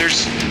 what,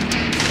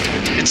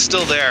 it's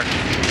still there.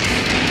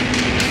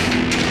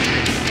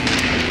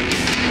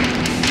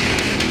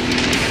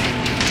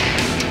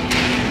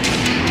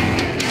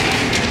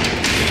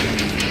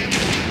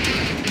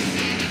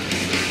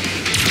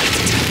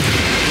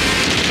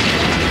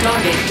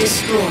 Target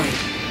destroyed.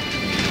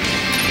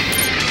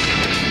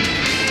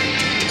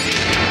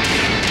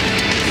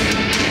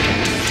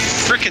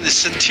 Frickin' the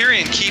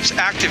Centurion keeps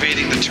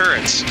activating the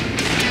turrets.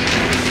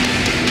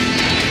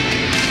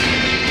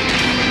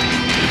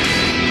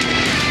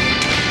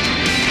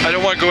 I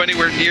don't want to go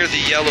anywhere near the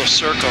yellow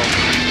circle.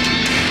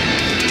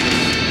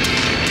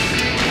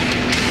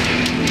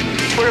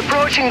 We're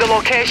approaching the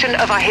location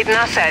of a hidden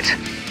asset.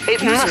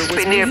 It must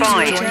be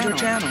nearby.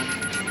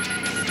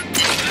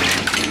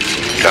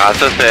 Got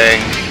the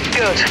thing.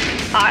 Good.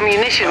 Our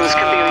munitions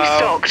can be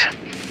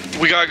restocked.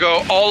 We gotta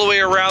go all the way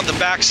around the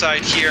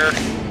backside here,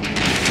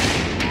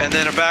 and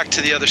then back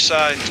to the other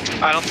side.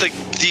 I don't think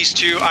these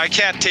two, I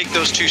can't take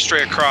those two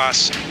straight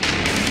across.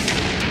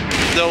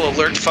 They'll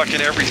alert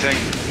fucking everything.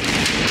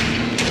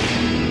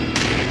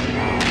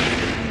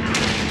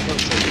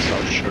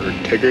 Sure,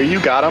 Tiggerr, you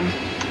got him.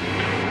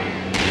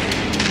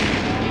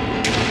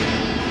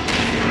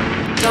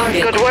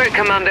 Good work,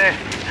 Commander.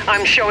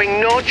 I'm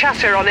showing no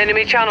chatter on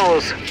enemy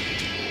channels.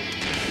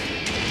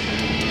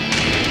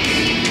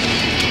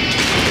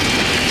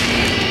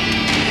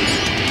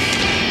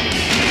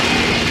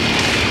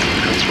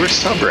 Where's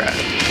Subrat?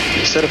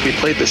 He said if we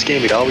played this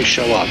game, he'd always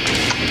show up.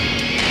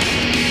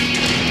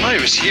 Well, he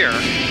was here.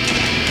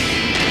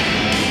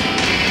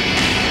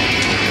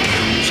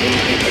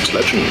 Apex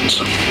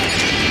Legends.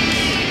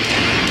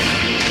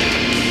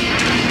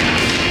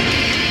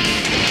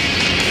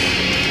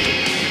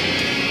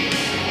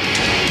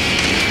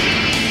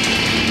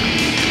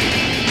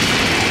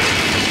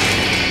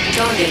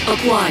 Target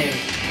acquired.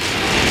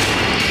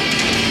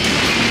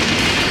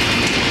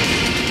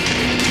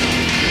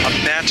 A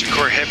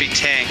Manticore heavy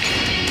tank.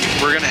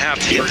 We're gonna have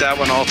to get that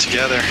one all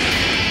together.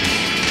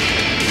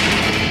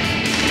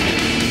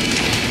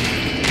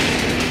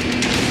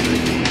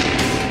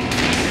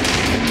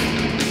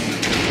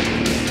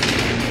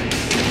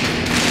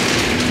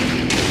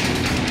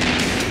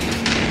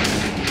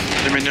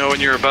 Let me know when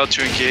you're about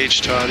to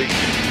engage, Toddy.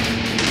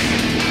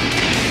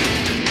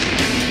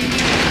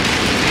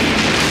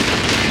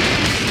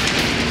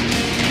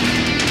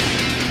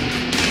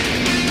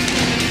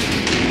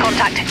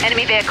 Contact.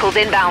 Enemy vehicles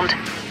inbound.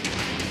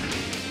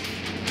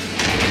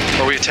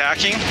 Are we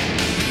attacking?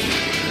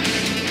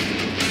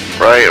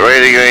 Right,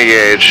 ready to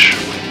engage.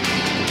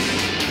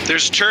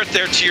 There's a turret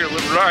there to your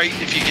right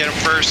if you get him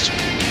first.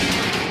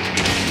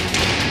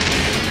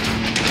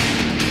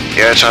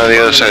 Yeah, it's on the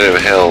other side of a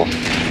hill.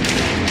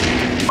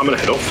 I'm gonna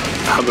head off.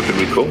 Have a good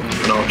week, all,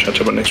 and I'll chat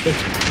about next week.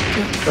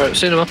 Alright,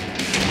 see you tomorrow.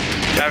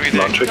 Have a good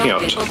day. I'm checking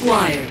out.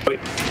 Acquired. Bye.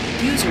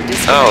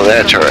 Oh,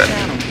 that turret.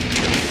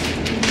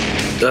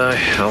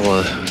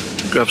 I'll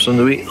grab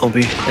something to eat. I'll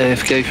be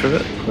AFK for a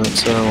bit.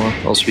 But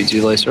I'll speak to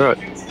you later. Alright,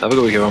 have a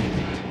good week, everyone.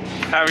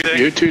 Have a good day.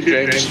 You too,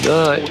 James.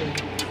 Bye.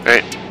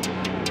 Right,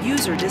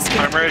 User disconnected.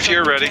 I'm ready if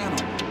you're from your ready.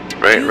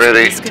 channel. right, User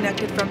ready.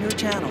 Disconnected from your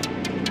channel.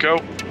 Go.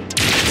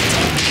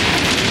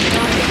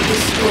 Target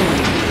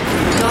destroyed.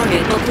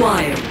 Target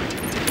acquired.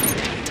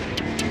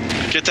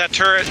 Get that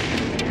turret.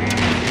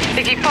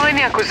 If you find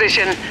the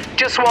acquisition,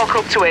 just walk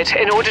up to it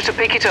in order to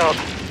pick it up.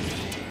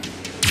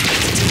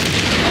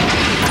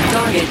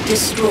 Target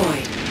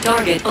destroyed.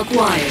 Target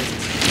acquired.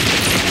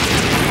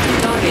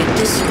 Target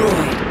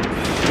destroyed.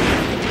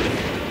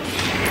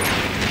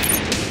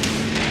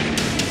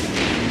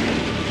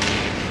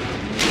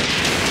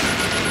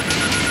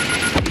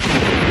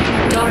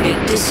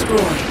 Target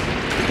destroyed.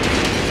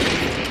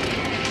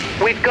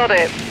 We've got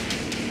it.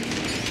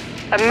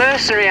 A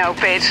mercenary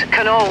outfit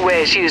can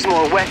always use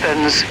more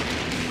weapons.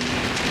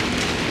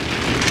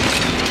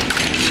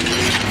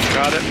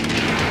 Got it.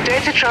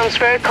 Data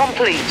transfer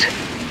complete.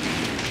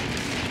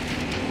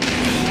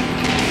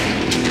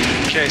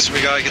 Okay, so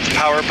we gotta get the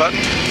power button.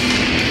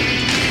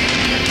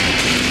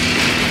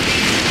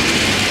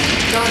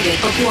 Target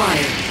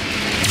acquired.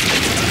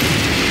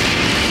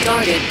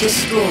 Target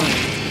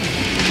destroyed.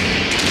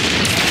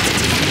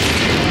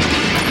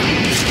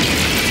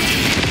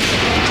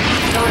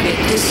 Target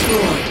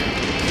destroyed.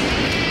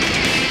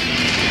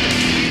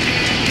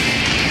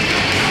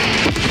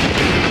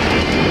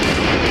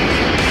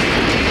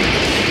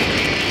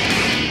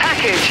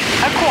 Package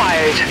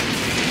acquired.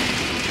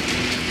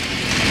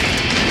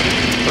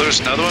 Oh, there's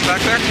another one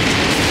back there?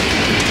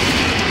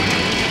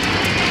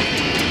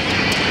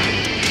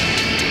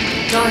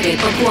 Target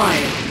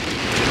acquired.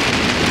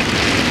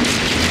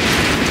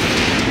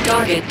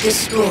 Target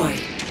destroyed.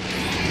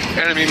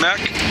 Enemy mech.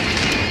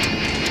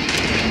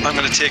 I'm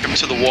gonna take him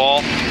to the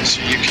wall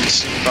so you can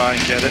sneak by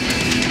and get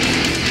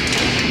it.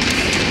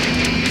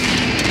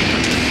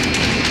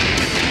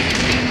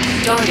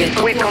 Target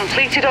We've acquired.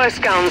 completed our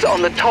scans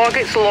on the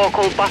target's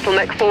local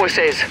bottleneck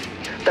forces.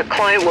 The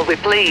client will be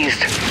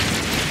pleased.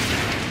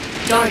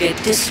 Target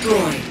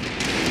destroyed.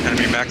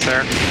 Enemy mech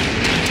there.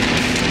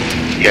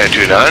 Yeah,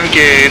 do not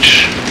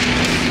engage.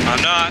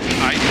 I'm not.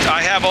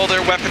 I have all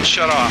their weapons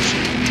shut off.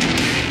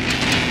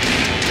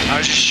 I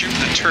was just shooting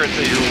the turret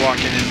that you were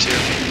walking into.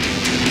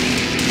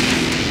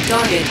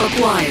 Target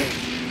acquired.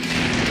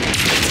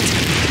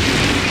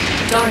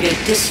 Target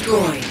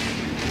destroyed.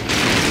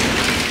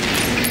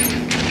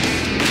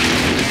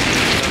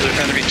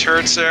 Another enemy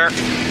turrets there.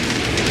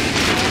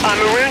 Our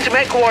marooned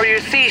MechWarrior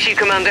sees you,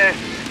 Commander.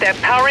 They're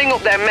powering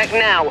up their mech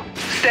now.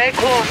 Stay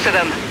close to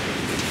them.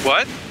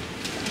 What?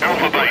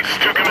 Alpha Base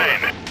to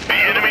command. The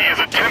enemy is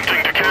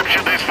attempting to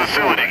capture this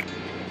facility.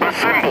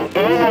 Assemble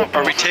all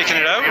Are we taking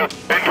it out?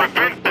 and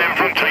prevent them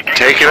from taking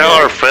Taking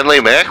out our friendly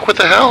mech? What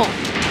the hell?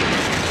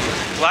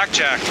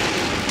 Blackjack.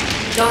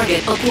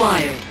 Target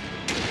acquired.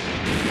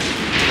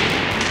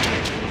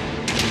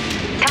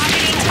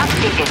 Targeting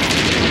updated.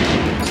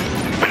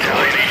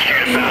 Battalion HQ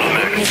to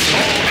Battleneck.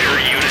 All air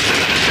units in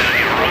the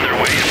vicinity are on their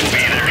way and will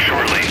be there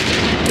shortly.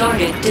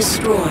 Target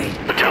destroyed.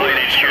 Battalion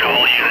HQ to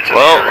all units in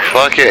Well, the area.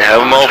 fuck it. Have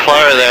them all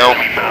fire now.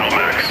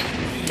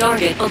 Battlemechs.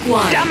 Target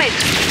acquired. Damn it!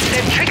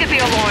 They've triggered the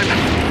alarm.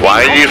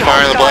 Why did you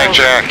fire the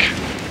blackjack?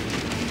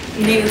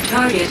 New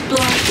target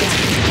blackjack.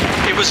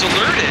 It was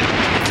alerted.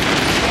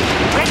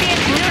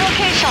 Radiant new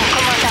location,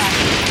 Commander.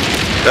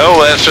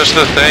 No, that's just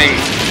the thing.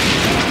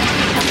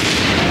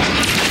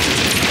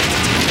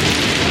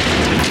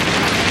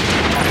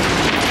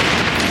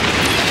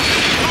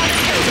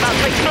 Molecule's about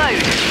to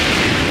explode.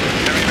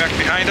 Enemy mech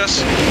behind us.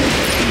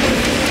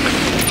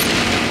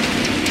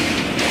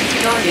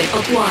 Target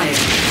acquired.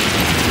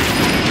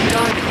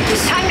 Target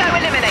destroyed. Tango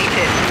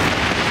eliminated.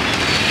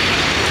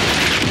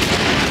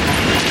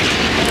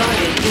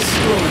 Target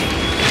destroyed.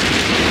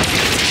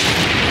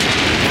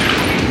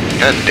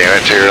 God damn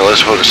it, Tiggerr.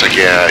 Let's focus and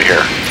get out of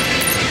here.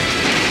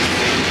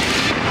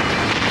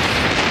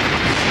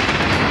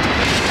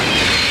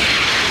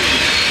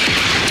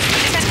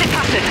 Defensive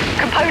pattern.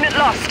 Component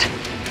lost.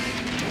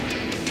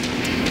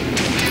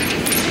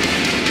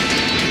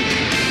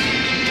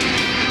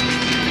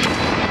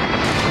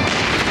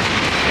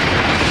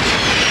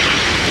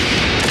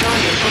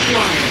 Target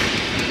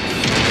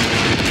acquired.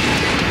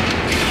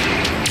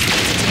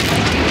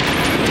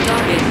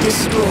 Target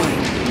destroyed.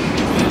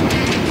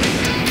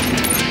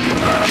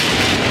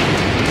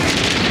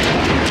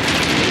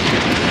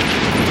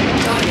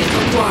 Target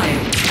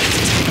acquired.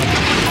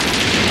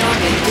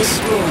 Target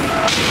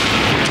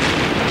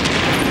destroyed.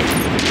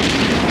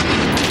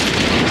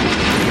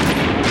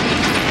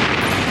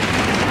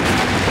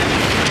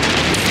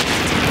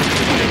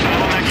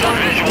 Battlemechs on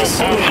visual.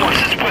 All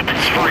forces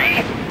weapons free.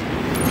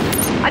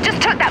 I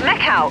just took that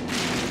mech out.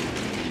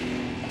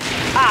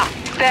 Ah,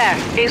 there.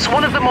 It's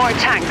one of the more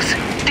tanks.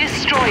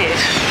 Destroy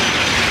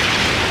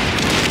it.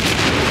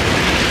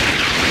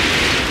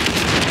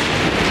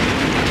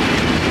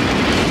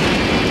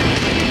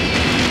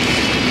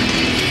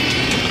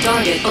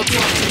 Target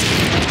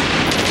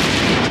acquired.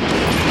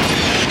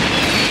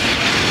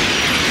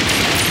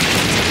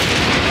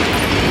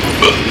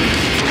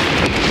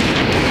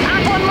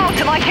 Add one more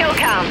to my kill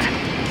count.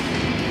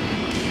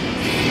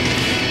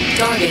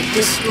 Target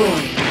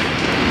destroyed.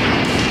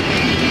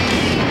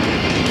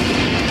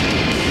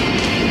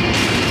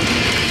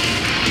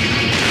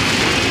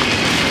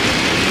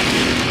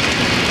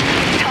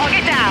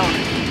 Target down.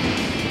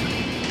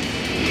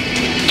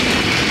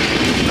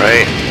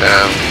 Right?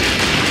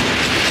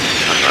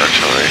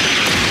 Artillery.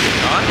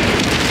 On?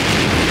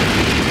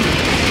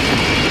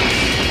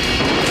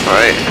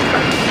 Alright.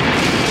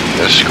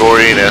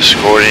 Escorting.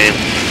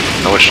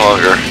 How much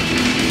longer?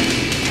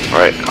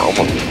 Right,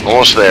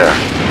 almost there.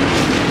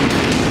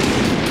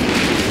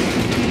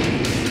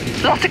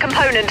 Lost a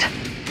component.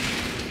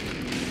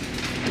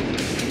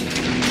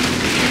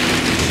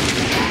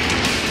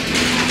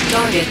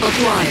 Target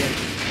acquired.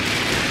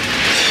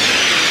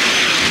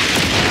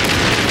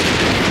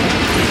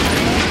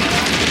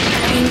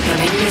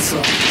 Incoming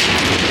missile.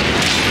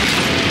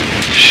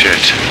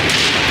 Shit.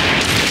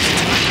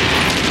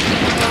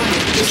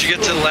 Did you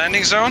get to the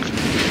landing zone?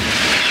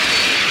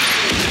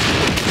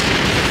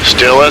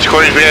 Still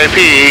escorting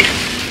VIP.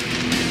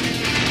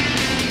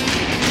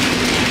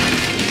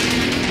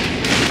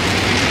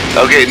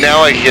 Okay,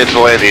 now I can get to the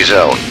landing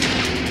zone.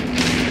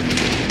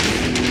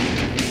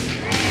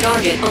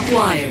 Target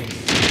acquired.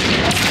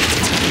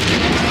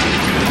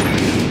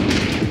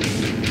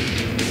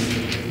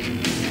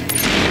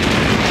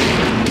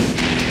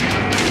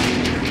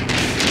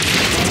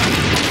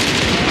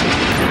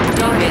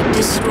 Target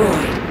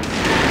destroyed.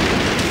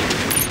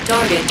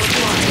 Target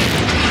acquired.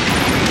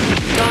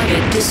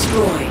 Target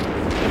destroyed.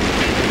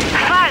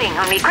 Firing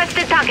on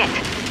requested target.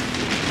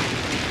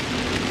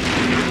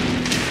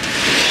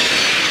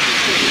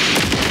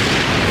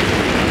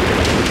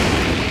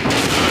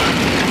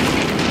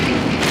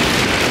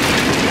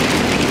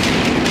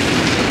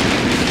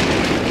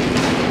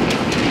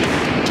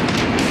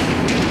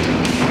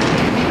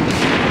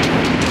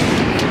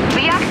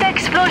 Reactor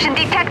explosion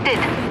detected.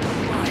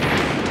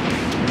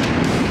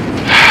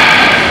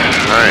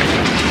 Alright.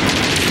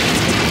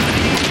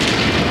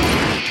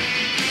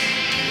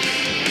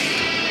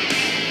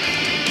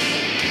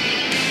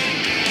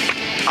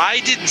 I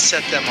didn't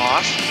set them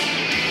off.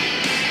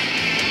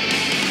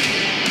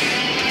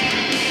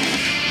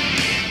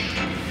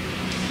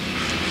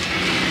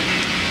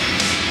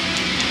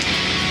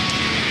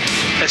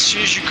 As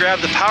soon as you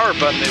grabbed the power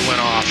button, they went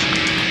off.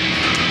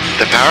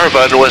 The power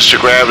button was to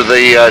grab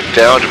the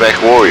downed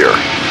MechWarrior.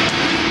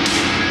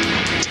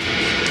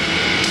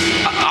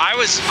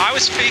 I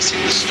was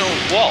facing the stone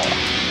wall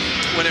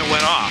when it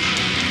went off.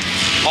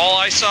 All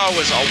I saw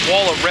was a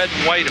wall of red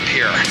and white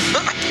appear.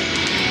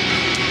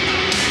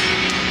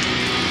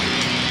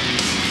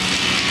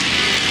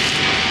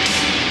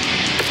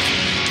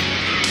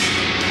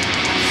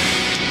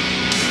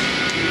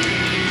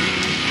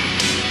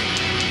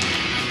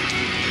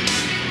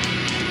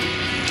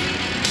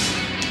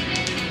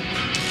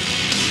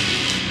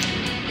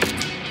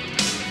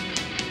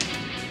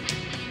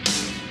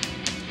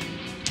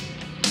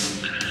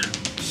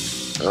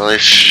 Well, at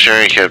least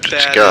Sherry kept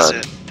its That gun.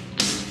 is it.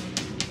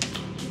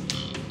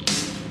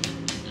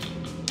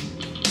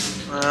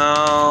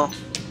 Well,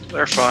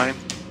 they're fine.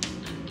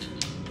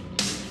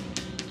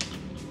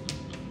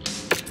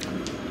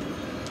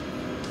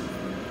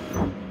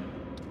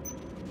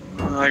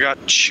 I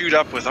got chewed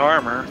up with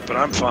armor, but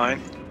I'm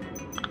fine.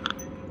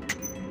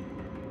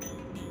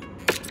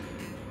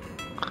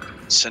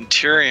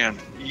 Centurion.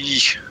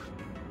 Eek.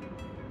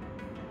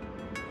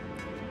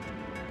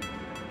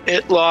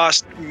 It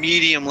lost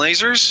medium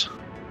lasers.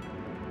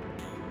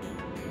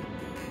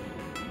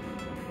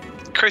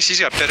 Christ, he's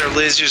got better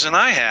lasers than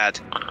I had.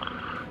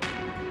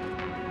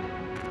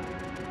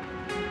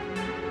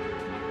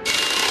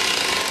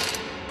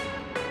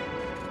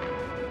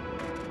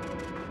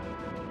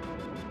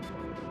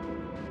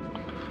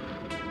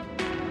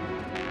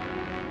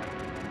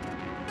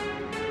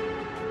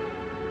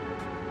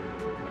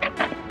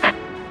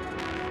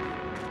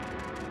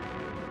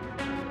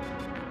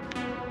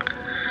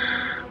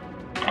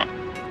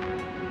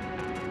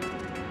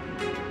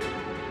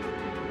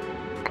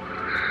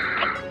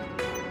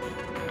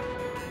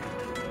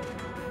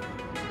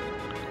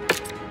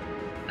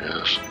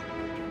 Yes.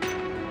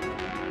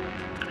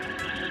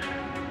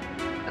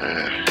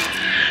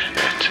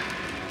 Shit.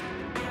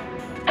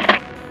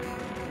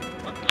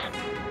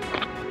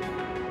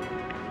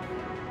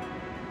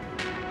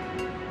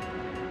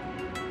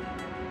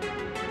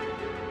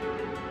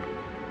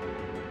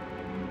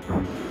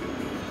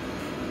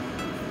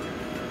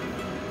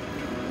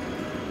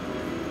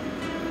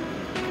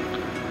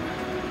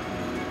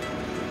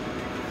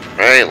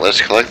 Right,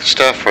 let's collect the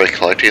stuff by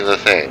collecting the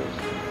thing.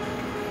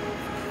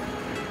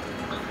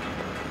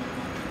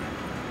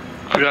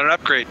 We got an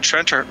upgrade,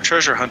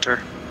 treasure hunter.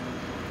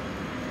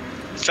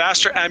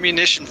 Faster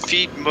ammunition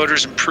feed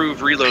motors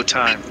improve reload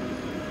time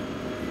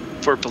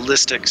for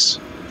ballistics.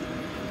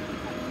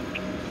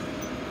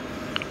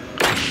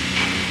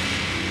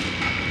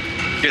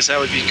 Guess that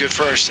would be good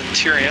for our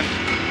Centurion.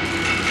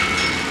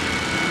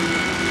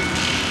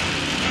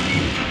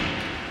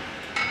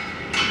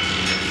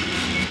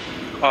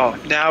 Oh,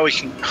 now we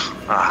can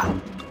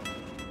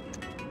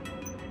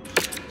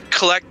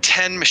collect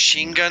 10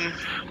 machine gun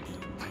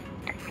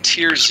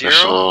tier 0.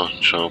 Special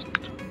jump.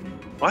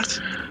 What?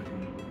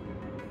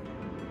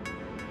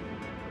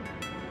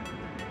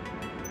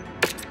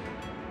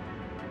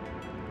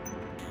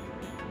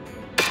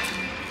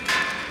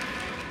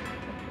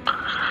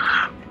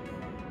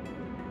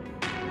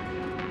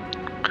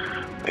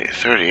 Wait,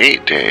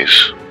 38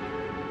 days.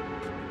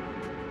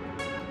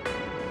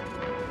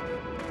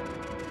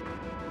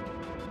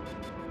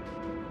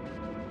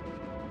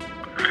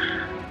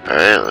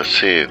 Alright, let's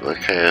see.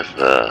 What kind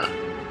of,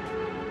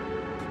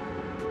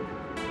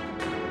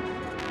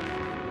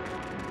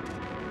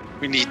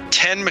 We need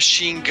 10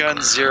 machine gun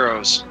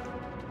zeros.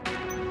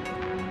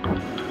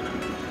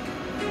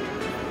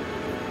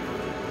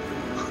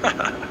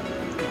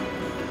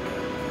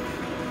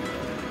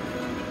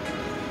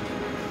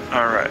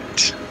 All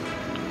right.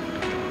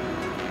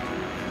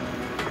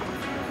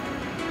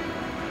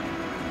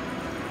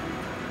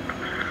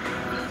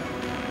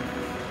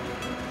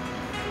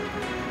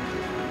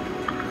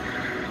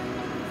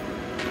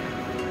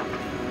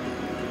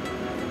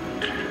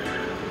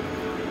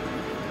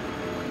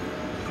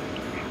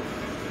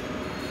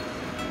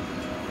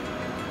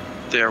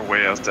 They're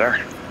way out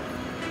there.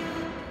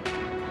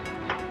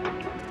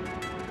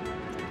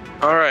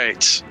 All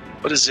right.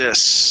 What is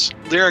this?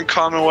 Lyran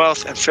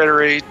Commonwealth and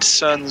Federate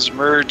Suns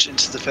merge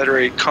into the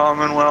Federate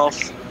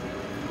Commonwealth.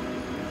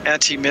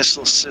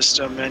 Anti-missile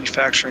system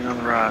manufacturing on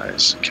the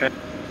rise. Okay.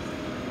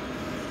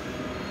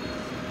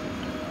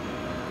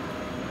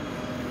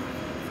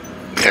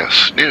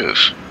 yes,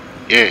 news.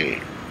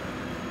 Yay.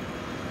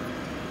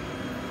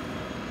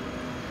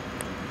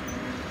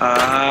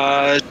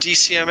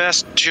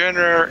 DCMS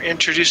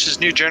introduces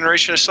new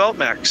generation assault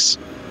mechs.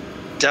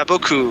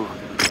 Daboku,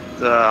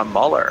 the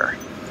Mauler.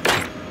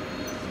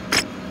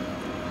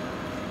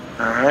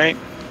 All right.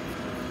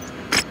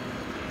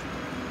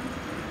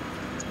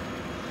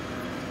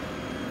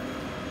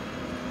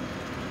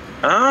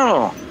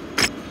 Oh,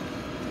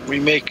 we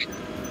make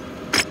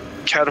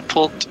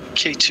catapult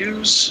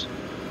K2s.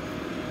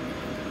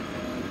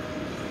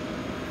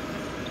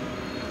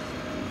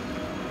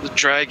 The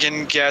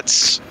Dragon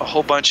gets a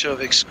whole bunch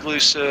of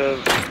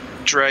exclusive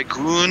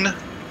Dragoon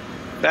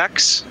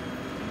mechs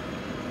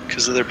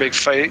because of their big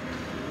fight.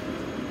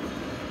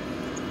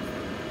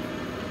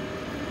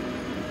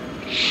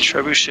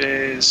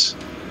 Trebuchets.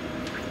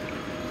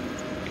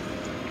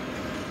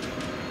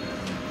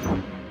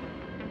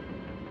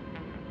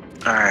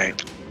 All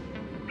right.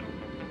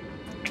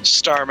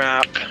 Star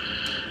map.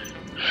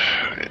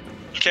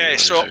 Okay,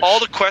 so all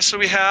the quests that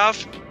we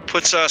have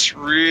puts us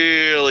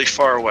really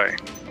far away.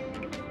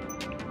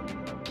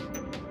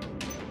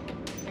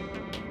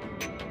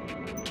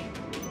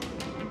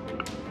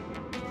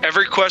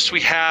 Every quest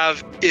we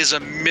have is a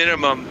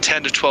minimum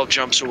 10 to 12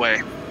 jumps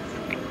away.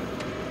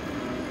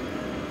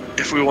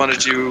 If we want to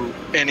do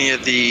any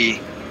of the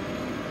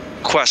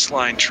quest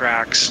line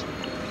tracks.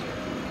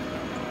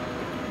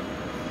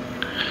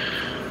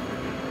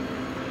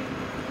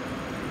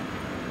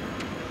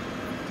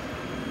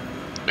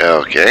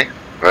 Okay.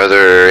 Are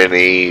there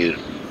any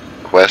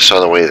quests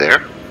on the way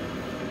there?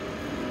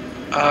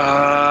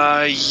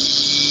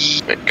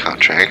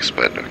 Contracts,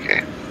 but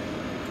okay.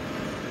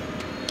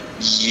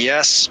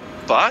 Yes,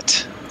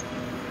 but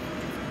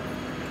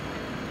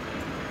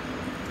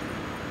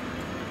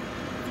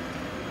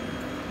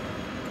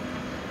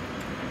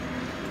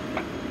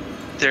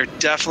they're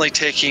definitely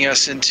taking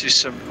us into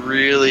some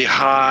really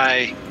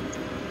high,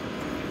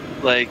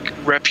 like,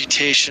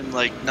 reputation,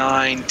 like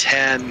 9,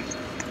 10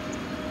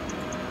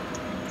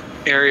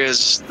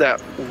 areas that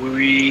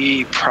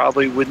we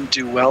probably wouldn't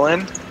do well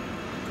in.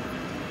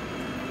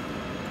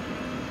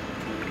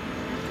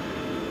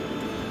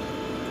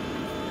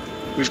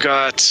 We've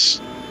got,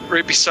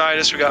 right beside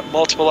us, we've got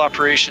multiple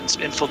operations,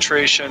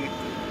 infiltration,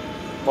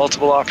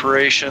 multiple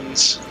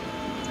operations,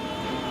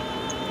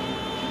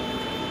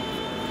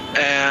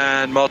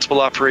 and multiple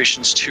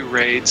operations 2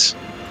 raids,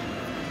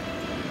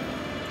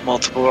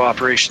 multiple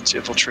operations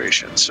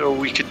infiltration. So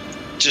we could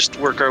just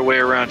work our way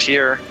around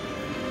here.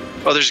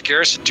 Oh, there's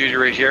garrison duty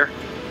right here.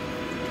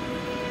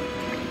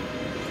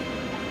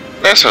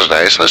 That sounds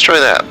nice. Let's try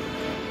that.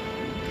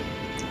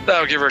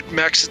 That'll give our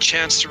mechs a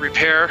chance to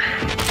repair.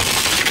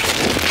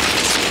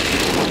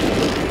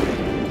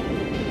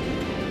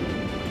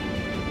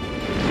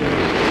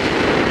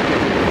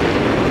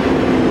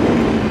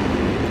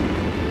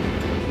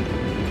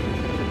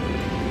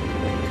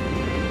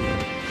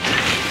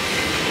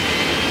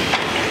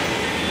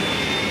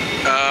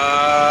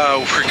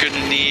 We're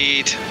gonna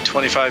need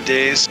 25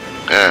 days.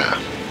 Yeah.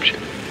 Shit.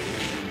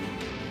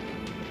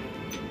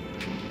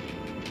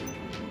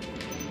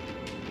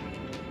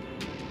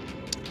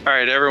 All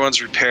right,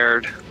 everyone's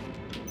repaired.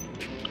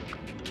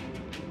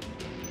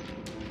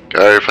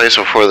 Got a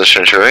replacement for the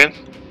Centurion?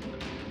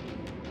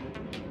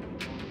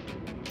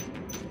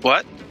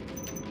 What?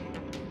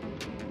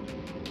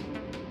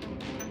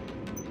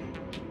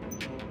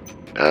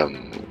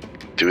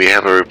 Do we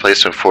have a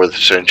replacement for the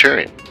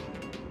Centurion?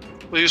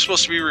 Well, he was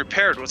supposed to be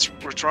repaired. What's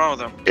wrong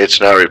with him?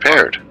 It's not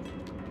repaired.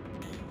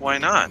 Why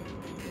not?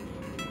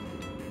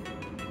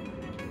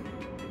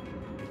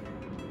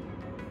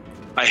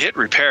 I hit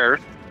repair.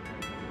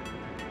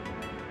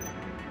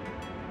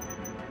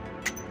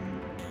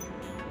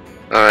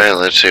 Alright,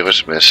 let's see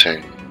what's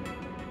missing.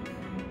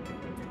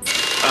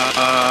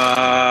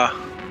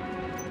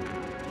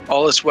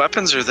 All its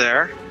weapons are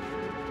there.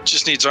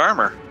 Just needs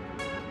armor.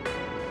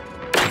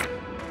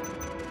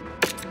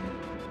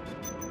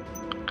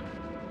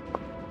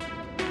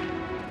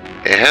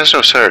 It has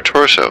no center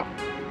torso.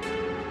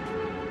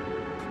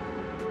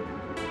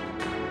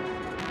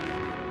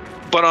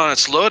 But on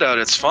its loadout,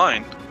 it's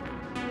fine.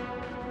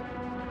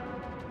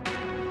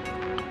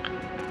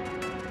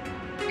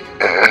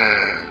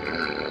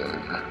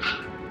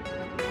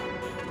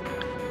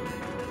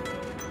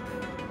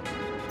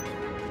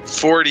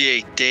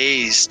 $48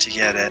 days to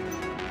get it.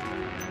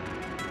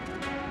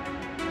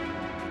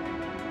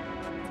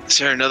 Is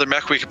there another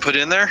mech we could put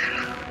in there?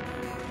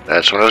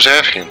 That's what I was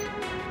asking.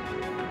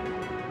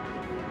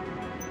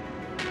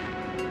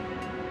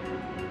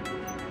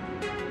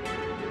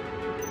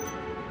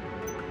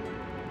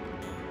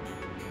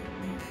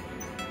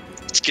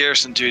 It's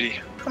garrison duty.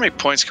 How many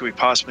points could we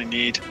possibly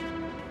need?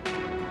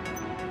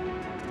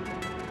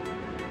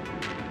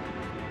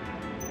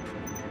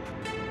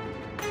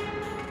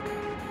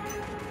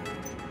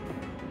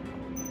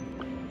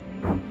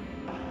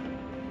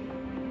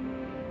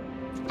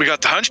 We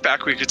got the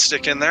Hunchback we could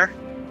stick in there.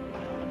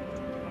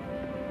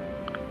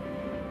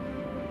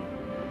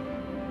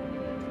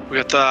 We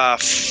got the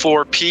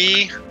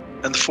 4P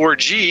and the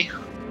 4G.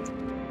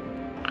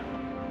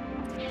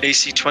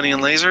 AC-20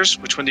 and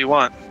lasers. Which one do you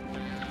want?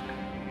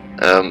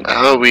 How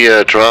about we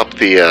drop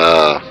the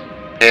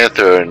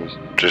Panther and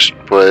just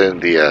put in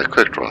the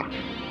quick draw?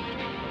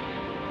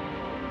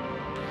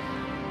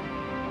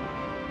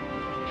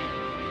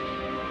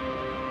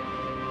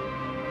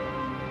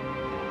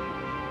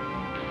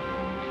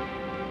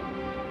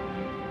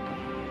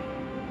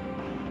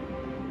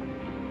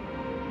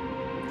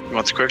 You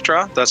want the quick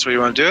draw? That's what you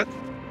want to do it?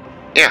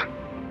 Yeah.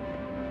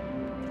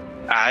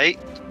 Aight.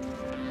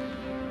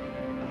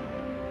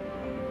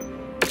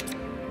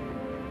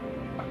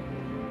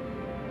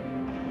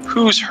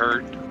 Who's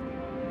hurt?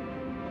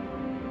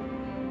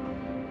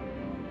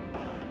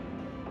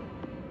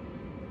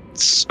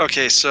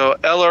 Okay, so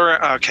LR.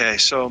 Okay,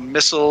 so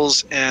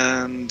missiles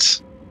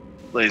and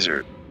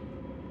laser.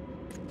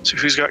 So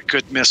who's got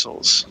good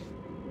missiles?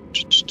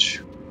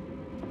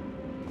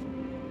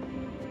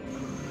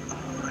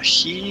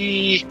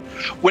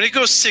 When it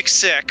goes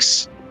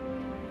 6-6,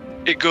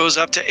 it goes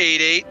up to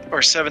 8-8 or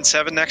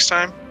 7-7 next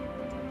time.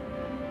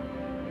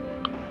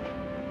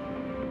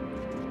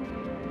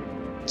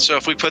 So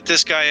if we put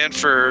this guy in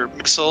for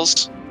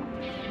missiles,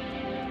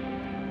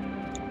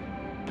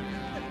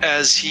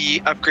 as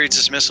he upgrades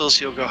his missiles,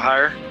 he'll go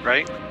higher,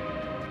 right?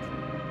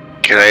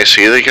 Can I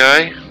see the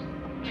guy?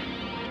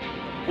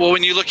 Well,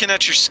 when you're looking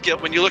at your skill,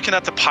 when you're looking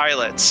at the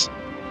pilots,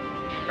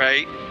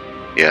 right?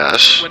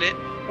 Yes.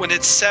 When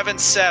it's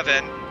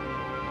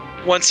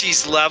 7-7, once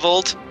he's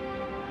leveled,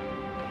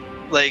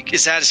 like,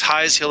 is that as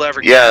high as he'll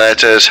ever get? Yeah,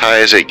 that's as high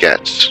as it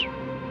gets.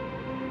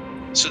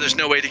 So there's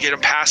no way to get him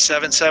past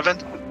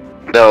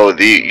 7-7? No,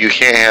 you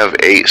can't have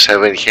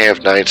 8-7, you can't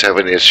have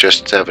 9-7, it's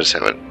just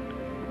 7-7.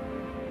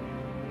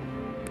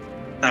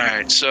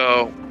 Alright,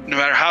 so no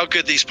matter how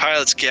good these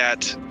pilots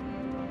get,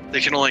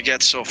 they can only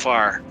get so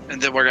far.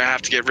 And then we're going to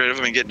have to get rid of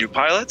them and get new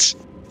pilots?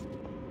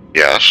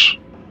 Yes.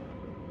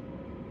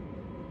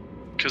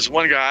 Because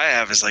one guy I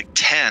have is like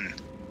 10.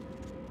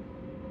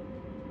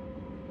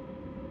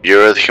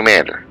 You're the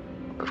commander.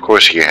 Of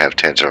course you can have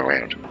 10s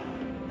around.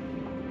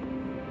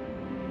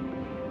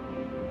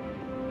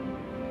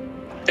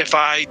 If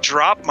I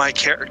drop my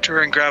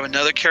character and grab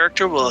another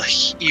character, will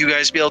you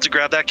guys be able to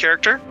grab that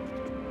character?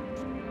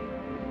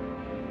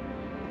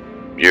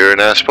 You're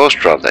not supposed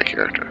to drop that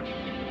character.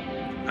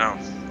 No.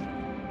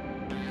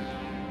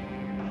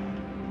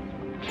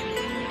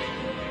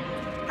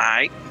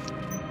 Alright.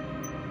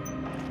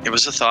 It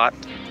was a thought.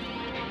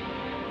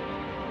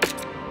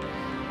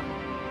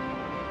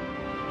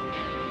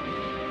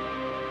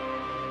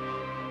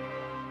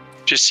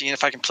 Just seeing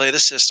if I can play the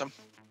system.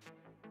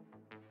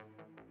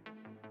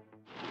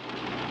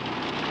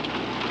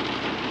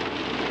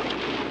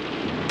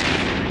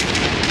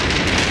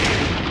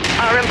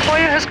 Our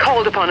employer has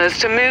called upon us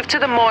to move to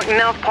the marked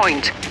nav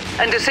point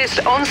and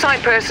assist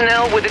on-site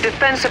personnel with the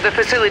defense of the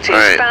facilities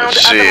found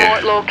at the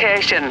marked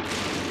location.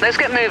 Let's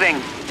get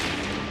moving.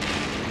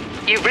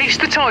 You've reached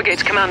the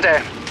target,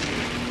 Commander.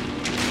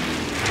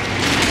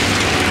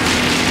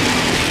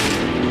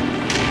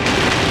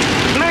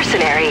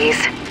 Mercenaries,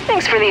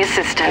 thanks for the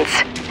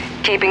assistance.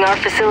 Keeping our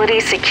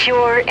facilities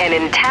secure and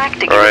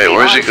intact against the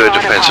where's a good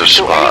defensive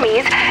spot?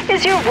 Enemies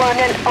is your one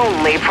and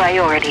only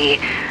priority.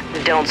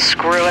 Don't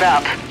screw it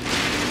up.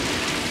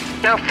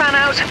 Now fan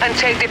out and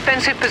take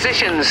defensive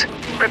positions.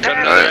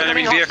 Prepare for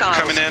enemy vehicle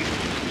coming in.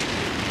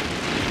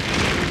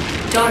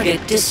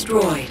 Target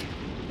destroyed.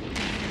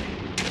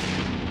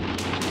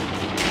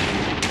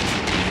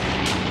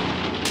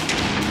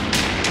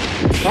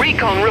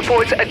 Recon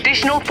reports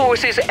additional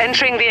forces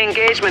entering the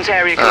engagement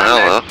area,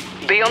 Commander.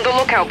 Be on the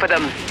lookout for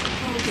them.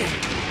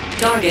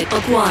 Target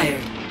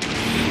acquired.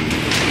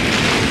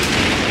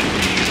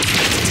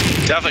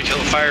 Definitely kill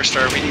the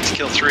Firestar. We need to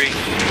kill 3.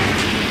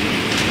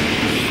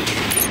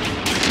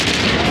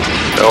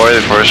 Don't worry,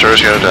 the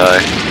Firestar's gonna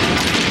die.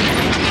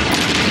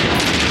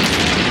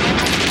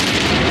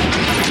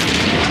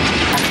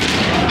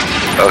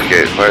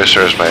 Okay,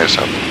 Firestar's minus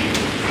something.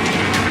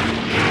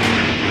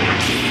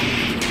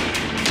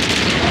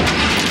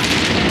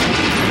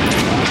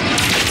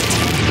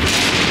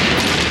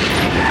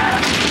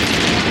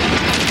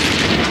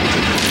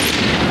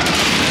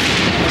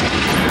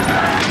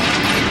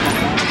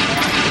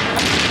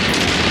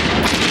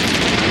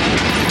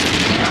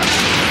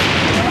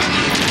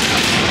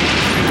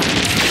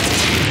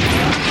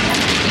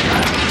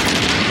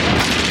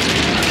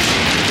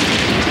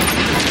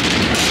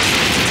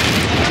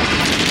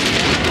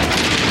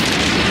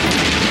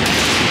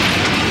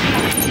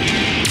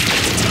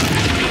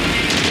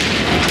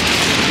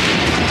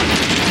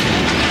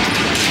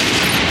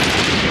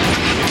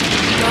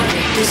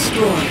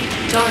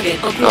 Target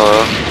acquired.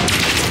 Hello.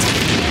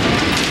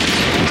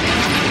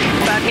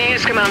 Bad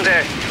news,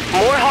 Commander.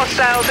 More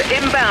hostiles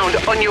inbound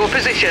on your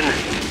position.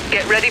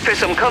 Get ready for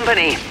some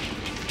company.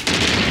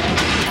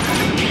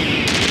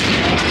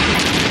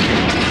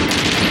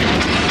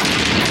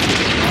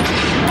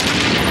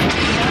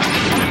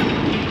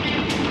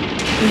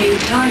 New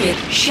target,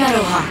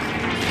 Shadowhawk.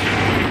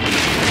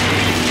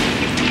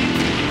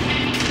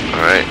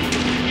 Alright.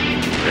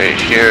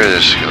 Right here,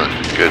 this is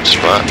a good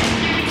spot.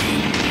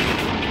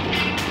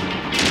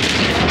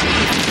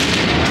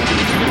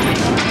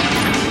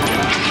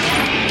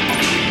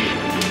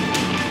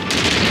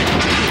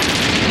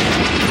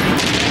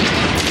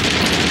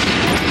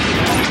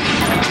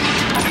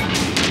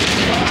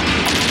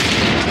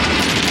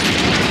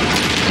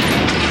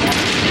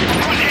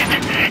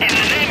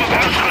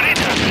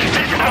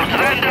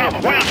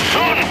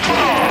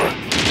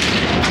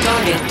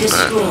 Target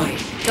destroyed.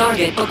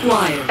 Target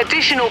acquired.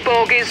 Additional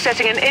bogies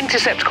setting an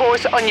intercept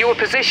course on your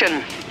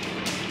position.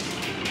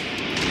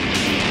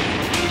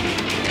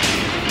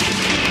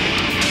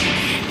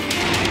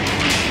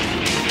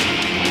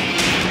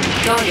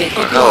 Target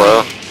acquired.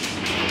 Hello.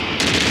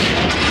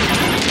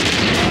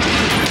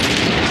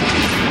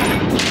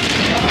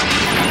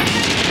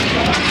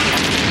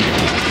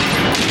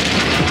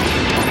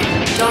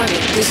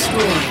 Target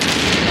destroyed.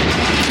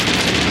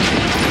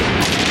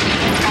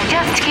 I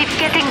just keep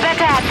getting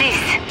better at this.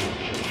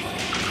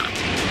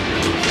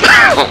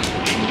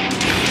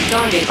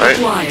 Target Right.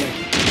 acquired.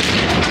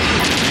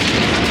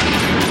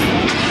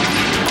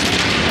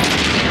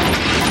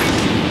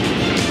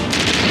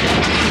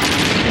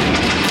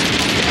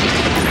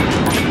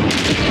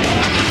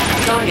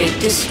 Target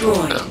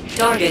destroyed.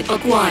 Target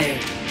acquired.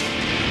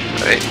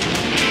 Right.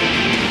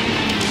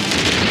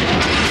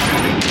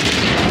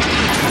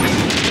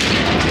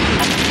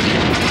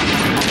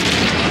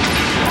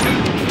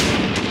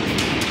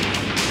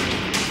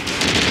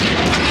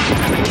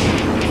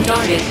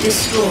 Target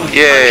destroyed.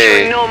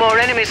 Yay. No more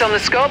enemies on the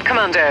scope,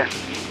 Commander.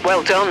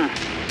 Well done.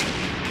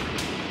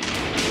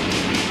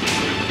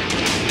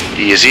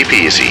 Easy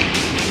peasy.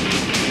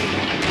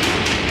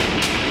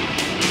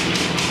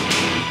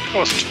 That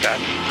wasn't too bad.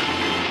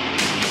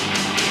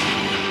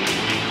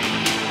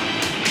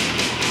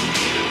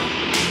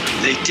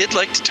 They did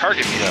like to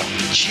target me though.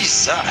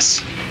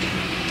 Jesus.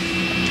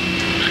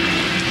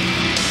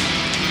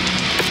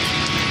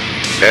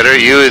 Better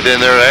you than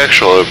their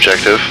actual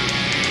objective.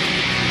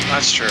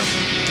 That's true.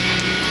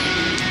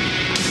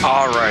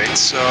 Alright,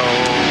 so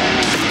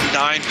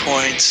 9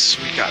 points.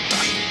 We got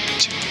nothing.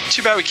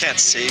 Too bad we can't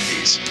save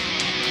these.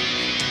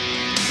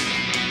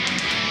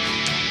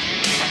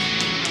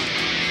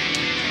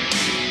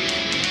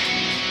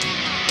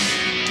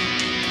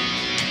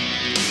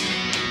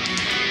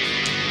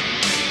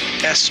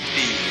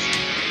 SB.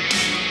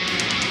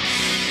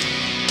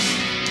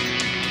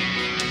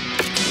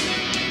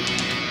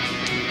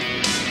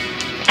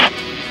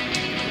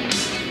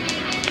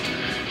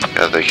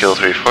 Got the kill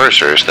 3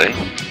 foresters thing.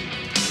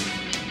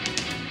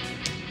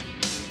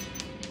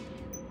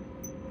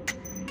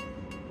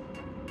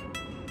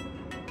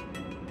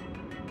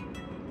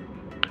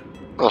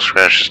 Little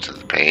scratches to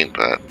the paint,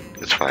 but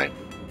it's fine.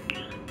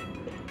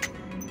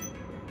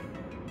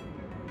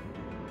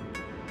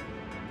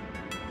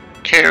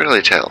 Can't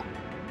really tell.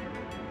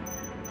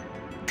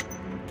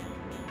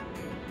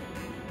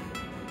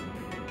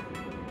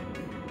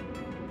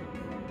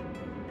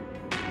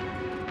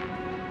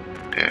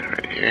 Yeah,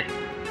 right here.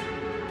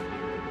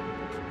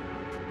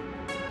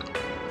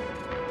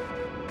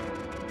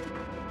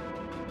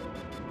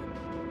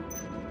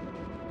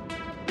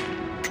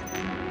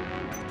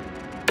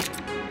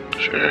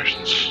 Sure.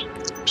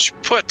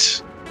 Should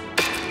put.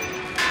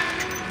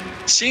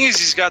 Seeing as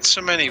he's got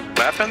so many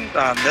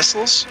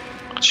missiles,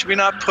 should we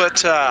not put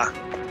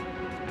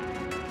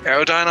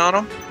Aerodyne on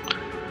him?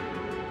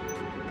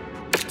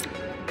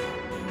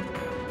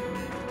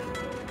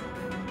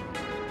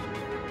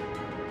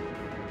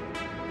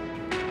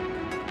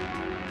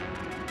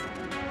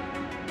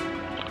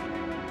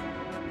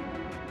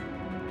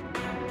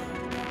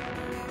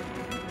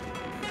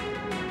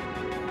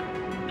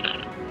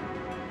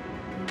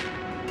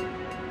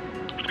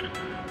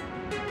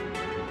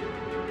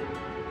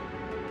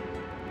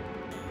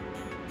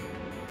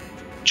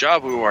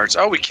 Job rewards.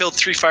 Oh, we killed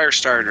 3 fire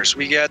starters.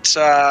 We get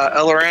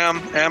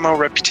LRM, ammo,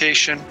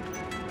 reputation.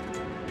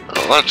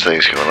 Lots of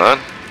things going on.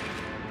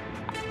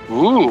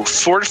 Ooh,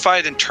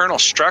 fortified internal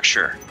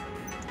structure.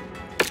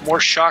 More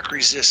shock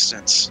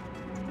resistance.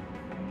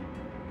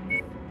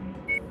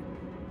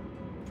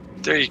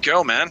 There you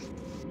go, man.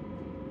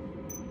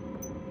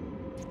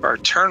 Our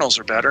internals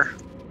are better.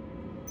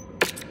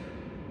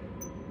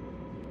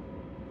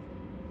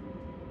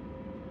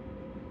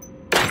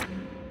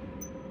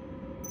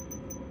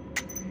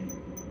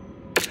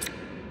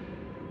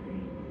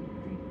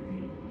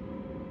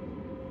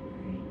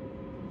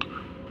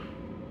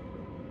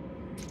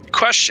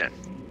 Question.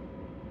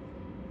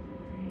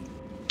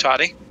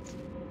 Toddy?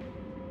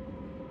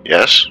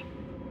 Yes?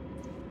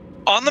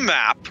 On the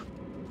map,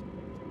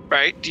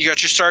 right, you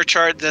got your star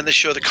chart, then they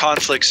show the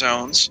conflict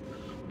zones.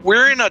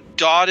 we're in a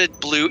dotted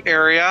blue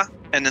area,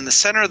 and in the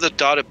center of the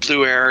dotted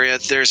blue area,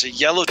 there's a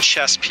yellow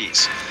chess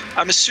piece.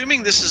 I'm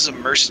assuming this is a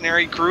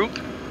mercenary group.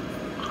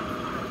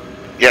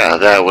 Yeah,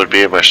 that would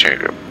be a mercenary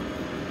group.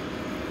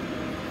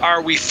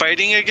 Are we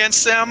fighting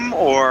against them,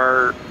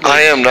 or?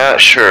 I am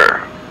not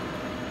sure.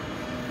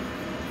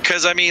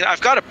 Because, I mean,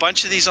 I've got a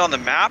bunch of these on the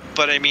map,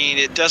 but, I mean,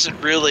 it doesn't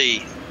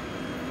really,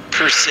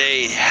 per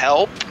se,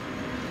 help.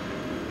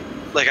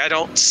 Like, I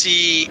don't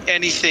see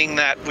anything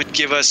that would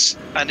give us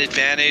an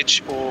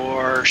advantage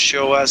or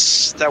show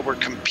us that we're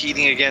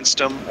competing against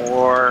them,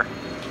 or...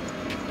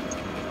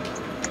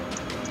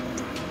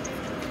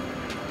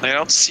 I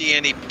don't see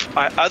any...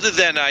 other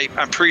than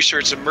I'm pretty sure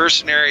it's a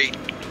mercenary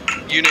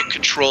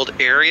unit-controlled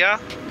area.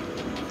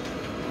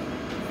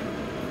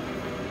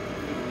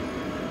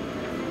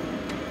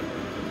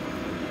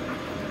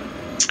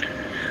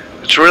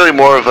 It's really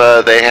more of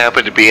a they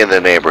happen to be in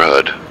the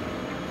neighborhood.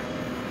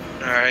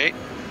 Alright.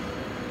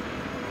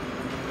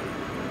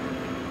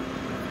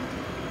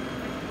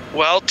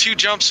 Well, 2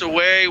 jumps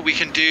away, we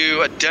can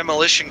do a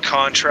demolition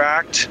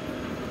contract.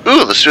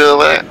 Ooh, let's do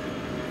that.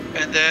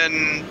 And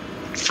then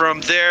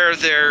from there,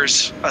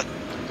 there's a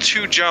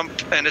 2 jump,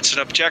 and it's an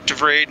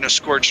objective raid and a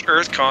scorched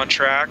earth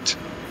contract.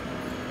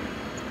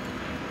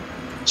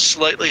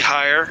 Slightly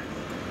higher.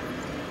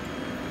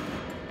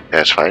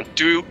 That's fine.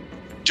 Do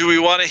we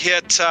want to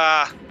hit?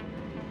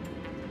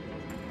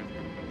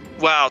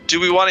 Wow. Do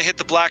we want to hit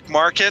the black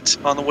market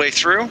on the way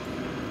through?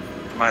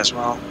 Might as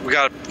well.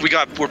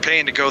 We're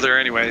paying to go there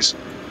anyways.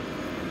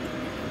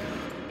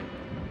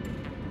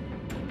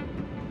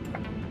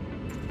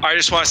 I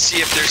just want to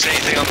see if there's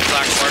anything on the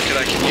black market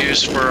I can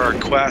use for our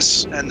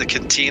quests and the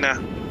cantina.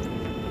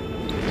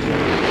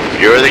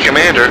 You're the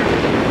commander.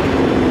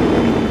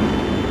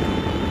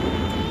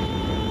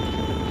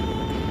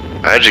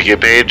 How'd you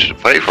get paid to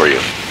fight for you?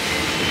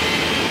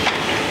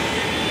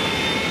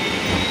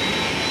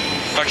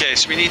 Okay,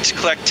 so we need to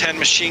collect 10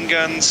 machine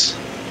guns.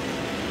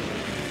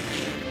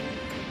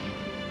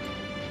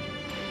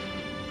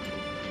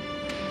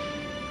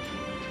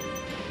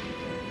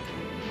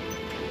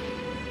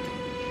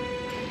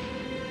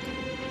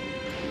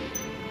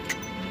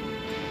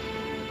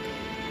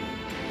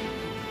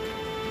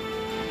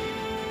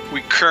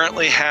 We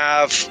currently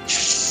have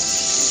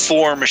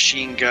 4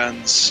 machine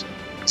guns,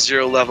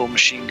 0 level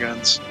machine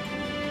guns.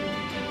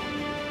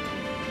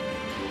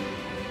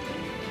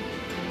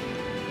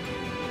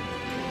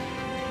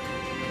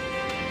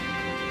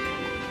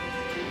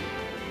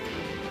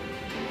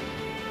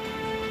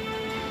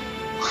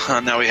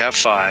 Now we have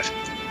 5.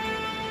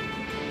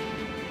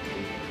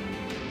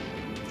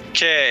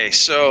 Okay,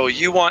 so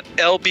you want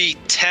LB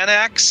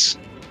 10X,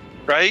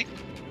 right?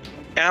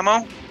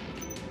 Ammo?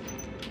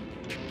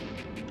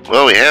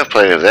 Well, we have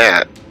plenty of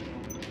that.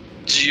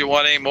 Do you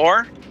want any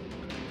more?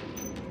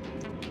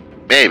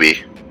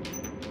 Maybe.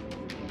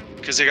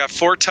 Because they got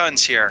 4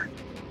 tons here.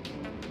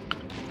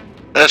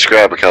 Let's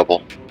grab a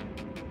couple.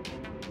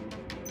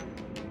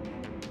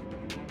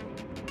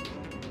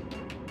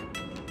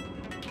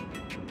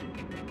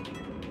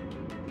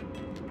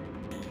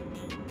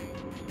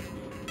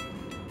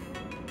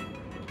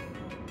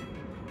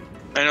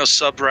 I know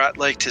Subrat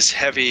liked his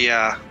heavy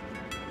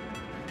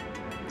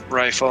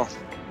rifle.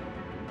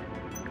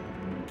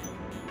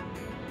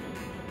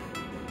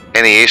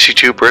 Any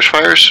AC2 burst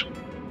fires?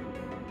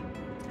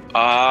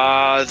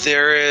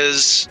 There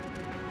is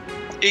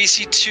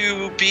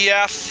AC2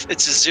 BF.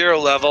 It's a 0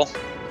 level.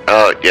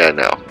 Oh, yeah,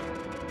 no.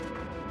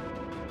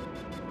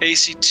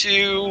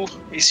 AC2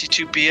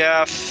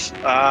 BF.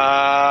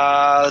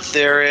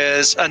 There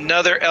is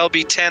another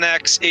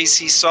LB10X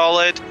AC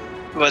solid,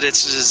 but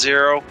it's a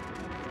 0.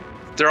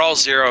 They're all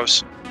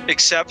 0s,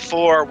 except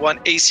for one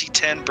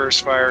AC10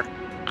 burst fire.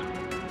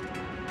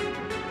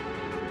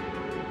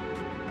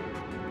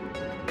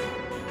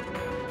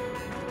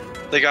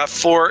 They got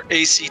 4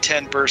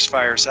 AC10 burst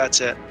fires,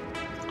 that's it.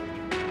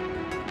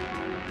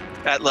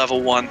 At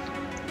level 1.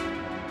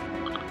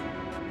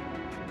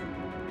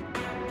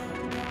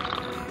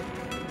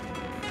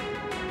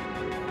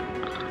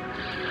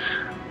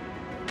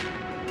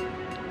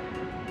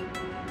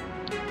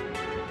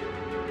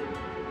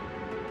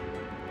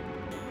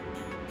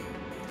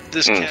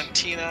 This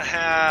cantina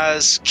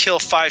has kill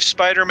 5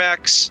 spider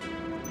mechs,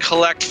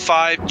 collect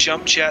 5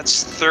 jump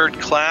jets 3rd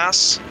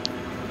class,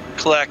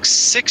 collect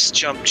 6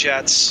 jump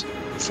jets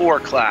 4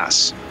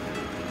 class.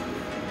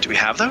 Do we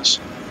have those?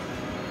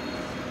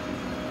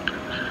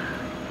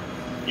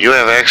 You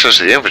have access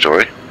to the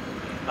inventory.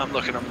 I'm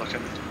looking.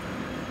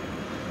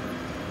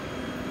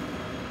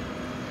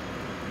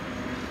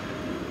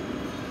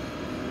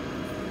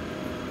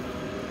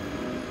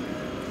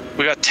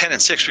 We got 10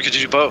 and 6, we could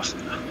do both.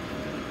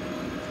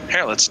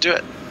 Here, let's do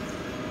it.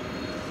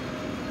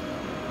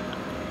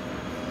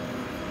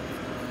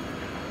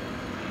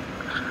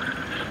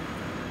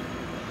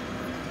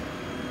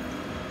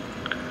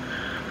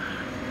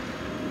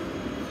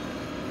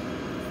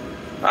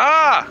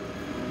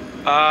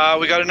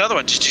 We got another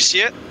one. Did you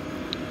see it?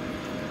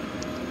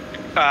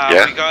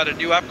 Yeah. We got a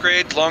new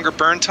upgrade, longer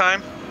burn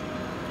time.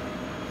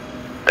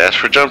 That's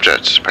for jump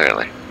jets,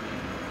 apparently.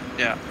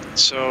 Yeah.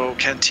 So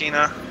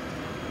Cantina.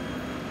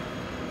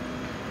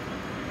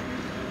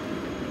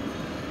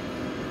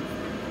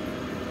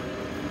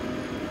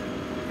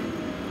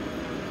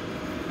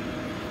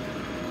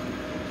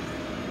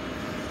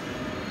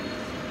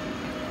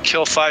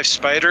 Kill 5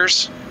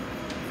 spiders.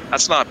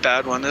 That's not a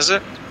bad one, is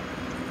it?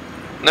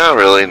 Not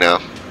really, no.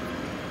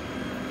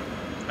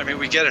 I mean,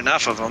 we get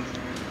enough of them.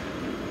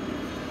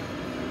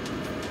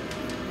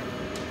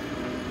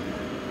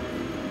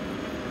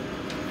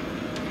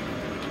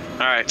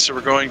 All right, so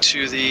we're going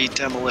to the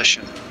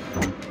demolition.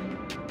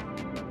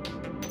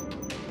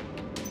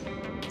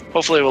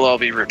 Hopefully we'll all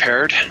be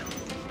repaired.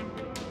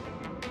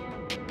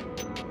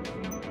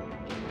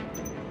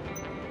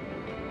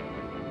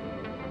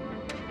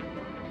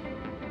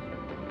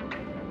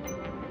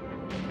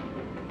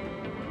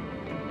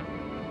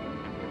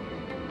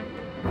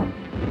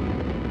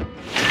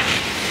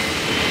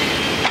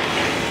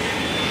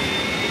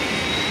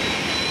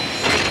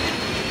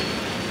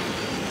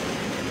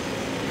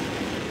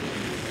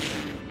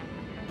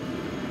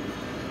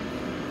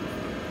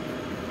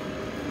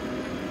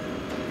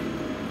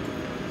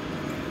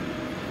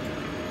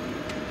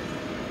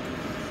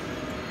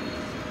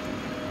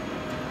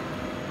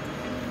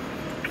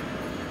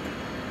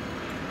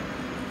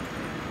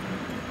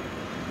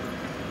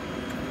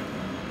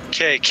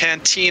 Okay,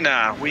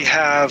 Cantina. We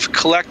have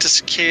collect a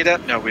cicada.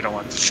 No, we don't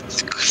want.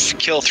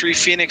 Kill 3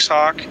 Phoenix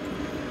Hawk.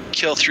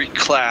 Kill 3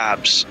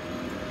 Crabs.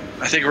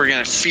 I think we're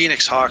gonna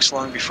Phoenix Hawks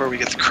long before we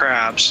get the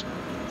crabs.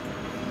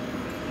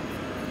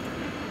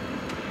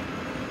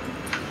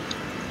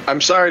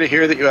 I'm sorry to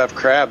hear that you have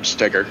crabs,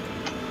 Tiggerr.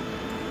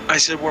 I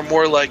said we're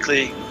more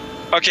likely.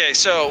 Okay,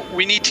 so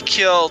we need to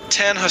kill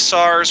 10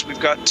 Hussars.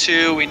 We've got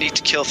 2. We need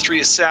to kill 3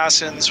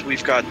 Assassins.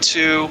 We've got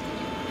 2.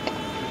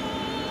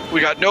 We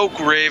got no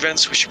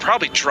Ravens. We should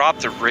probably drop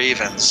the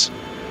Ravens.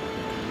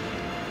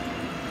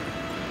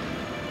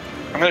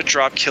 I'm going to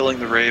drop killing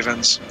the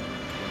Ravens.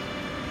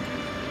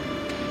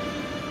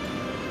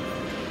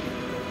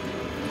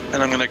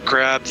 And I'm going to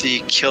grab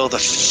kill the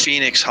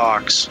Phoenix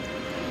Hawks.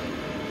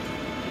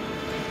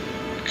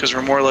 Because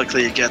we're more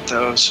likely to get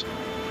those.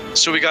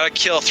 So we got to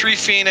kill 3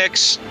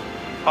 Phoenix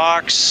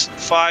Hawks,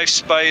 5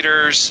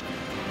 Spiders,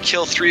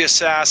 kill 3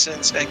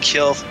 Assassins, and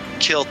kill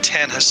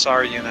 10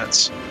 Hussar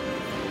units.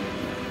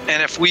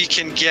 And if we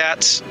can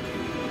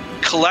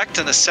collect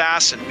an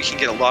assassin, we can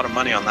get a lot of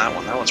money on that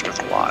one. That one's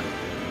worth a lot.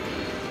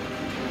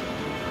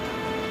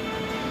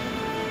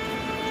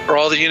 Are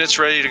all the units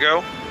ready to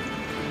go?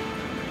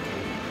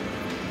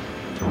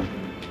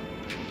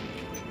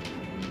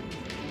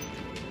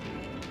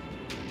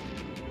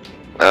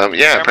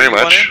 Yeah, pretty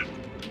much.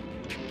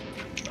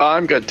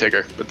 I'm good,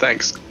 Tiggerr, but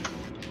thanks.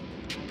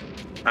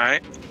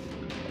 Alright.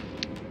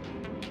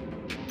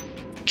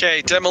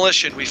 Okay,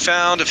 demolition. We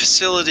found a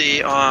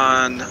facility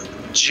on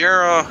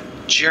Geronimo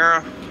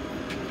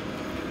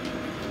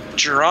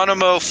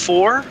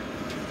 4,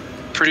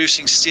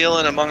 producing steel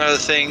and, among other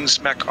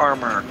things, mech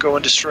armor. Go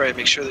and destroy it.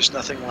 Make sure there's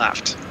nothing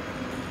left.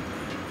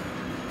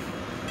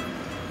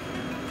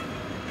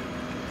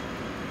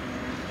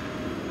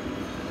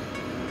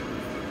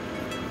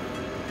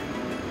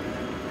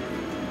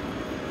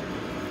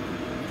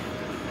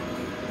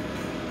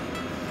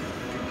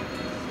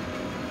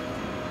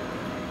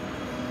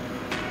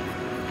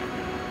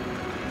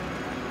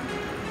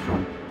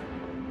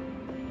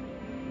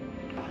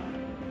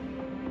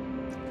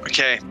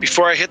 Okay,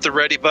 before I hit the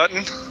ready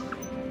button,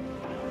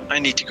 I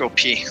need to go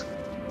pee.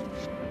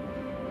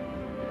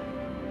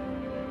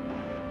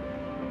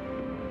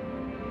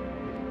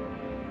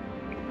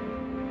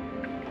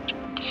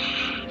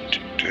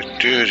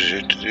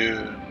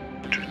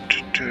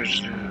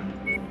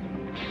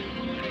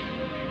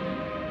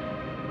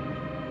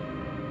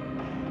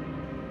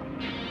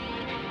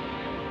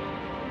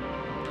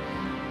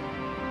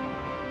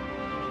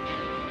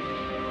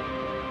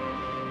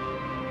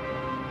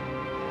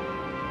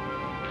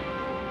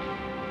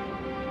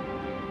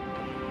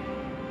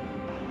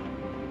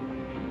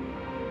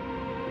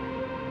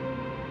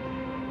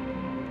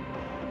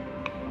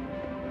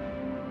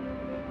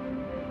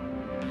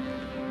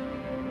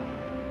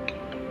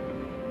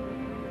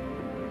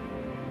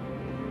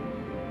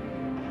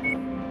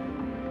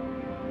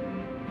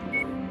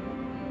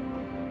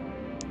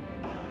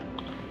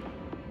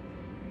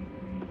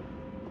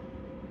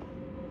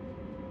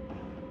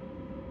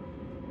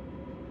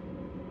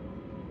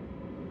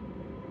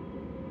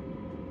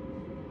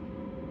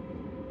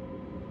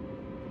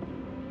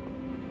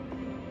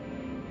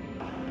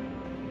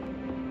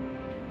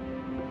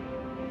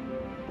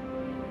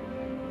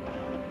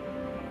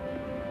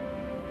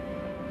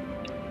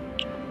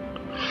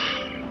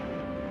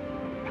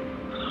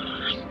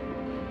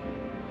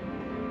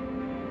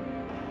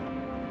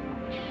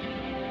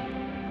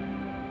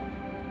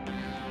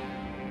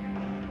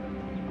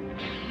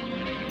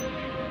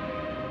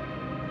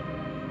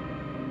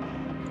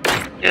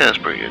 Yeah, that's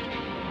pretty good.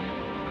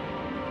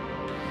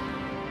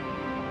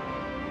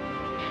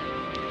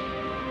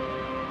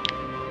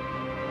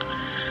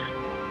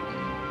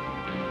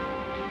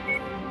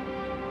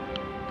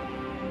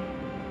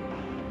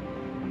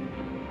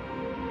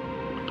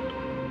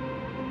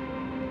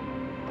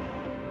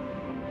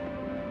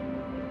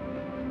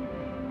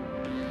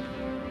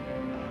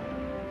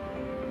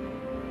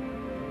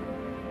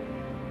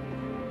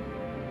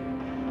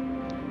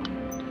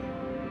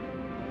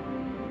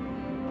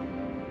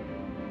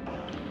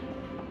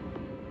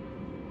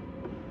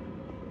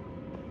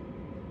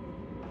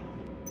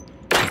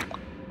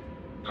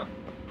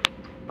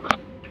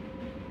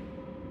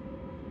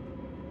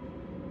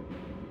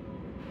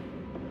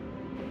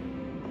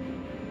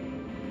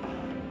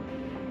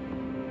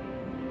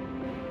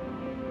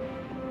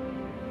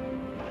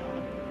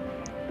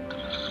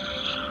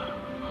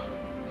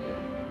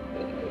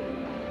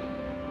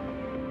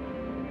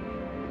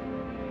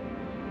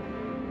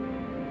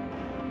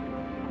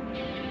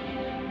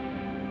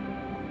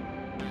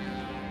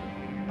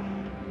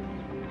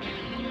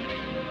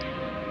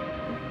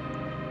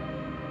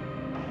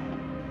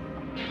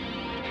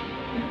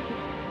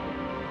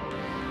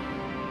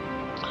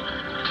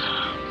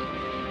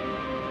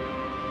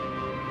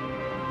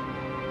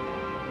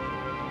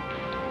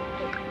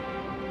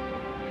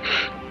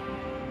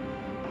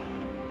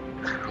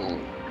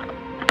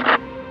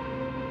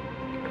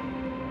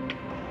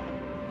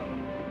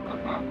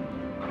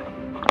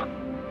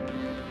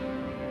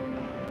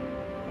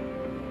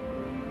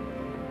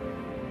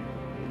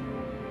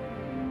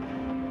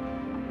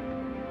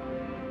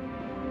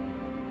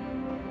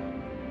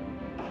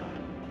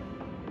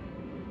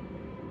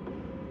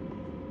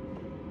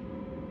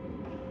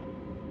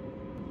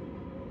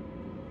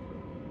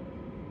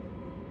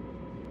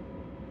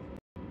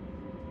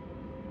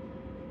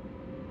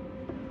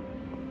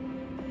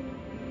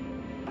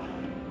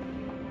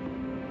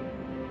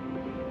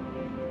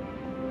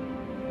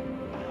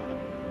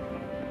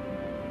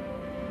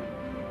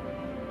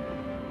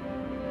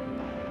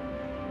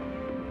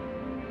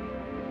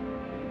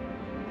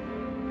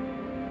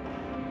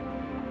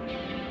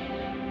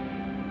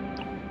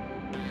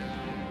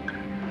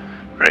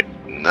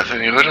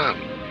 Nothing you put on.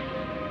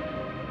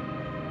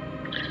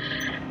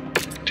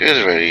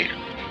 Dude's ready.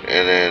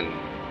 And then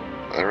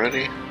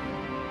already?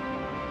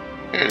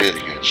 Yeah, it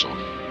is cancel.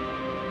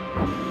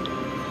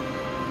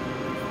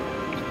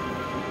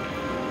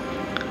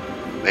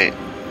 Wait.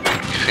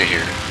 Stay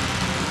here.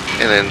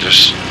 And then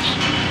just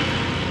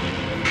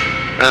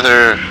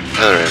another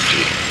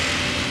empty.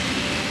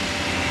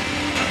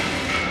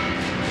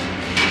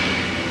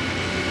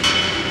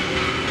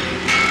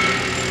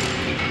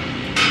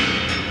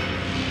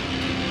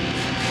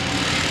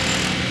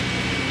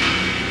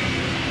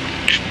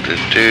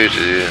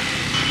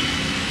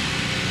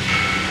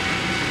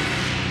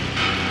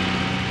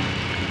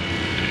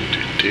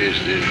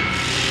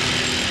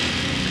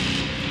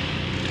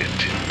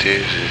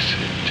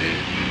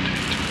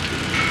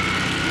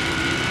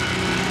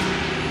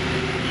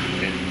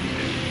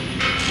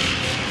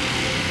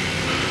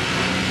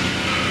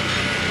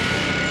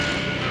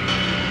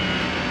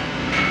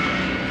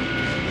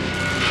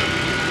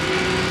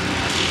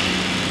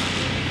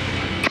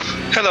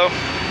 Hello.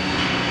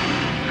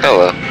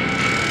 Hello.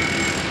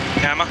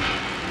 Emma.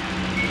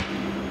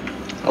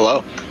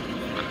 Hello.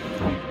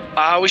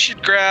 We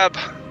should grab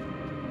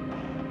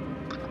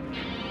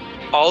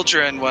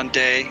Aldrin one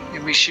day,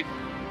 and we should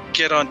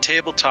get on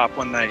tabletop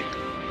one night.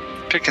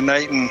 Pick a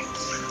night, and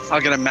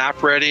I'll get a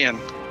map ready. And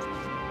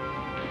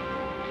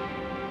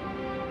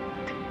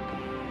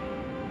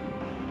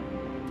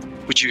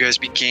would you guys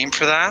be game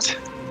for that?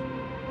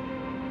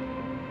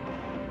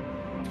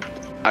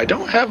 I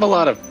don't have a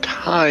lot of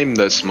time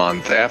this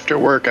month. After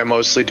work, I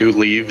mostly do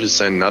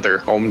leaves and other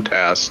home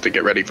tasks to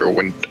get ready for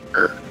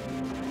winter.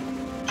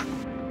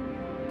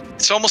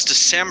 It's almost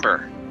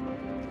December.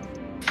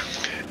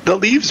 The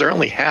leaves are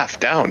only half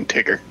down,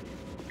 Tiggerr.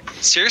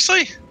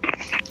 Seriously?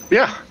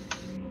 Yeah.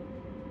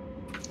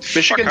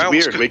 Michigan's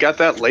weird. We got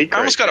that lake. I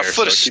almost got a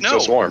foot of snow.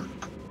 Keeps us warm.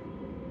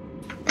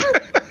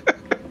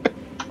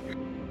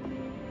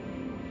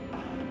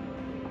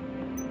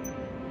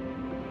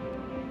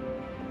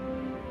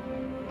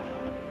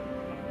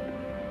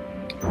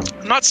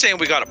 I'm not saying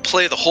we got to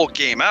play the whole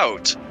game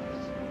out.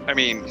 I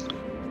mean,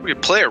 we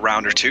could play a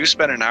round or two,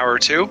 spend an hour or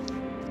two.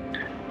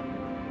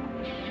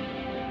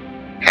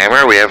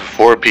 Hammer, we have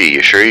 4P.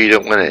 You sure you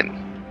don't win in?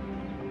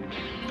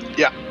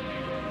 Yeah.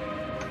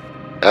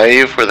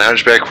 You for the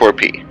Hunchback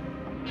 4P.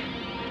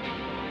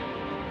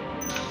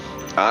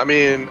 I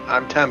mean,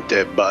 I'm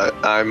tempted, but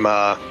I'm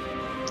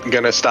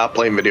gonna stop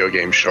playing video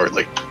games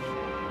shortly.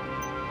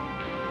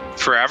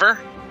 Forever?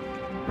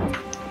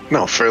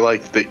 No, for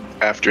like the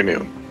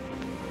afternoon.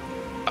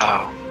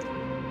 Oh.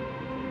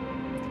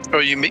 Oh,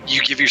 you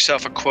give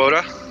yourself a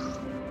quota?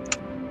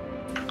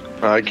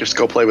 I just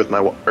go play with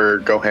or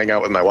go hang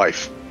out with my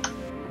wife.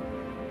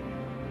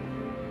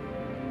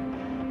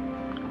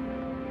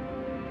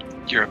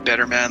 You're a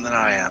better man than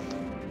I am.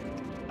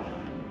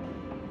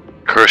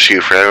 Curse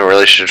you for having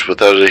relationships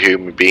with other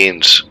human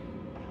beings.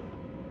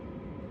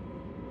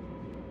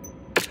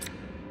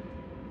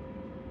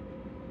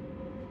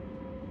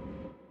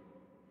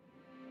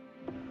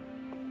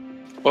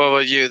 What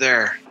about you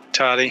there,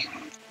 Toddy?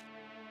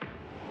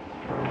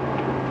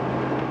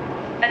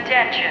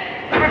 Attention.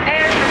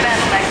 Prepare for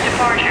Battlemax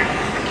departure.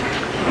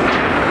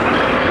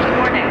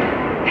 Warning.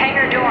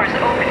 Hangar doors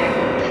opening.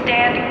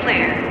 Stand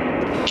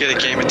clear. Get a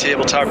game of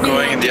tabletop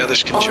going and the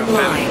others can jump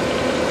online. in.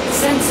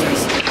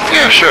 Sensors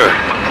Yeah, sure.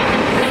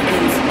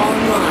 Weapons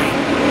online.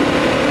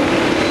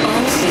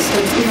 All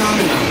systems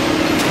nominal.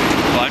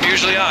 Well, I'm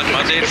usually on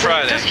Monday to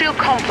Friday. Industrial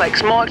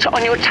complex marked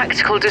on your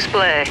tactical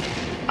display.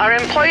 Our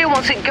employer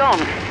wants it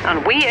gone,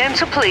 and we aim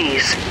to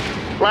please.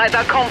 Light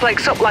that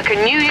complex up like a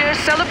New Year's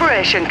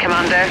celebration,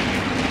 Commander.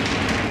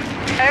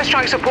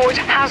 Airstrike support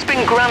has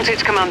been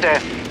granted, Commander.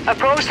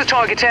 Approach the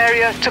target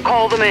area to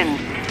call them in.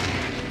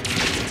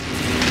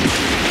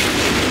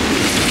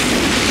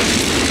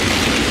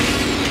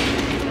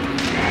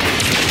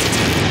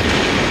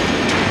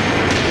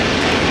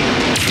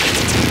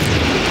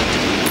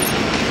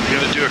 We're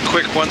gonna do a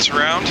quick once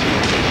around.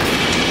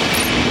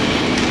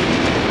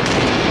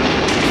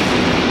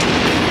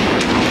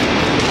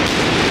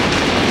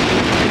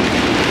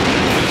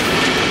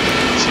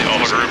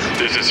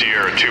 This is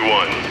Sierra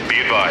 2-1.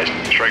 Be advised,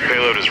 strike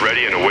payload is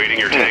ready and awaiting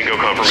your tango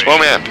confirmation. Slow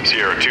man.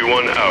 Sierra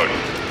 2-1 out.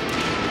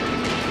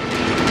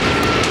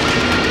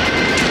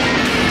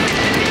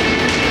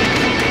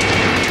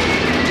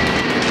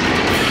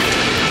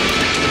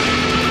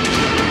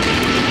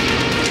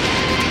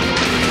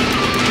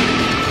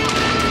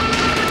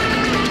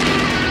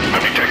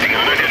 I'm detecting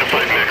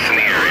unidentified mechs in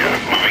the area.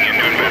 Moving in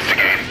to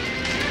investigate.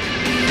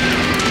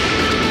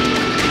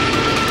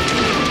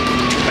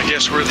 I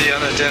guess we're the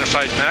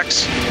unidentified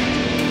mechs.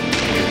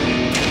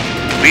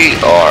 We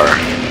are.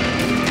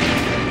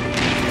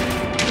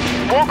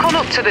 Walk on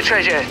up to the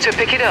treasure to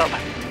pick it up.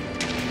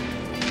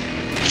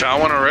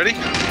 Found one already?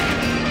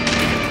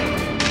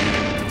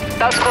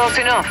 That's close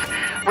enough.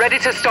 Ready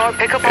to start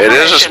pickup It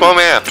is a small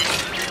map.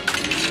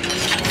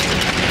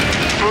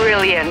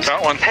 Brilliant.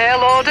 Got one.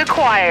 Payload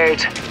acquired.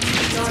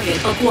 Target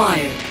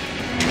acquired.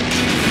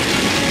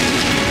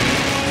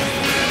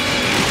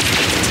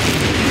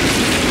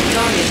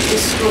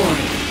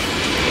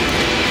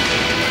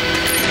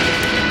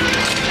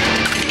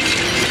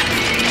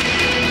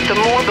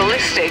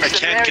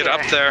 can't get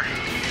up there.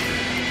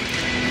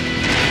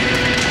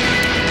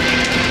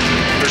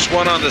 There's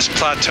one on this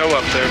plateau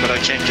up there, but I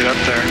can't get up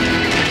there.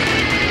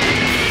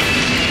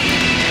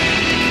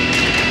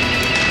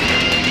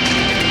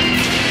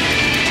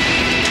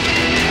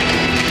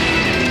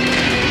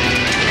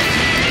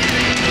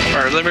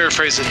 Or let me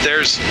rephrase it.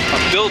 There's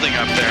a building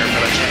up there,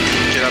 but I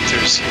can't get up there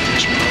to see if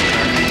there's one up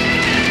there.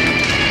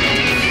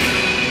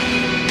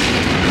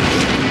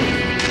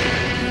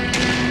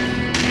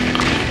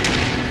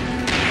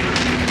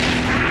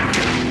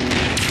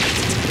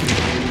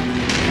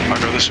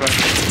 I'll go this way.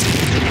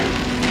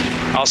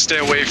 I'll stay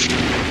away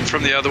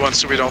from the other one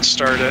so we don't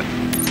start it.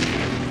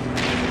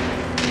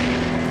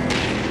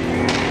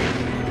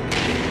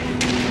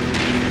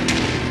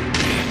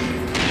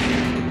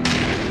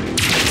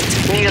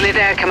 Nearly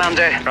there,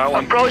 Commander.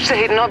 Approach the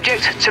hidden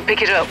object to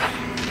pick it up.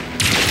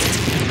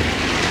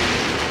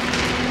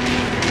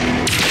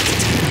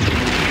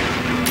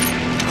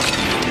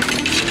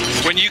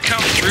 When you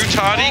come through,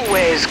 Toddy,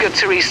 always good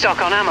to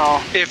restock on ammo.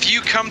 If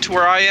you come to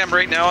where I am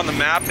right now on the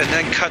map and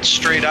then cut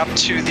straight up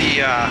to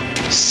the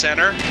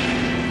center,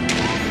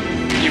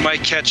 you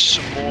might catch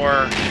some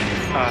more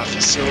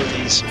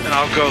facilities. And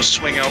I'll go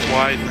swing out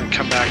wide and then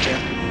come back in.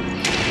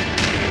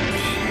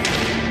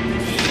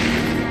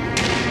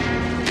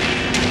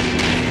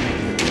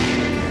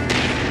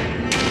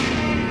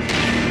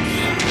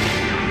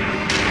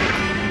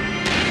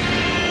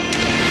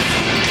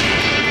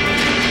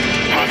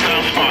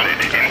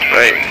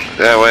 Right,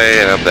 that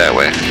way and up that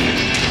way.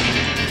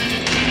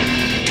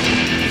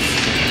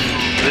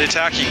 Are they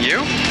attacking you?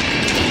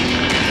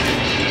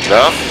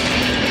 No?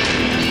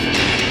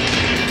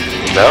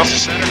 No? It's the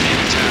center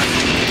being attacked.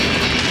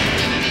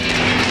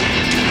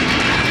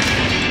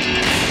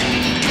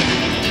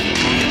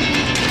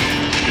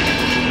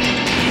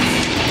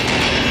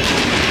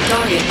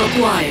 Target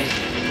acquired.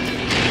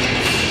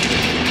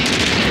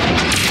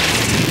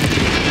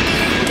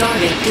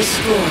 Target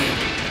destroyed.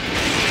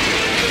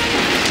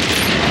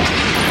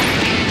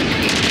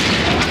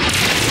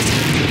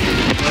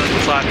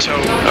 Plateau.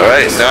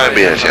 Alright, now I'm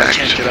being attacked. I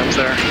can't get up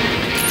there.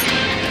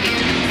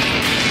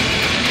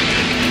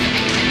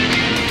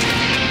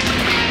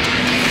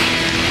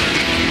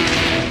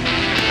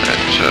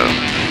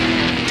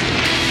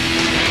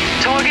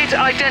 Target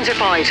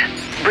identified.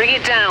 Bring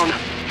it down.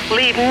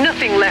 Leave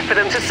nothing left for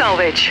them to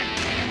salvage.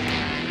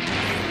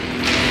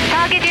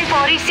 Target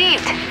info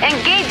received.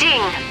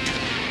 Engaging.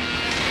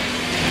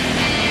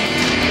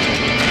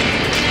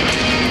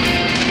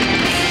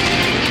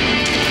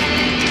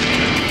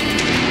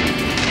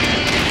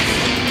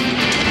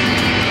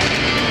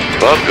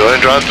 Well, go ahead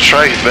and drop the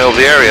strike in the middle of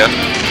the area.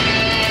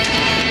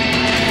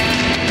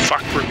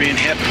 Fuck, we're being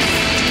hit.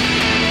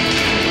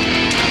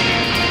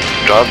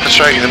 Drop the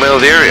strike in the middle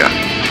of the area.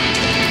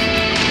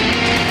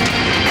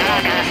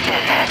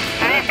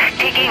 Mech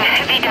taking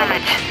heavy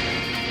damage.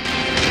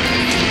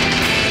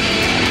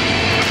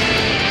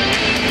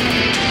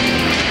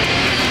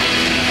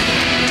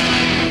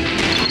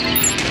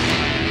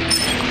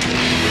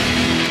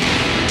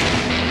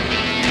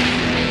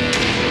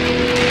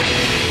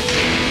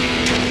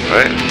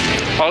 Right.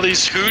 All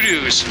these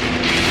hoodoos.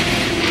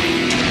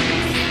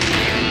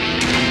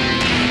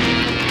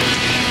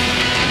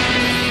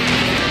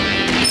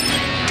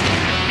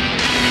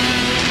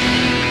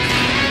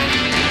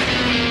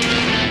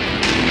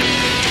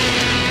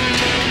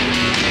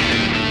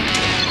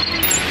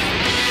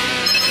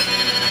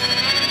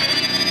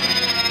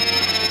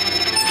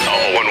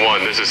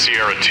 This is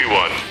Sierra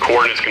 2-1.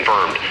 Coordinates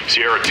confirmed.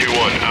 Sierra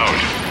 2-1 out.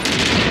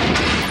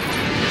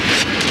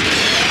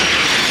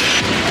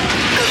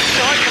 Good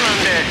start,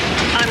 Commander.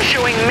 I'm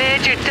showing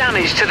major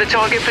damage to the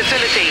target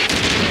facility.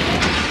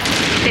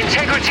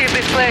 Integrity of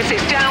this place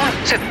is down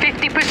to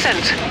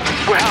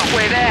 50%. We're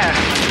halfway there.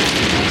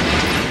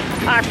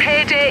 Our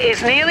payday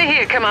is nearly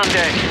here,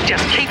 Commander.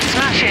 Just keep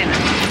smashing.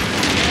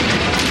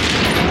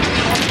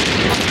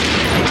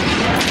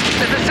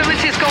 The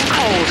facility's gone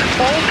cold.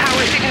 All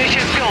power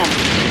signatures gone.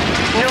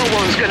 No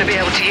one's going to be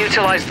able to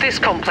utilize this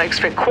complex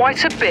for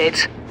quite a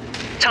bit.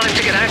 Time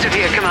to get out of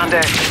here,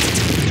 Commander.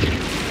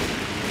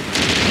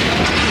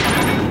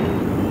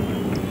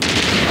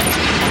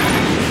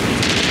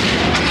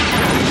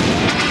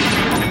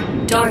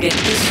 Target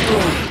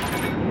destroyed.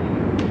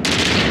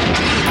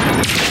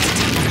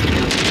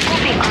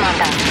 Copy,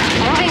 Commander.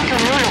 Moving to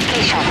new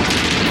location.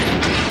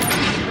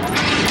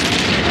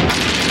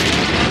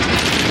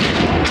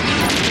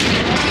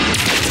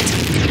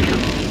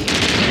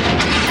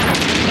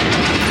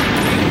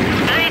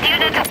 Raid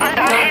unit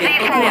under heavy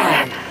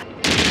fire.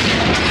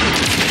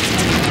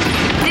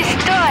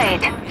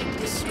 Destroyed.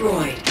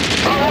 Destroyed.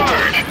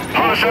 Alert!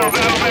 Hostile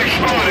battle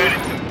spotted.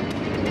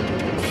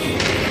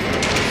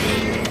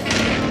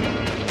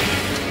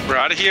 We're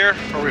out of here,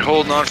 or are we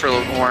holding on for a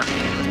little more?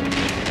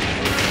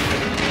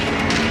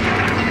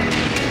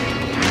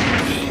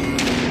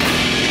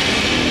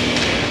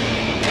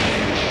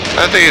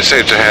 I think it's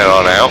safe to head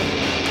on out.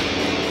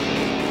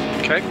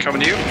 Okay,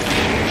 coming to you.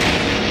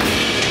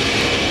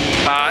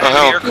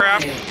 Enemy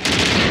aircraft.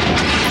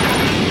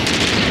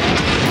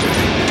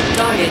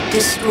 Target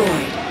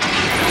destroyed.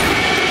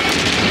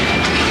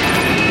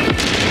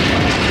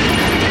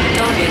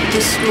 Target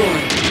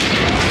destroyed.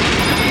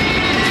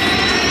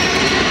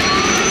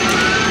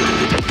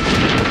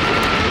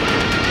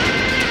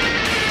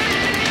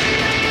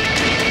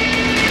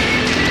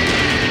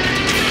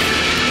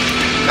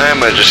 I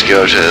might just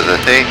go to the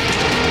thing.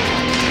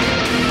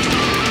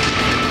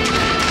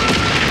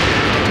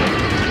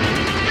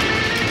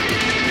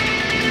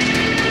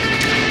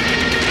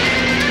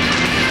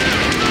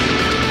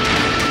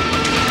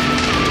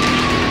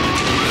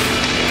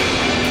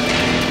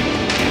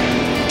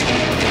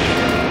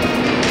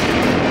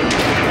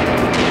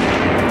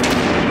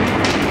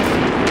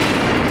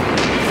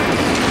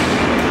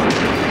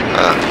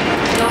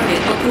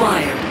 Target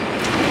acquired.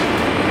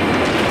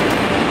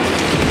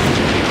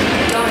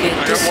 Target I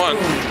got destroyed. one.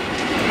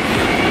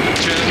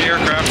 Two in the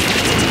aircraft.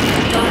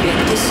 Target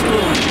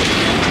destroyed.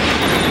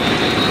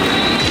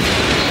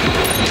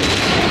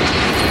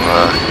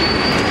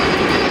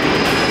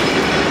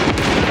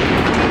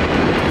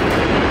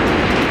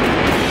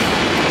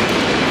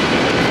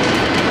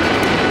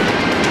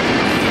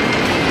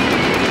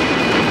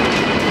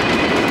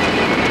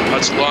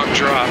 That's a long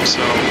drop,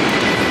 so.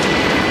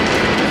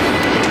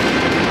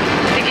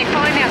 If you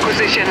find the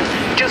acquisition,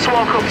 just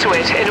walk up to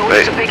it in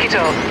order to pick it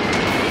up.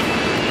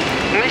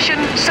 Mission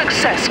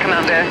success,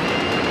 Commander.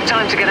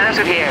 Time to get out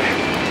of here.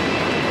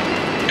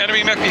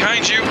 Enemy mech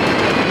behind you.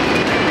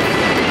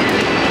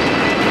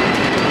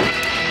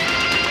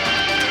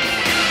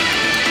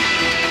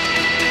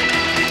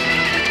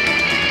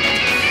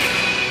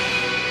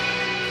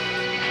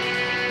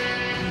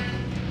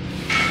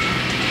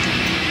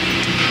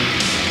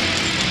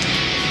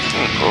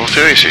 Well,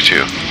 too easy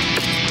too.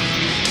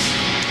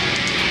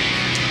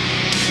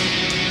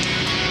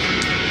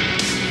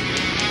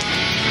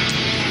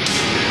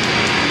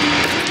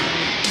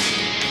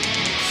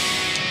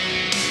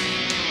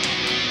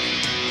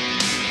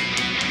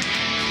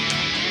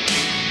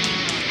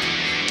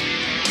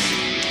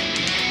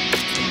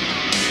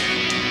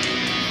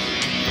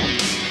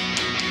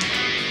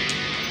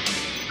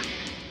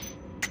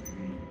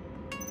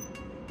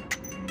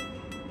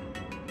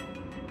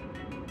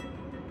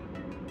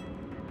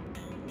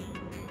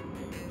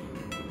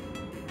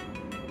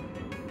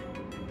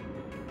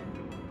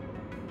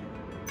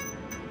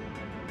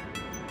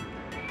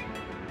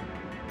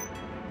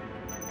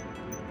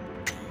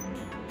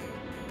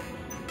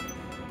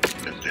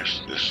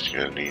 This is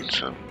gonna need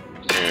some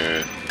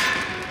repair.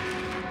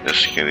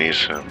 This is gonna need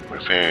some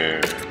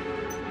repair.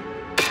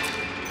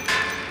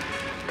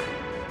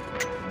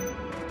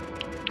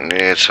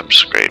 And some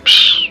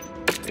scrapes.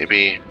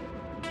 Maybe.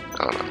 I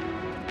don't know.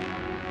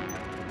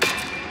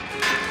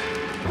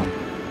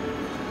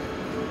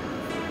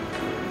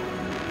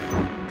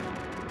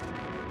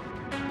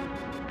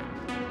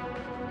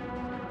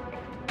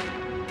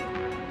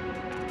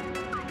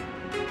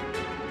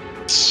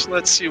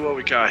 Let's see what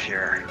we got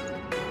here.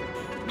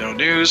 No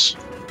news.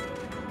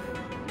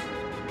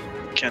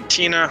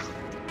 Cantina.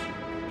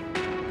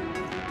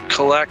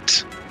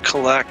 Collect,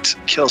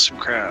 kill some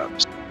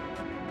crabs.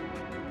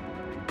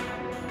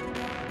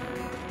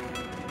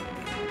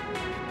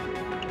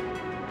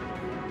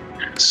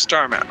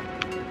 Star map.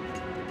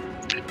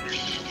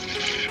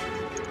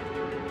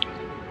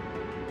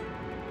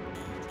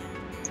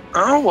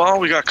 Oh, well,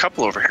 we got a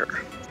couple over here.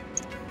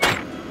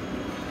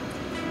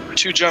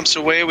 2 jumps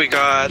away, we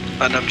got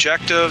an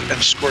objective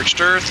and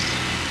scorched earth.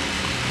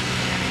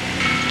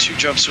 2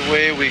 jumps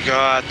away, we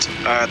got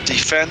a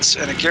defense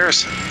and a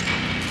garrison.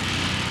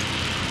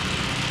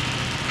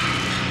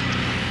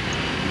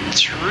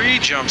 3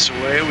 jumps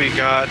away, we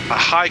got a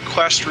high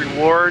quest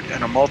reward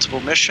and a multiple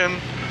mission.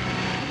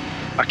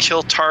 A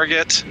kill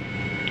target,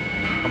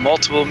 a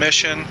multiple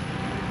mission,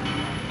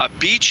 a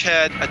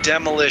beachhead, a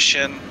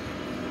demolition,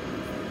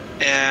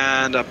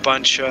 and a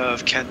bunch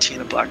of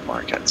cantina black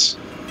markets.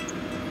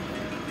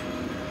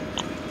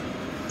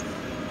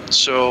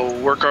 So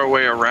work our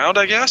way around,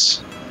 I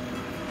guess?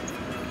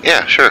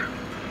 Yeah, sure.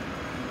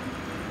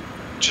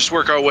 Just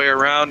work our way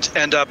around,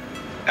 end up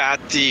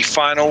at the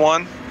final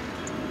one?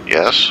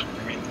 Yes.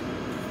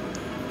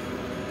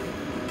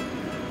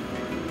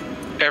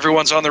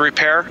 Everyone's on the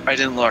repair? I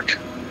didn't look.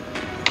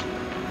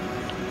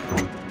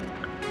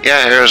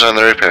 Yeah, Air's on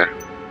the repair.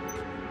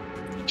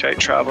 Okay,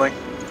 traveling.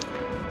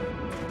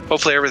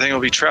 Hopefully everything will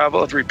be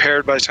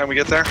repaired by the time we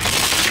get there.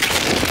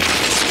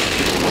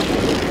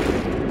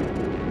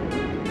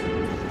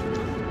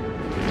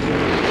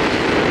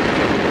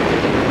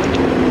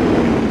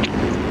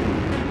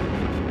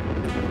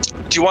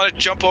 Do you want to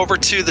jump over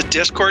to the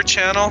Discord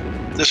channel?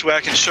 This way I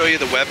can show you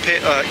the web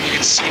page. You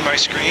can see my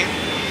screen.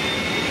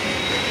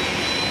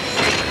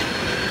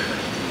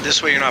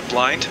 This way you're not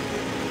blind.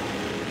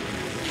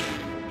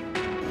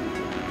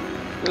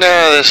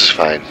 No, this is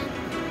fine.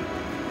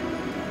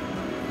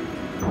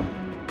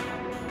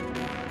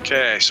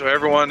 Okay, so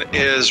everyone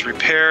is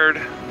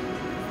repaired.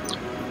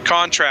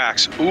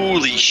 Contracts.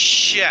 Holy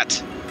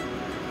shit.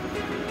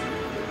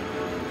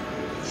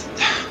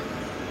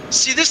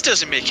 See, this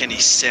doesn't make any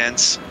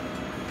sense.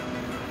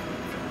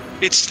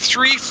 It's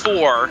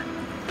 3-4,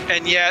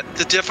 and yet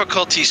the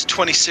difficulty's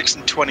 26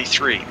 and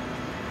 23.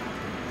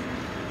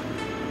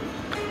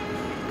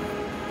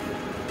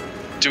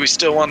 Do we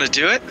still want to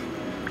do it?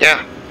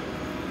 Yeah.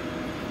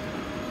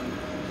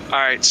 All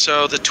right,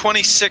 so the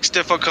 26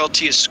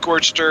 difficulty is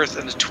Scorched Earth,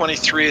 and the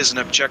 23 is an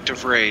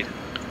objective raid.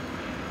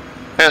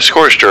 Yeah,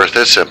 Scorched Earth,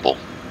 that's simple.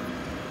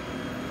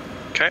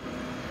 Okay.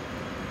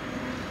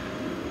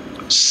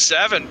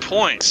 7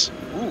 points.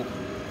 Ooh.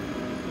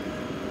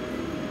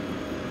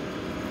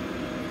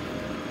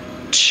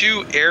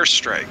 2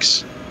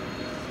 airstrikes.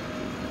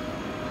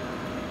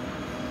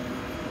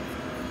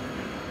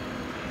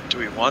 Do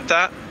we want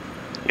that?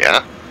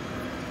 Yeah.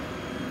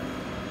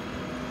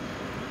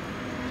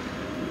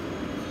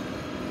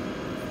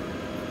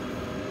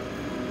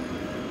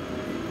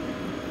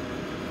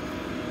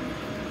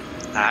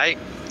 Alright.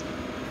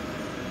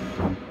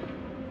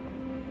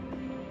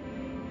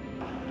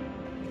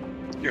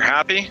 You're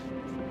happy?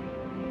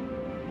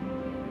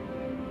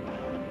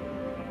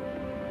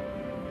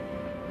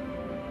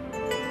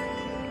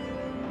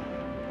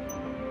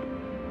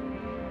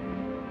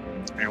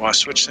 You want to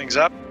switch things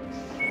up?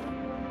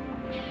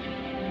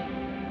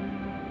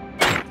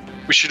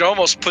 We should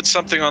almost put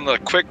something on the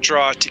quick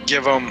draw to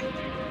give them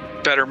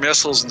better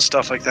missiles and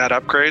stuff like that,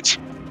 upgrades.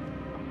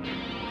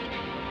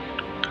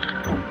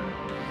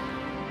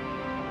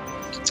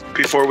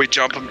 Before we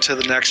jump them to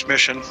the next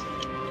mission.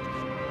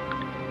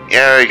 Yeah,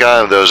 I already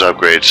got those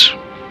upgrades.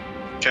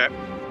 Okay.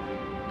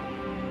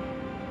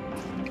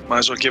 Might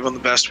as well give them the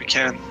best we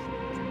can.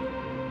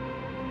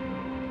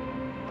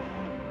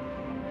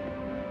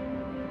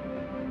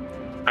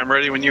 I'm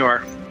ready when you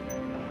are.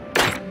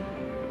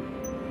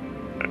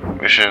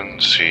 Mission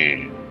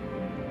C.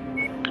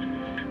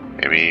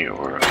 Maybe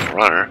or a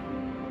runner.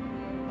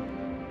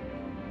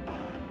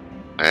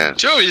 And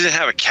Joe, you didn't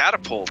have a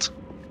catapult.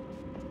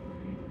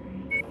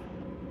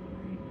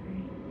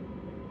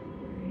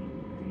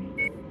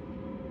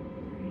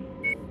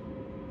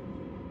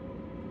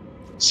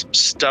 Some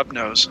stub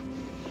nose.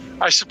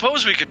 I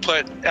suppose we could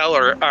put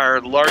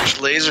our large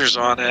lasers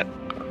on it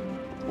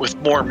with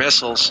more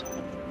missiles.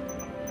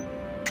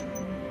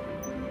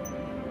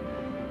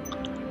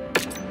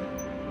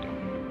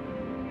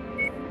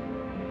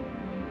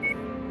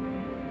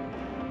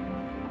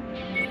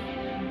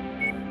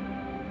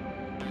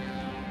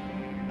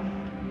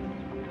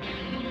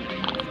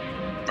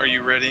 Are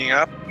you readying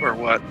up or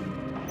what?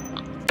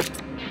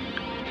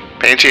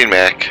 painting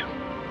mech.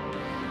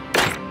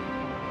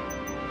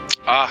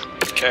 Ah,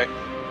 okay.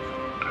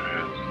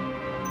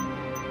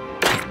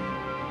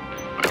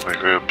 My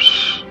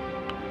groups.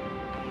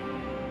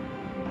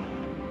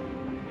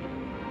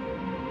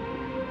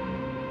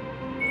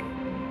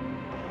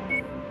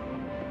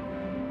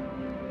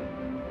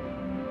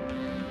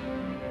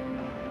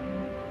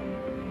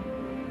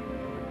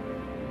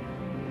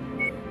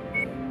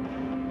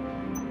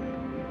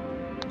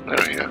 There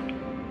we go.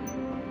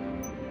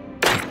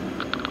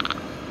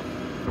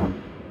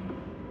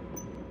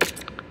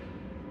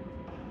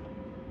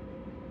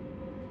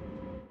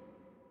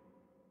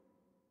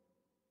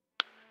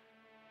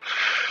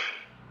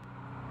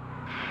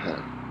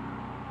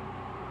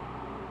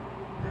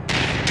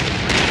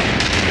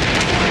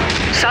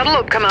 Saddle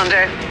up,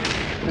 Commander.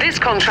 This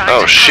contract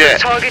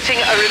is targeting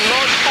a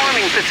remote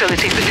farming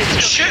facility for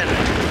destruction.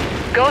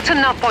 Go to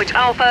Nut Point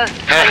Alpha and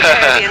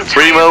tear the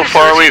entire remote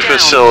farming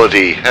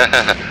facility.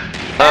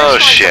 Oh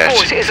shit.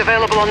 Support is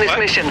available on this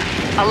mission.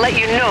 I'll let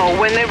you know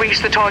when they reach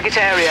the target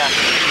area.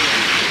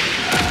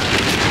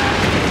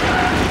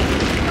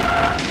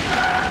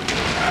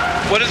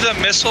 What are the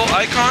missile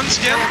icons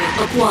again?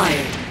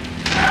 Acquired.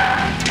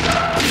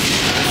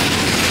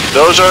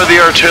 Those are the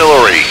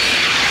artillery.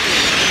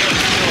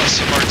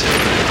 Some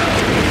artillery.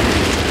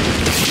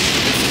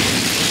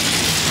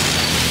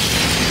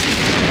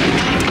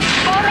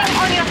 Falling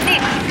on your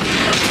feet.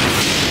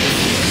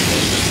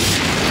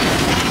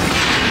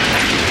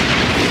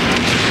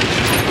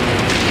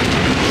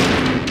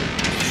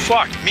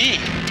 Fuck me.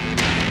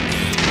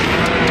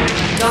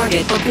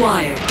 Target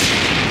acquired.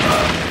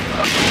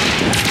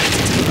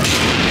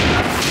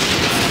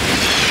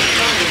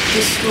 Target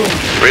destroyed.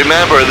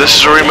 Remember, this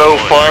is a remote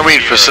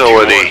farming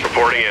facility.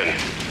 Reporting in.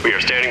 We are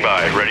standing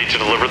by, ready to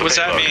deliver the What's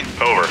that mean?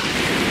 Over.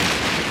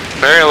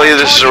 Apparently,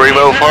 this is a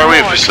remote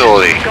farming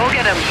facility. Go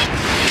get him.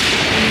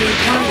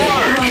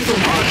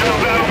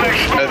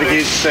 I think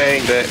he's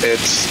saying that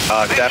it's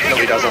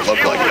definitely doesn't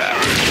look like that.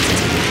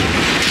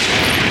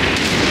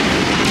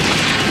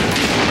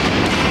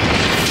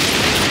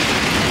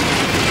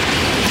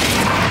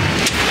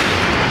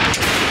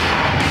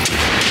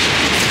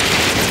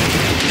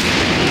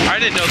 I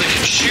didn't know they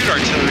could shoot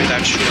artillery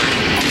that short.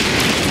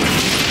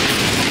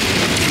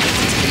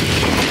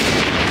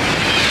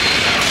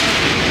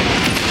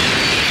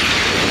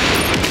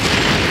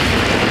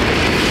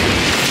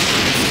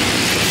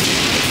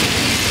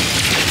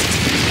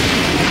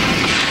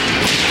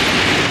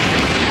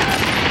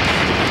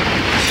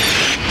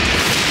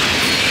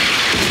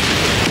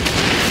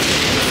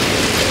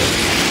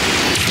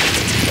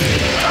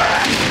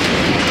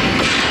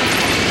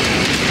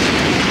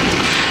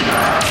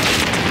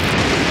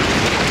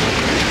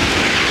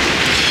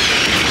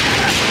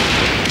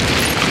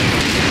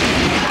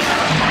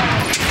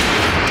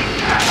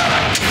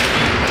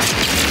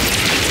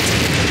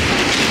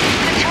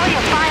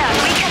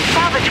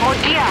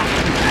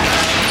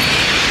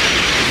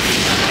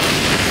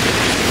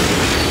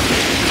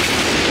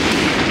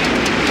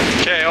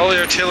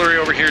 artillery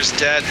over here is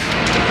dead.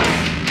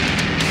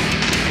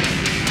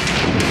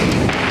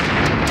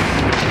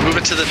 Move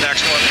it to the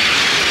next one.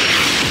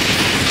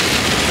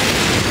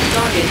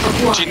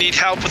 Do you need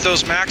help with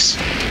those mechs?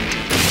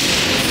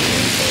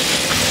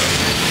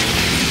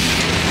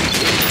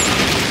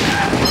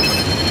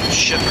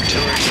 Shit,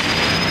 artillery.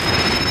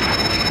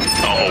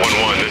 Alpha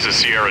 1-1, this is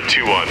Sierra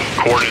 2-1.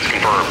 Coordinates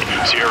confirmed.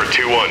 Sierra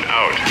 2-1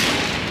 out.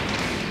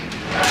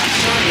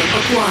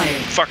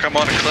 Fuck, I'm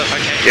on a cliff. I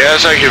can't.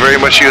 Yes, I could very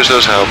much use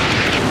those help.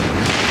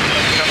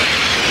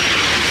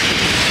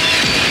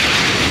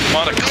 I'm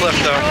on a cliff,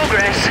 though.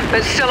 Progress,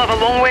 but still have a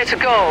long way to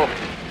go.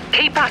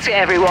 Keep at it,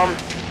 everyone.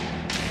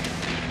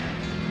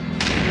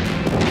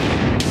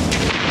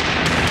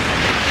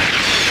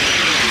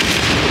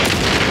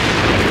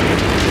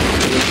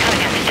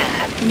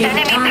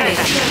 Enemy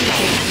presence.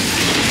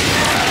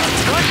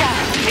 Good job.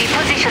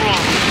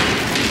 Repositioning.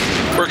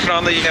 Working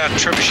on the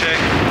trebuchet.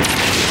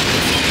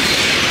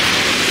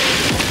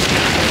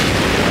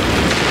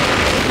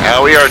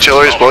 Howie,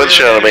 artillery's blowing the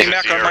shit out of me.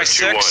 Mech on my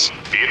 6.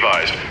 Be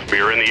advised, we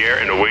are in the air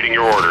and awaiting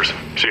your orders.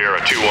 Sierra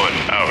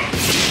 2-1 out.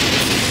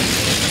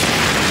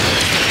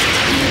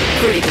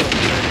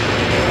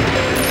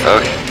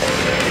 Okay.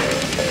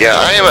 Yeah,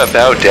 I am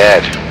about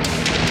dead.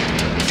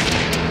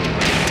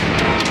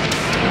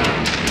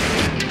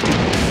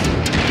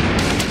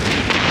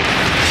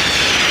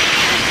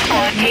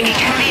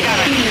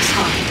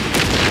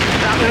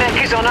 That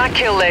mech is on our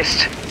kill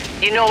list.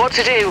 You know what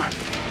to do.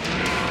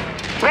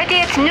 Ready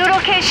at new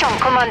location,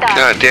 Commander.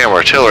 God damn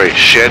artillery.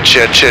 Shit.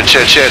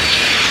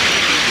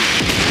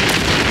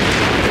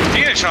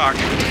 Phoenix Hawk.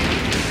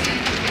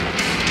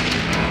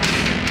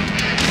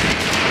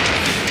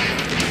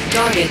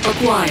 Target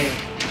acquired.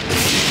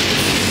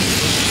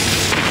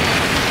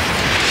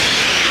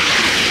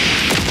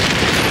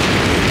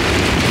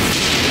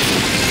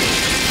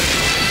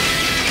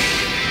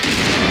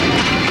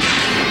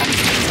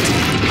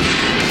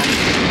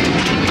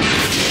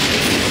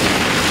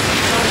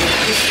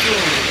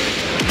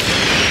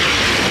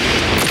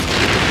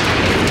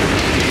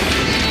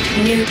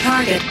 New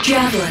target,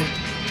 Javelin.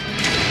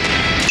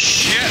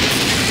 Shit.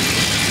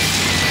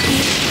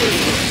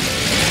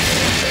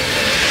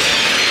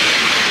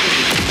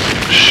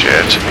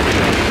 Shit.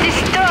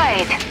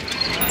 Destroyed.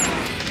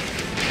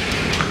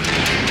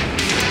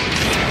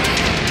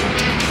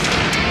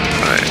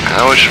 Alright,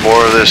 how much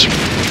more of this?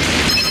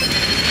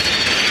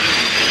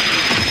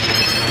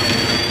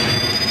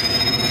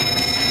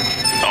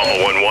 Alpha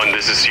 1-1,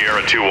 this is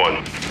Sierra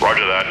 2-1.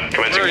 Roger that.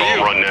 Commencing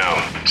bomb run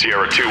now.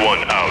 Sierra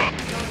 2-1 out.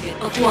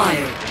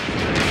 Acquired.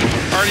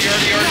 Arty.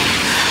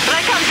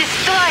 Recon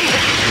destroyed.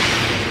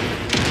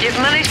 You've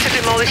managed to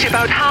demolish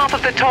about half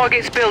of the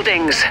target's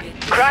buildings.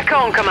 Crack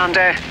on,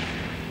 Commander.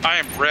 I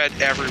am red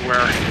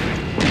everywhere.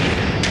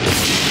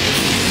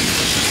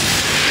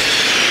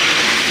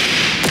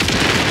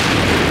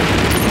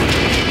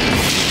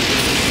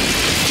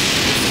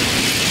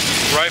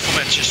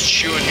 Rifleman's just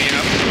chewing me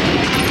up.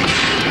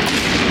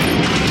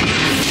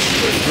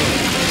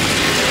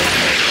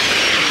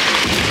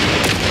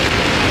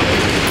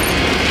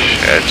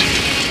 Shit.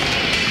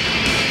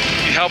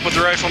 Need help with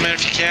the rifleman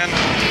if you can.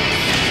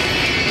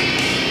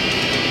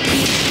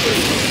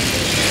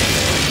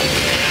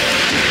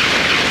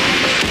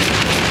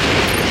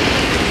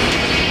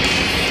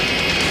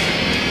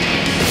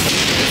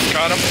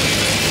 Got him.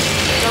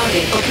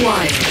 Target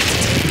acquired.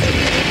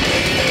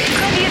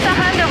 Could use a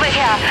hand over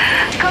here.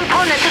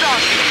 Component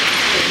lost.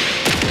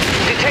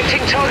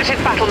 Detecting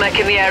targeted battle mech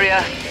in the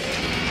area.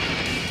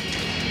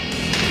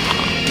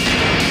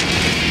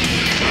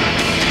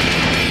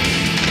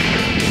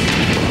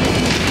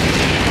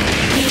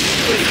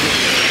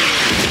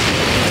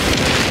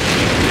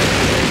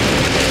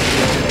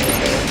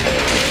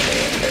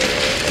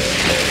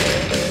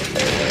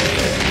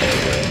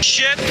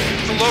 Shit!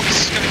 The locust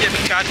is gonna get me,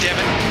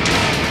 goddammit.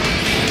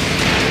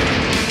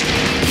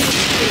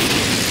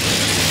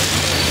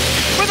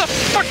 Where the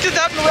fuck did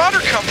that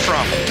marauder come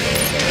from?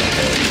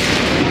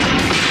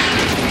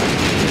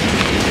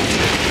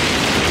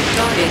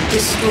 Target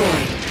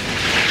destroyed.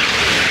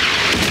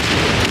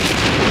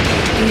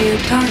 New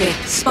target,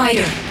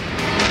 Spider.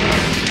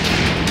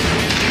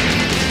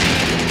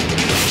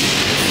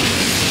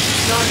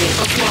 Target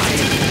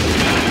acquired.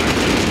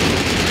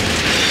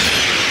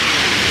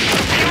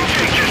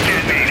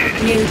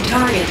 New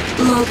target,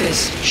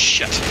 Locust.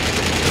 Shit.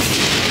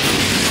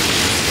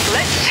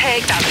 Let's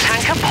take that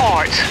tank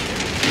apart.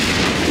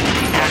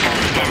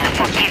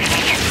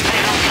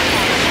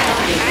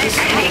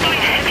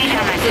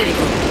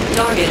 Critical.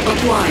 Target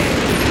acquired.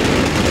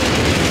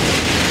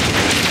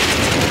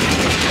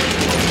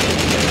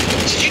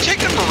 Did you take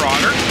the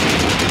marauder?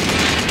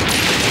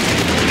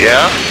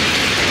 Yeah?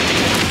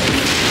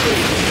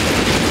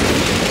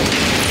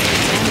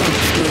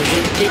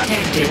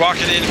 Detected. You're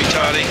walking into me,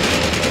 Toddy.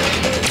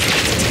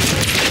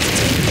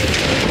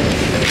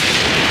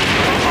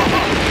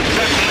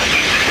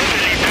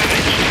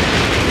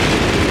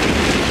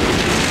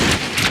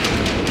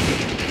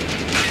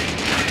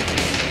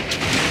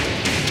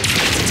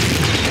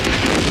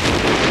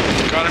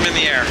 Got him in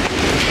the air.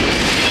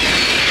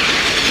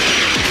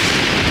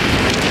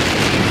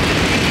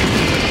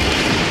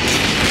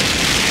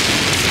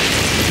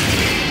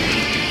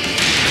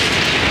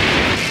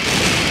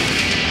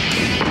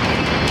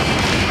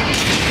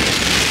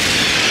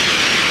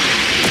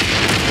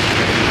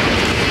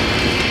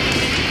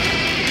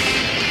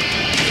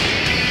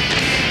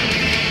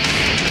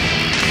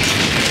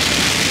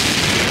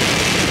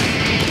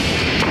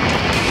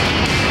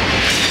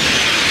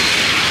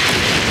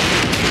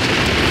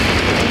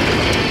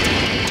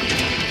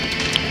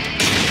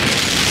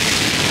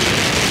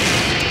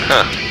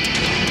 Huh.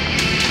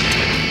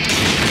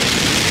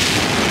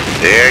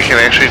 Yeah, I can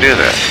actually do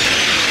that.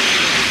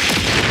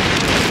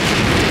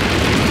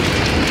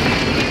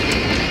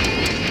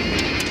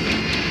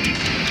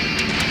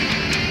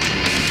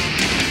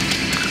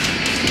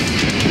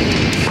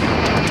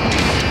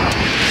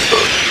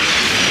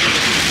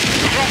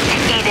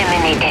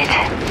 Eliminated.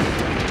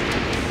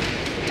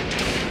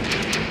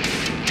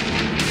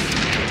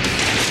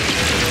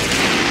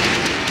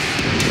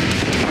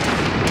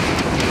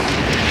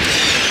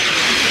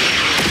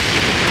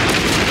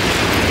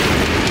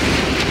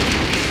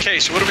 Okay,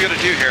 so what are we gonna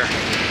do here?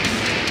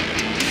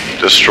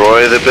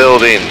 Destroy the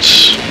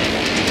buildings.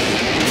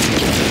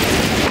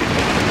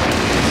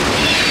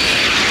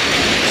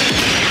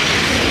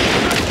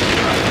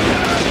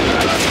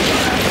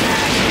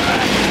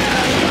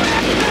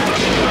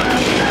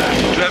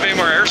 Do you have any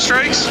more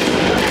airstrikes?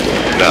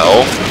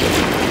 No.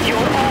 You're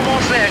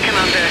almost there,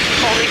 Commander.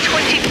 Only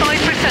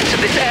 25% of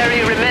this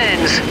area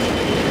remains.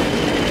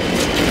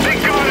 They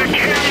got a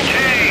chem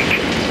tank!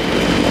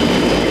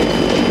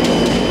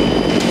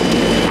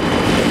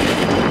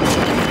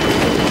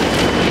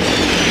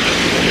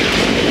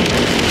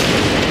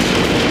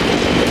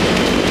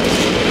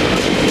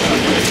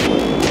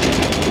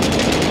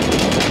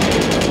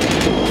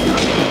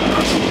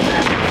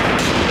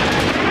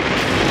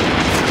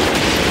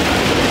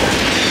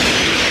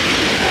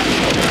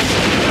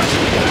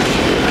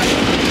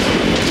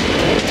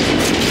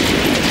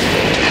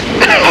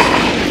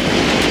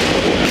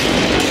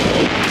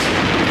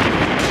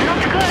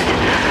 Not good.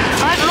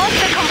 I've lost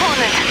the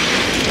component.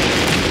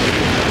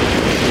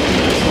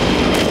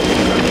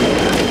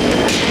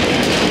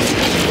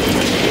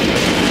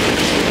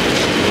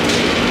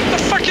 What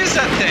the fuck is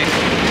that thing?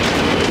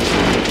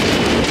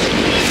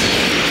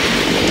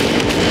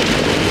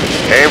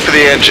 Aim for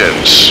the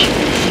engines.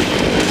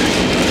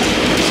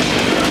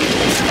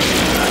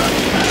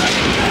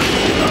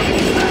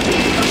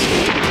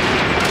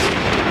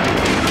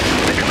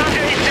 The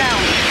commander is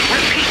down.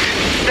 Repeat,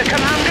 the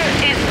commander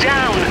is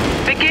down.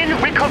 Begin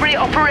recovery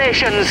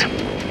operations.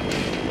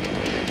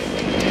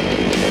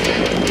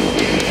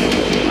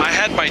 I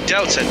had my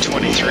doubts at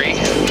 23.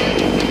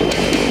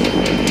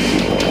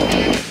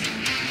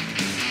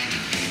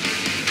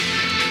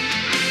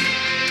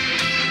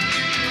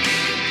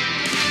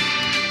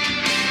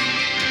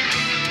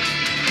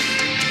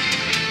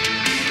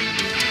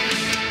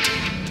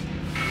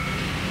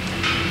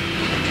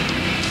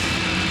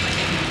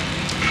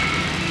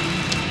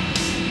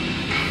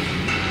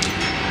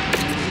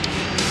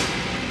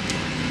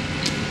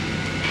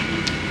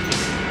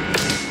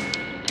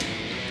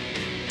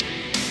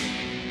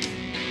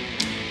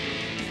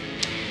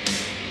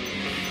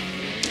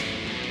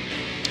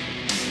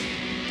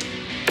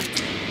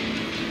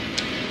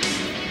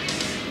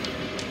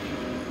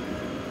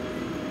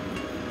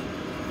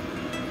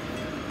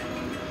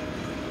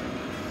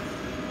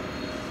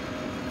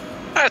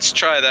 Let's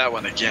try that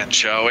one again,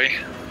 shall we?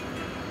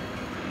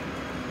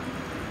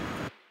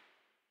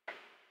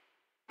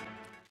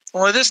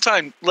 Only this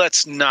time,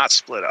 let's not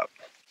split up.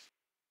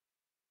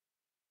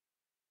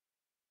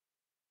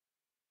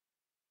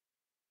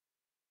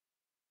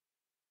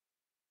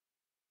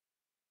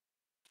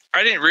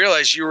 I didn't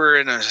realize you were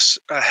in a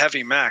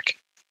heavy mech.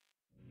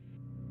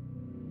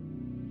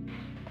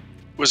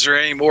 Was there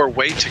any more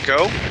way to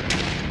go?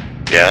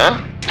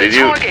 Yeah? Did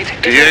you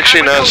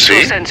actually not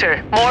see?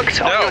 Center,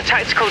 marked on your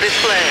tactical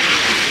display.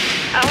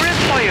 Our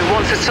employer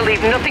wants us to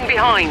leave nothing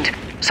behind,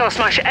 so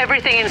smash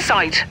everything in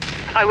sight.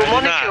 I will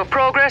monitor your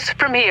progress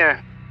from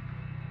here.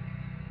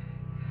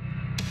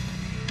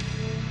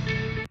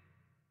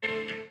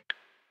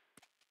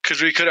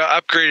 Because we could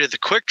have upgraded the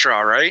quick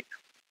draw, right?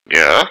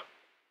 Yeah.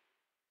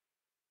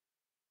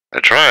 I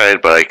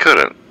tried, but I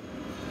couldn't.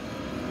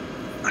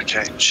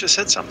 Okay, should have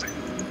said something.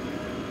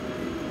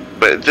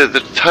 But the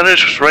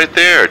tonnage was right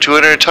there,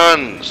 200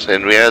 tons,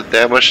 and we had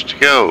that much to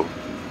go.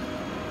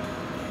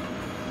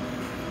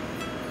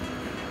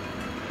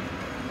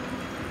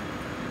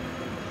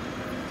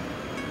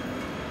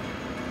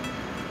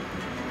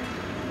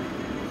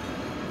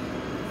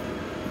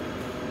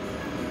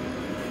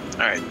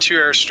 Alright, 2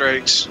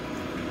 airstrikes.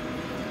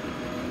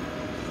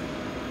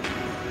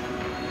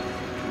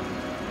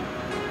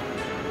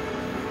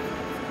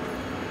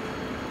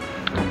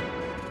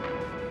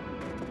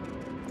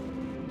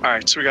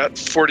 Alright, so we got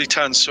 40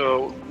 tons,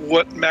 so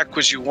what mech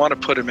would you want to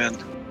put him in?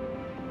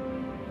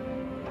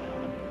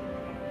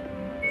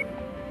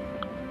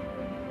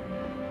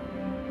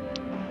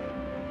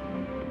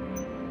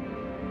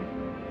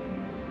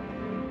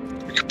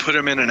 We could put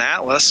him in an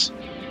Atlas.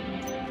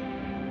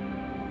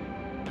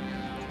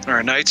 Or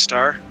a Night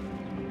Star.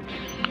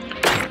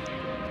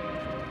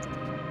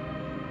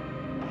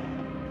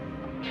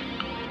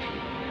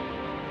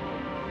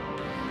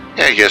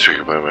 Yeah, I guess we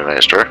could put him in a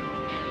Night Star.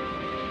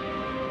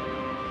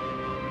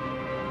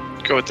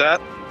 Go with that.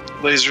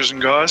 Lasers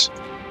and gauze.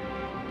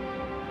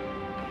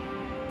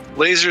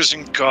 Lasers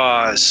and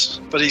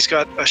gauze. But he's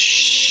got a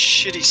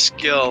shitty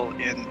skill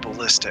in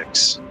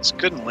ballistics. He's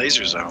good in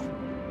lasers though.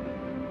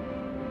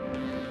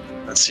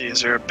 Let's see,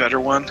 is there a better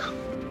one?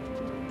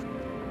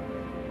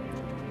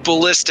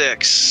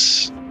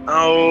 Ballistics.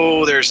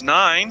 Oh, there's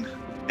 9.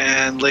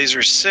 And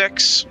laser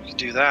 6. We can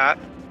do that.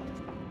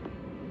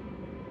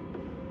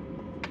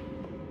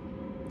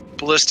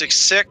 Ballistic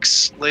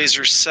 6.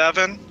 Laser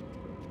 7.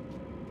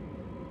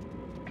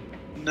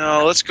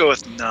 No, let's go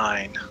with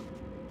 9.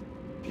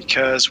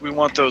 Because we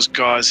want those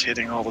gauze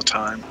hitting all the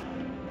time.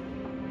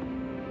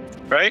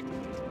 Right?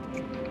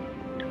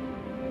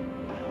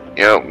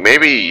 You know,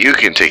 maybe you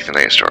can take the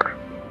Night Star.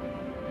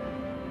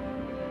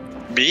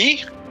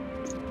 Me?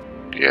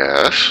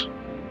 Yes.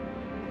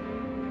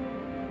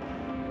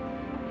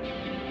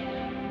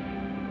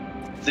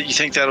 You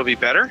think that'll be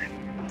better?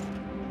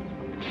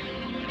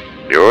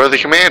 You're the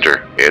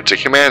commander. It's a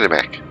commander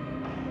mech.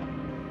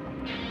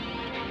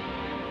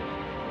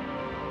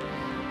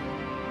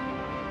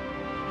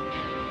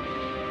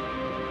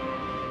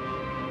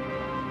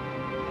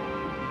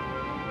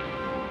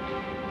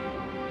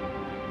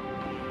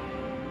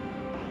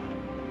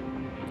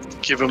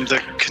 Give him the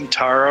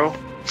Kintaro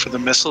for the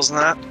missiles and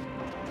that?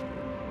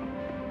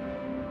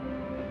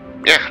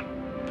 Yeah.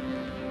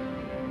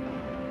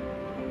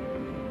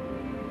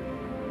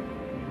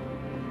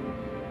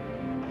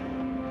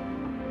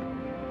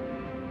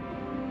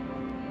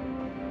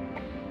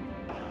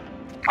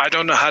 I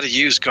don't know how to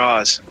use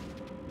gauze.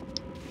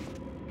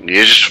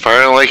 You just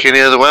fire it like any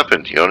other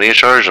weapon. You don't need to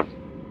charge them.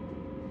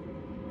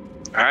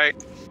 Alright.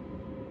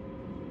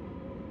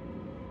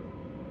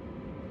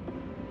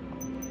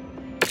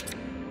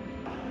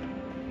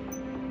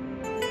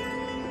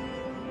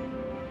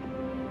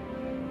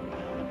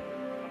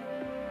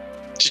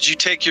 Did you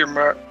take your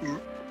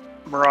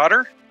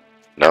Marauder?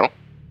 No.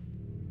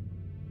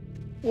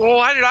 Well,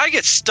 why did I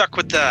get stuck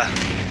with the...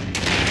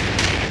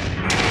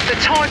 The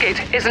target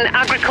is an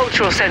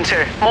agricultural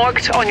center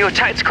marked on your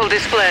tactical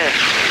display.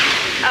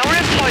 Our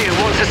employer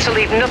wants us to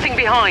leave nothing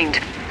behind,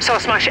 so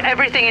smash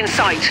everything in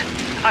sight.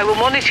 I will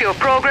monitor your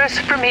progress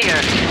from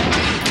here.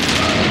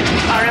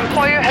 Our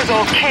employer has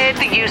okayed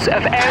the use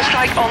of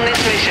airstrike on this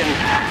mission.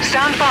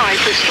 Stand by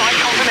for strike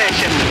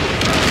confirmation.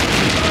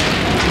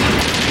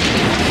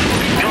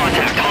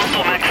 Contact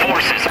hostile mech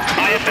forces.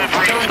 IFF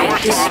range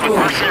correspond with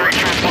mercenary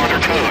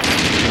transponder codes.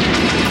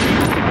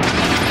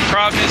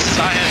 Problem is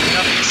I have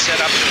nothing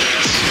set up for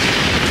this.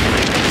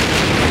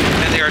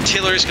 And the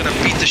artillery is going to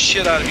beat the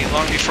shit out of me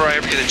long before I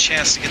ever get a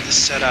chance to get this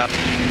set up.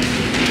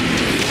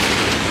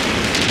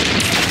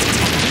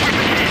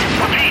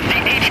 Repeat,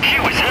 the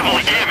HQ is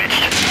heavily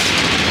damaged.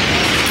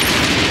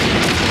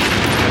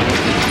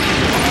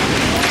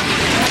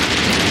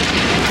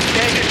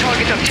 There's your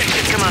target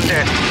objective,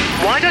 Commander.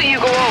 Why don't you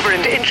go over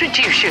and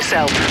introduce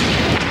yourself?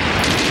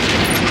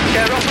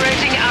 They're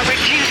operating at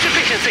reduced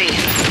efficiency.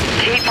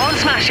 Keep on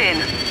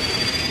smashing.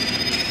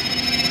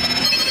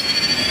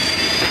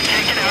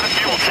 Taking out a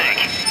fuel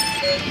tank.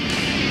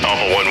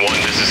 Alpha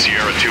 1-1, this is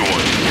Sierra 2-1.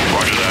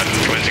 Roger that.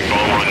 Commencing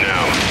bomb run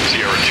now.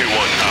 Sierra 2-1,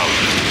 out.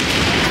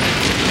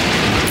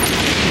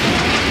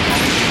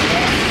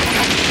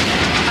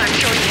 I'm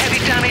showing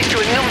heavy damage to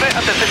a number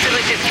of the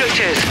facility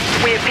structures.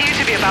 We appear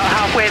to be about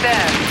halfway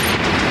there.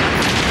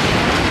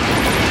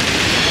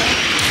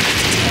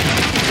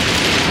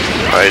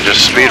 Alright,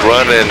 just speed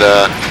run and,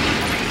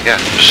 yeah,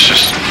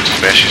 just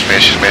smashy.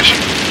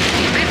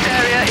 This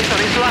area is on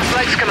its last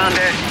legs,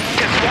 Commander.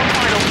 Just one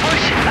final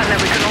push, and then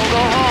we can all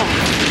go home.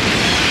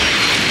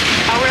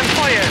 Our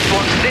employer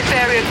wants this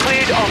area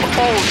cleared of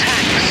all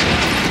tanks.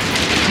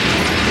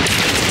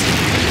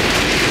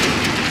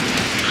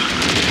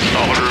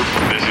 Alpha Group,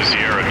 this is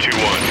Sierra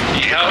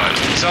 2-1. Yeah,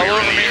 it's all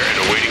over in the me. air and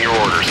awaiting your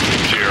orders.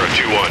 Sierra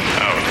 2-1,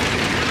 out.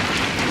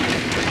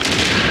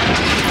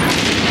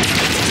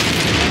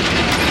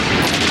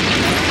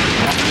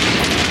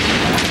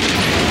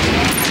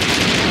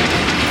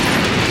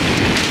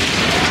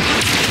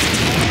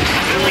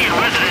 Civilian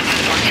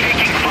residences are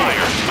taking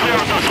fire. Clear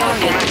out those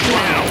hostile mechs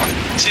now.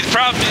 See, the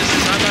problem is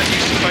I'm not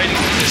used to fighting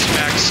with this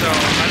mech, so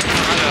I don't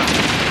know how to...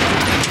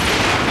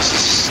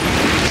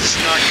 This is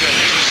not good.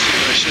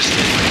 It's just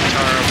in my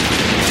Kintaro.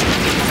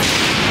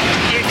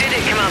 You did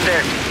it, Commander.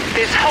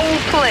 This whole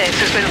place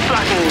has been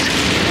flattened.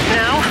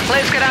 Now,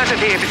 let's get out of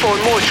here before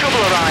more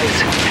trouble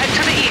arrives. Head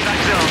to the evac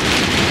zone.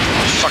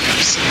 Oh, fuck, I'm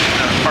sitting in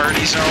the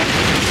party zone.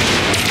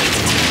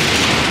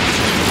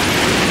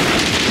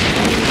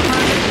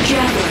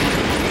 Javelin.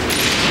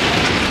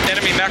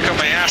 Enemy mech on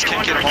my ass,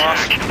 can't get him off.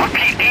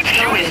 Repeat, HQ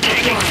is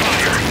taking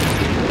fire.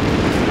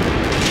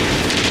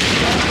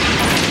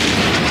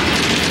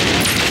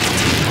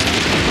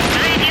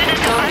 Nine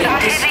units under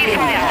heavy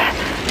fire.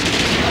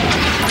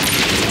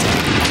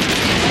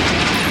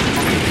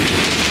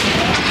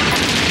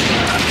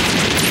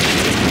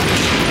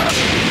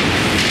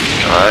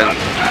 God,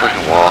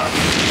 freaking wall.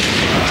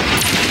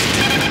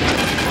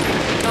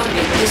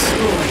 Target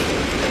destroyed.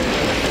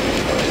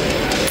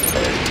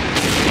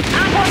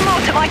 Add one more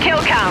to my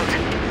kill count.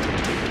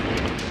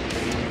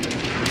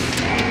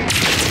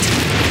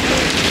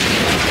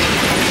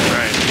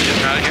 Right,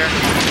 getting out of here.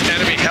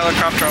 Enemy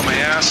helicopter on my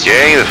ass.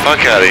 Getting the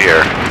fuck out of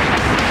here.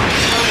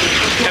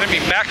 Enemy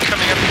mech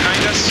coming up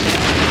behind us.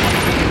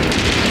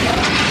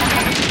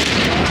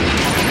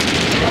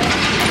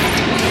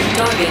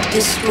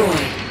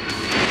 destroyed.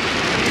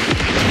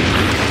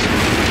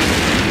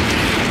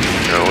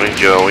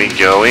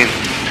 Going.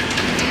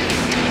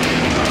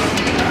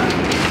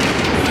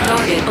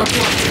 Target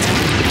acquired.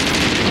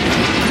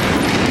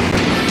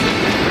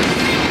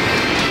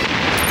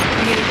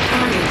 New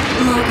target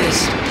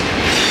locust.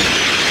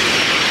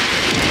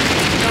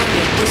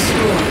 Target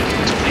destroyed.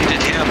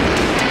 Deleted him.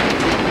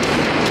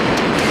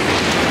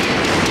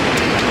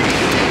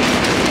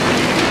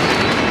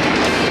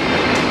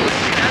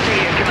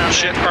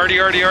 Shit, Artie.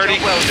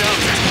 Well done.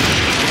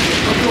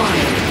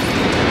 Acquired.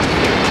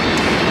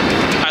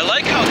 I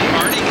like how the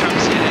Artie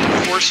comes in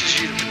and forces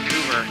you to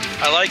maneuver.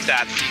 I like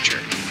that feature.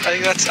 I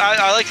think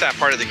I like that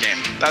part of the game.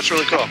 That's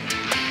really cool.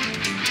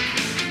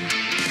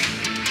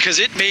 Because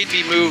it made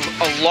me move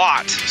a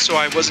lot, so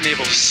I wasn't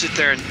able to sit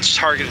there and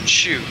target and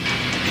shoot.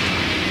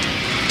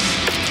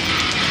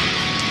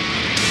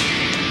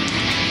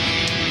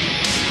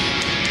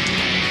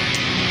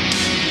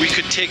 We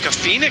could take a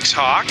Phoenix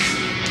Hawk.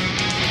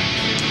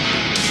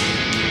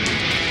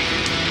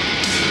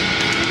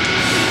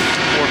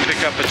 Or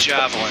pick up a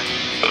Javelin.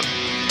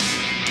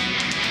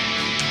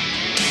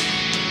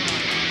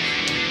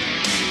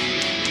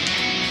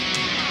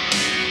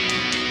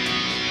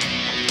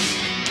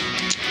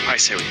 I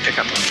say we pick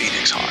up a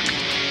Phoenix Hawk.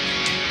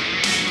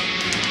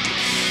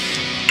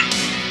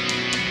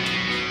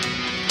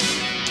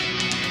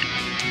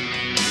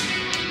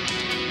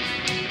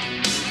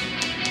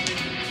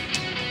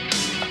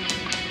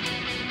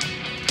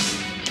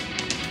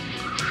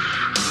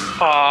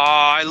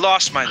 Aw, I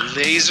lost my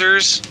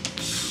lasers.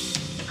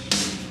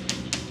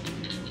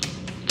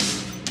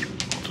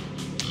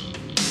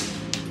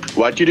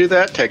 Why'd you do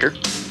that, Tiggerr?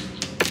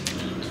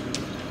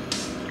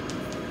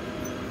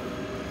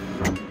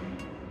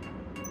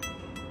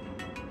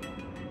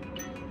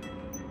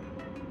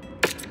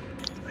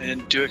 I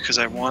didn't do it because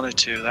I wanted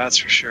to, that's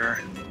for sure.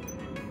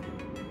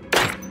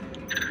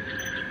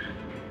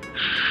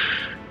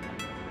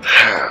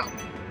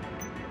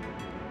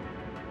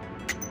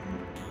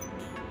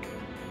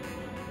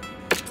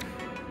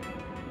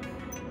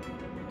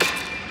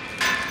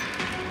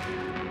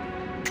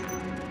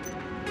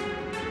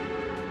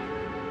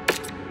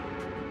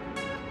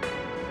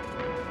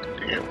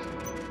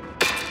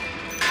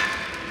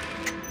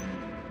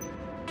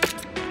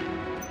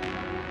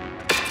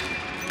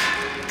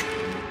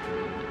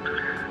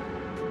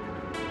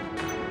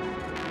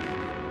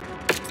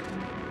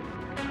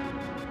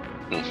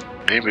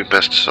 Maybe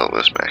best to sell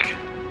this back.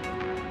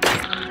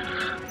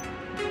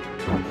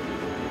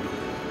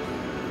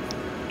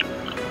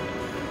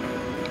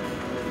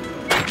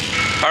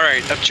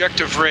 Alright,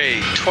 objective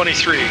raid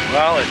 23.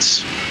 Well,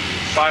 it's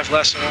 5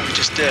 less than what we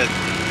just did.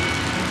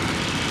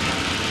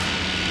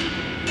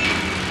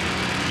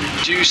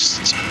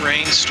 Reduced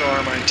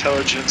rainstorm, our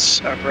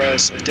intelligence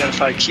apparatus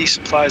identify key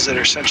supplies that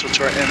are essential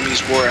to our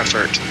enemy's war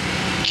effort.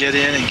 Get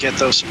in and get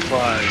those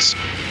supplies.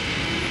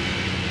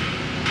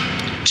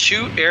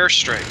 2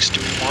 airstrikes. Do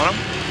we want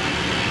them?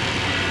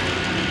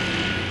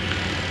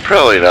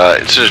 Probably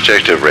not. It's an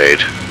objective raid.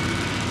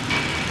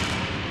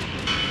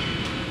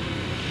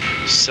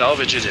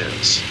 Salvage it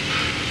is.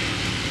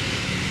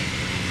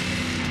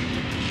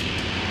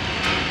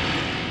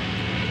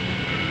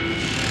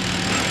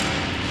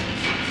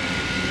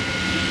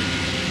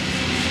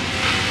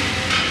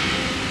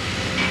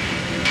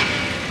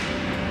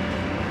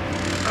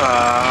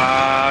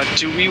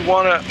 Do we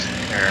want to...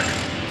 Here.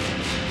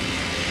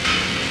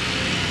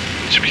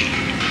 Jump kick.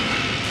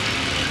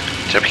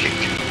 Jump kick.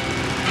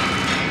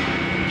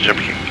 Jump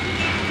kick.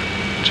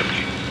 Jump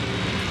kick.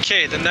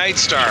 Okay, the Night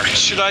Star.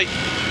 Should I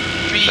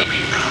be... Jump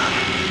kick.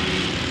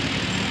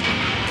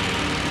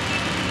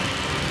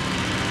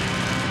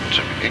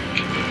 Jump kick.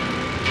 Jump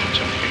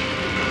kick.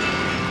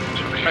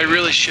 Jump kick. I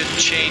really should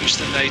change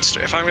the Night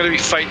Star. If I'm going to be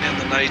fighting in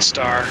the Night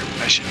Star,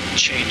 I should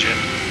change it.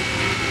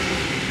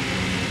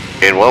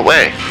 In what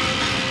way?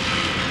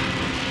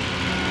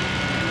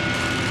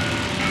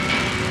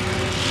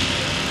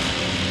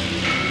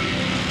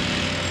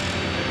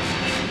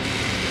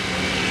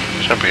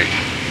 Jump kick.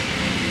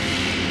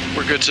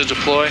 We're good to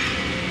deploy.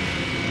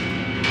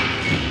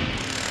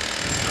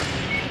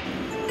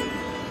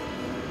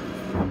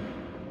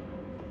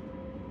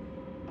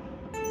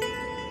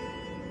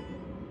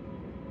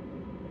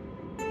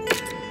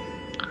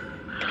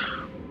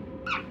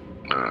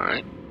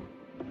 Alright.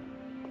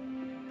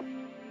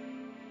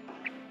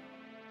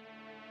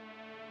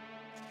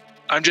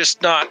 I'm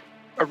just not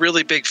a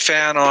really big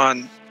fan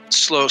on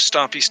slow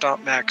stompy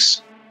stomp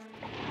mechs.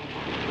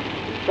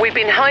 We've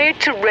been hired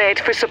to raid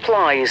for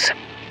supplies.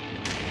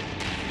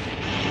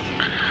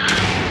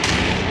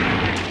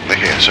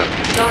 Okay, so.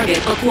 Target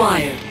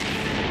acquired.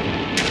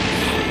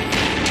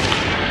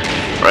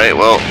 Right,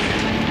 well.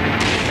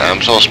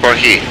 I'm so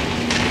Sparky.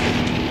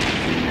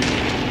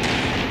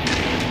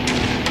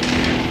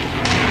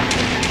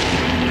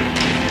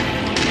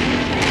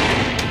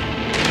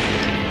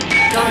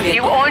 Target.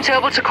 You aren't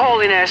able to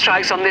call in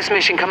airstrikes on this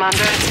mission,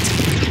 Commander.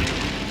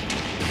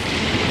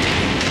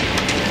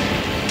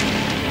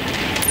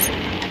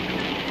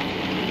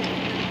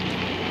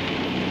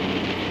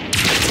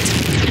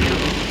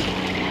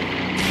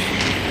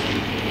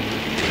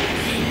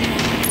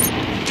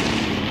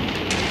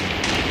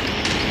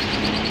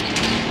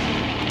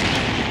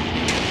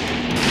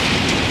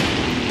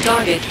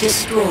 Target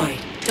destroyed.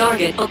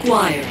 Target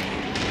acquired.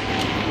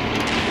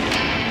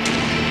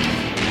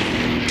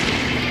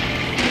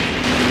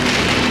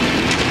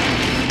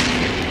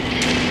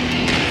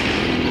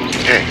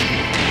 Okay.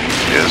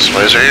 Yeah, the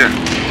supplies are here.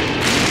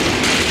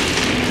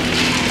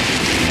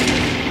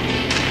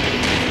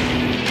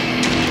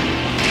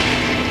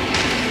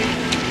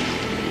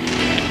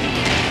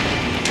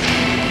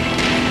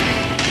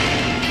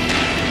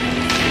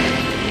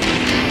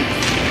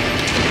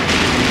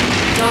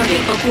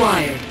 Target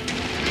acquired.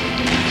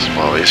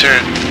 Small laser.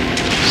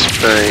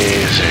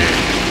 Spicer.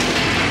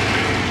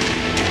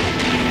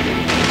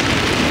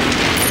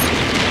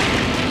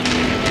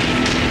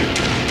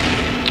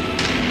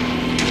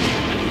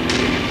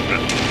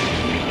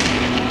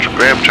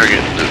 Grab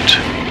target loot.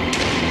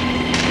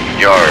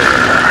 Yar.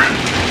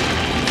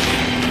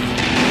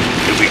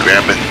 You'll be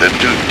grabbing the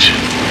loot.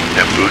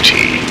 The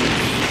booty.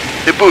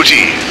 The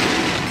booty.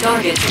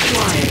 Target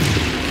acquired.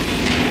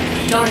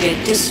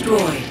 Target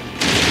destroyed.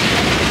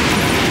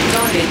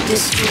 Target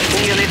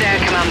destroyed. Nearly there,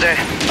 Commander.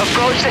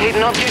 Approach the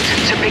hidden object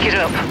to pick it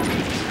up.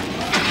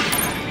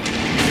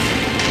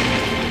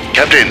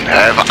 Captain,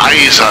 I have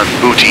eyes on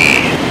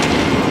booty.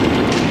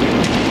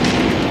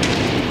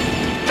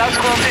 That's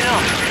close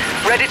enough.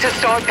 Ready to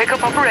start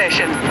pickup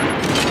operation.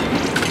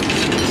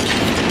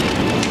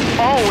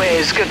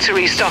 Always good to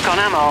restock on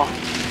ammo.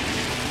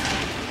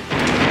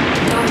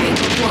 Target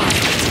acquired.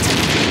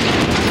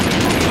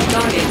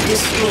 Target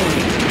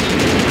destroyed.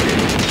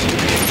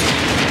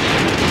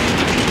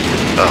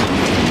 Oh.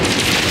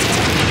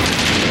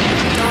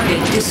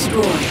 Target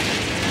destroyed.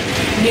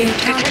 New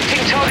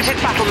Detecting targeted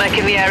battle mech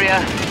in the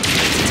area.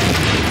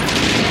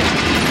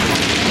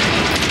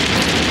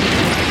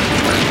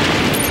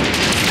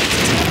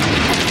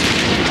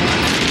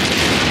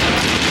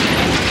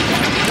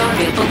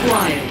 Target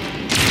acquired.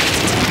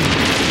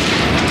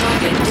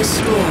 Target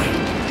destroyed.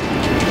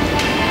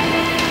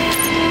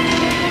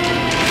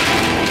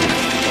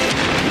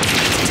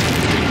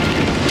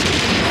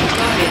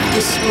 Target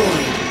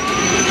destroyed.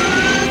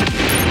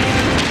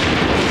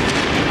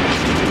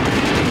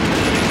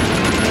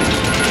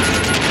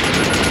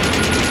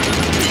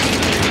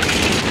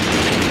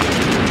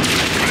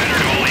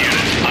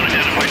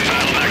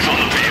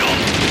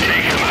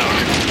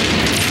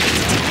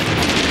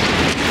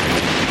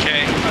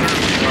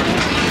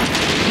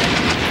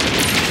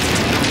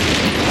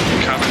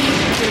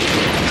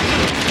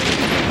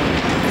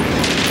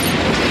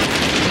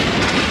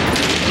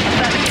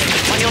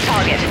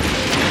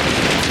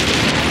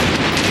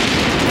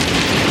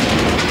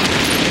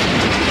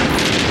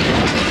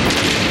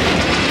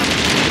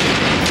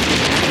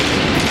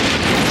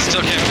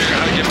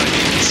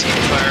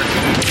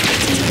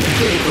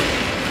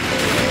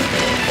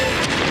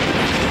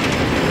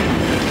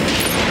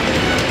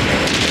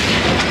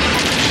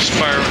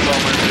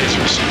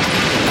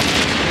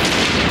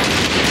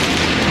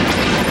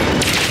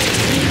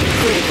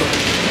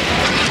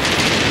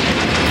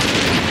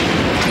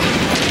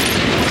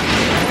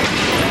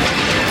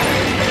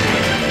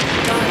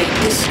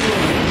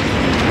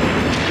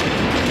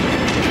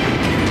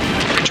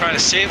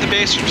 Save the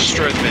base or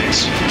destroy the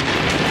base?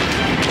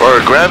 Or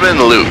grabbing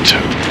loot.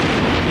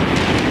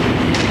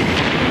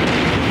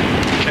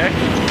 Okay.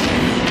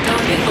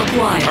 Target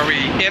acquired. Are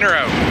we in or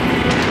out?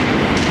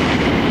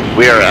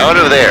 We are out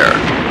of there.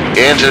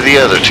 Into the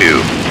other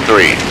 2,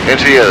 3.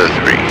 Into the other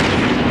 3.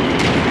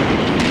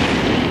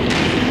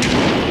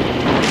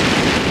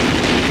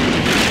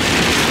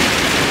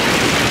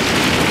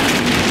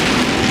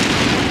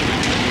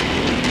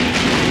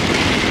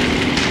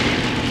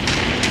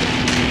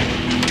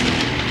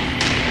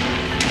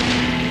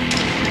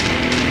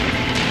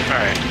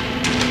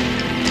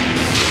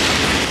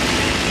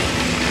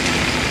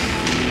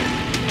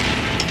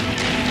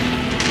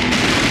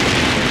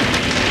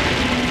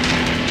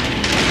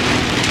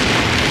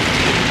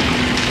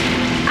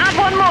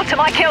 To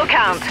my kill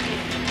count.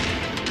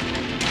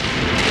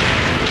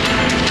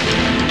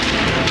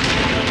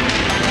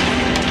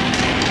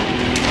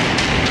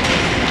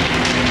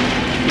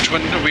 Which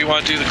one do we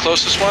want to do? The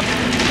closest one?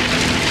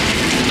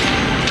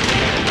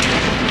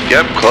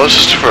 Yep,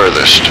 closest to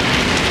furthest.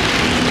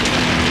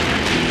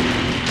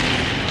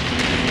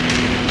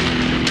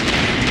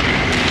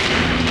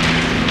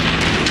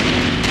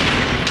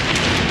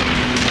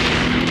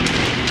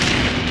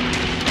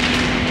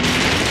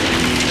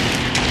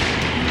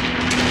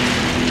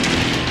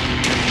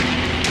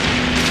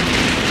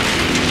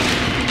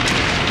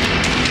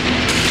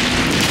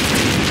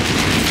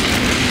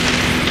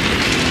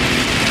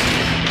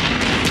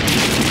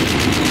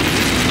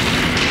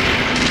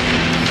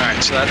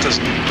 So that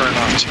doesn't burn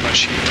off too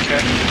much heat,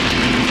 okay?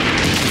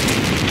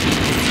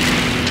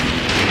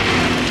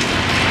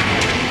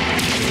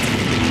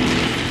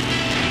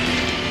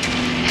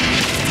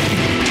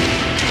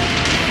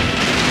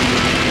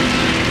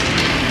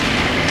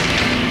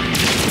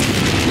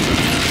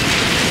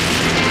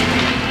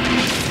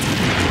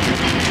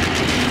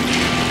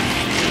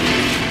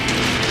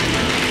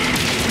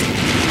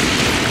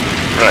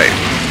 Right.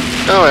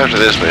 Now after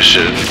this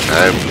mission,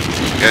 I'm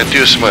gonna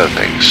do some other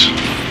things.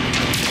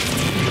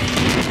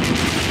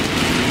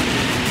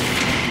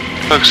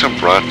 Cook some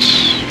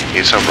brats.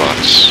 Eat some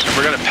brats. And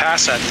we're gonna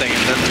pass that thing,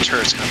 and then the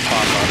turret's gonna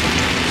pop up.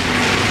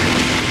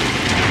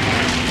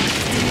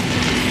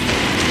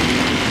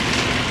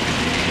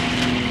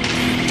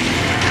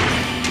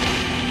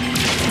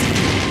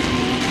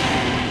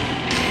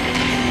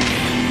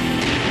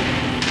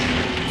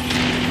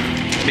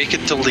 Make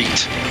it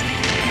delete.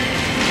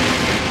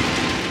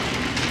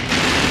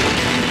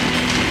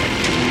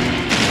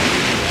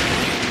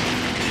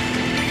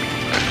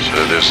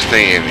 So there's a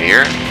thing in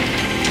here.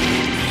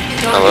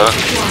 Hello?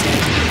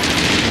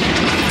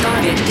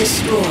 Target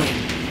destroyed.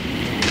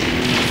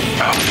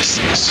 Oh, this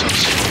thing is so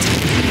slow.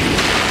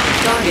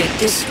 Target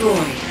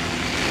destroyed.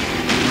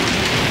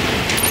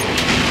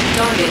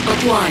 Target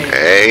acquired.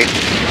 Hey.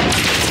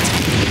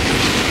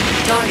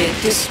 Target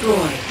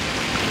destroyed.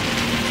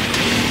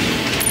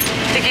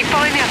 If you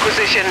find the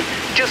acquisition,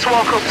 just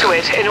walk up to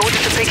it in order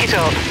to pick it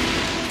up.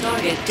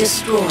 Target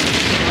destroyed.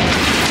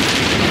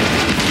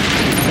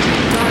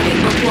 Target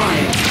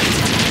acquired.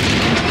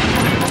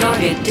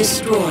 Target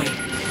destroyed.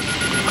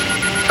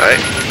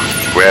 Alright.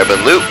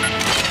 Grabbing loot.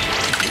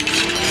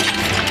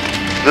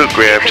 Loot You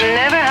grabbed. can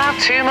never have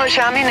too much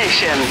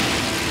ammunition.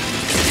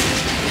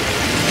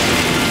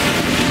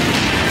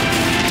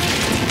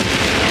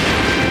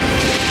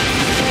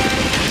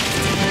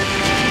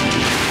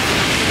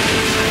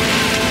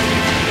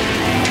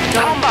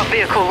 Combat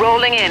vehicle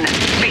rolling in.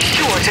 Be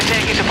sure to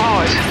take it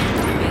apart.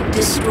 Target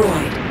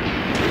destroyed.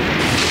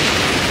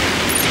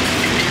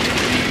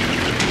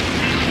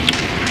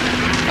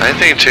 I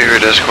think Tiggerr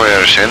doesn't quite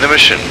understand the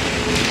mission.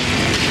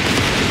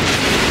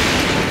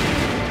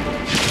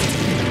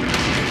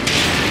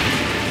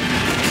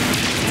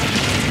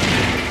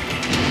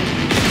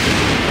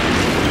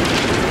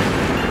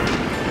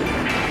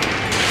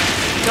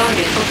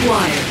 Target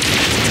acquired.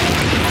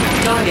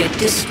 Target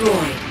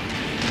destroyed.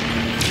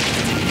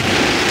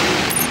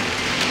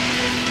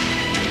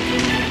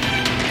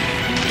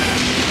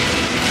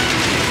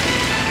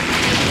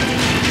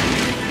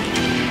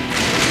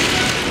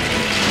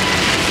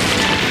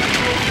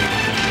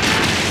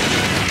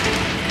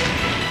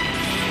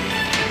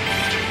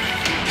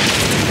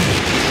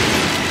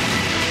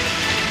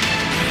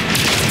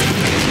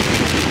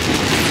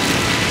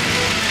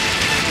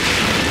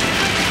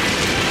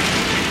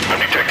 I'm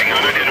detecting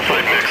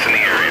unidentified mechs in the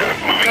area.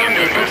 Moving in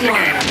to Target investigate.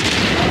 acquired.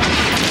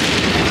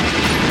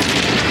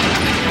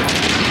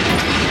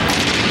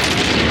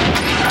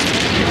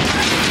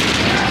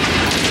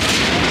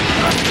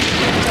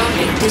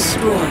 Target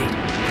destroyed.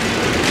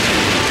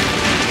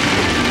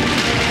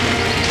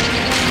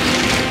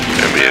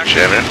 Gonna be a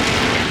jamming.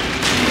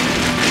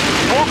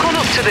 Walk on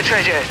up to the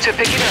treasure to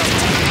pick it up.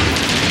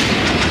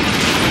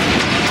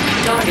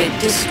 Target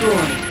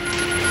destroyed.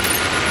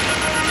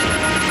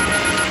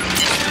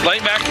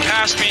 Light back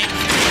past me.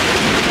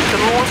 The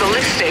more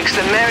ballistics,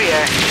 the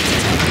merrier.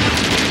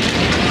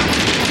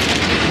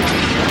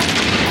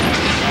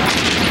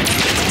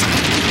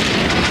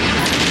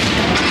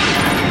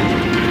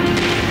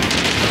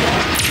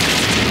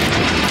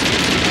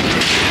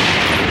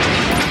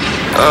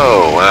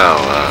 Oh,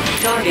 wow.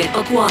 Target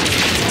acquired.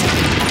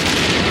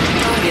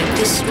 Target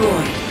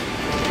destroyed.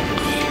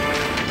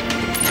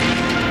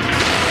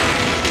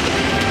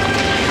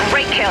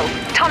 Great kill.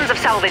 Tons of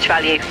salvage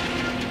value.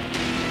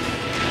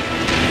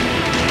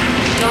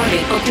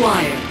 Target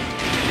acquired.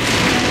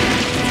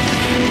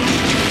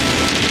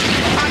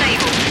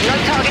 Unable. No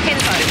target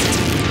info.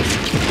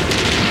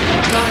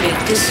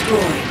 Target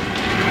destroyed.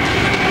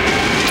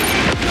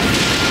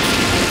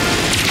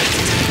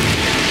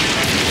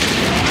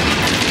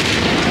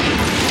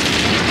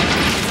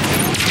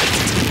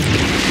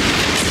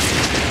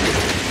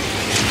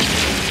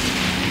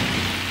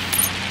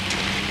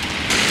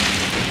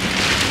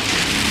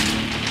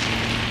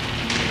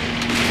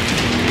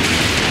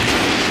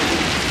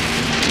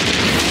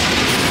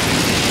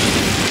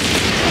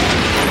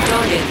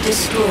 Target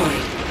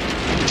destroyed.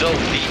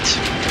 Delete.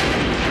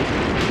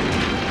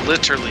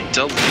 Literally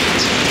delete.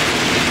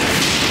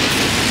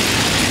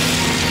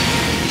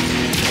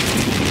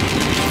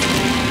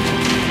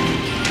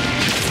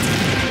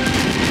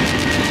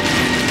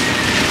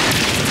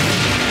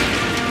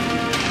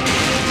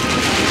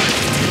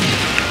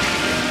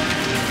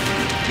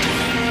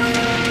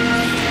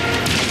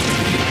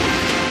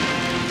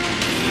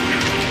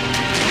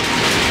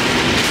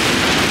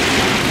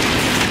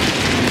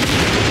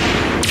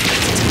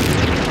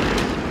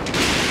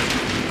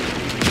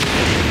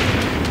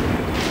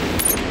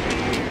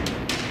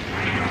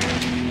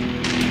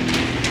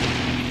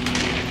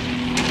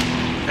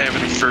 I have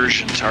an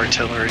aversion to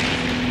artillery.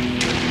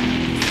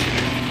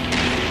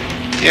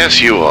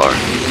 Yes, you are.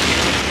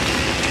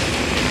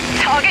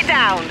 Target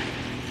down.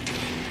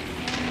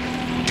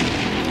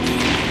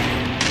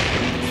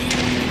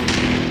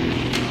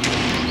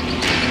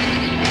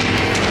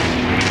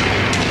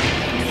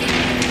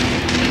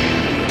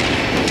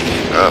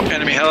 Oh.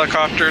 Enemy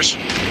helicopters.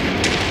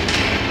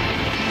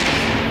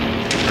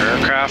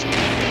 Aircraft.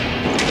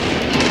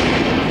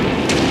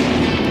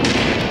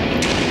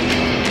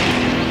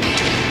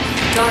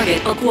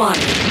 Target acquired.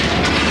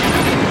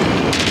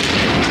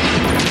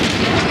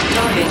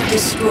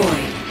 Destroyed.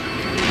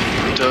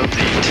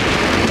 Delete.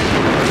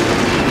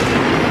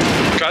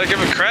 Gotta give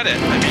it credit.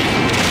 I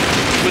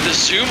mean, with the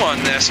zoom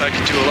on this, I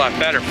could do a lot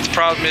better. But the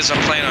problem is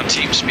I'm playing on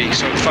TeamSpeak,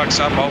 so it fucks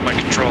up all my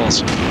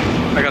controls.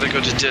 I gotta go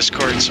to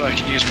Discord so I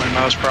can use my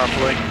mouse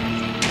properly.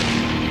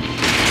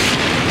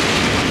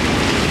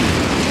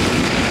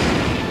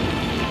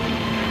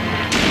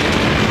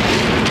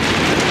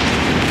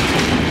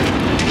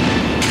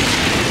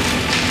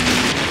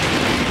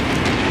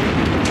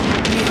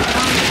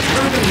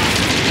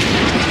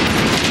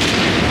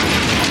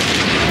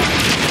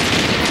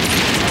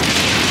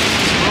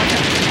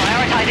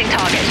 Prioritizing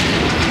target.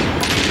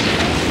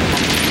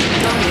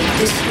 Target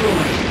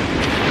destroyed.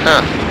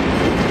 Huh.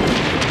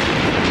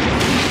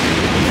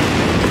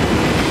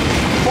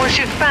 Once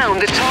you've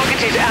found the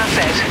targeted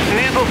asset,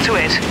 move up to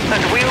it,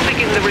 and we'll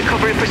begin the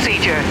recovery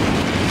procedure.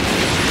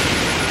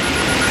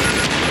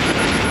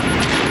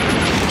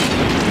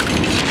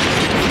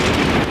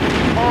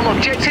 All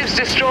objectives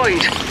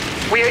destroyed.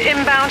 We are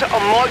inbound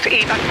on marked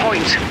evac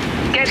point.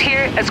 Get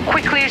here as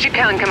quickly as you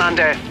can,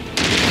 Commander.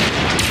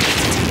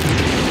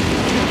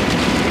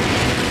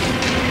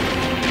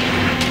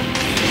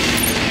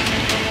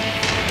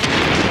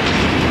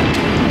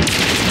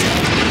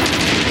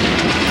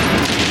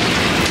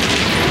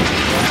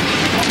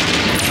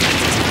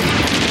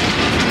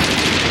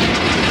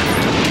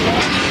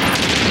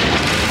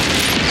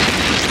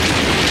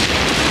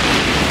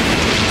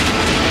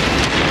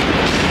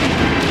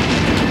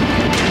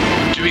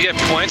 Do we get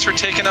points for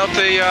taking out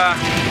the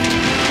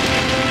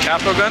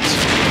capital guns?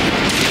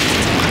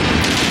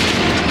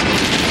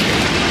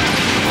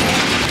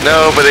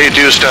 No, but they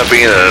do stop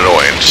being an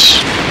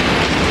annoyance.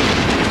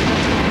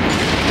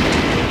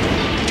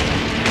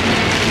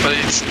 But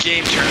it's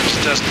game terms,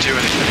 it doesn't do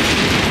anything.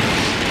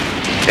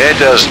 It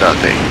does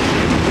nothing.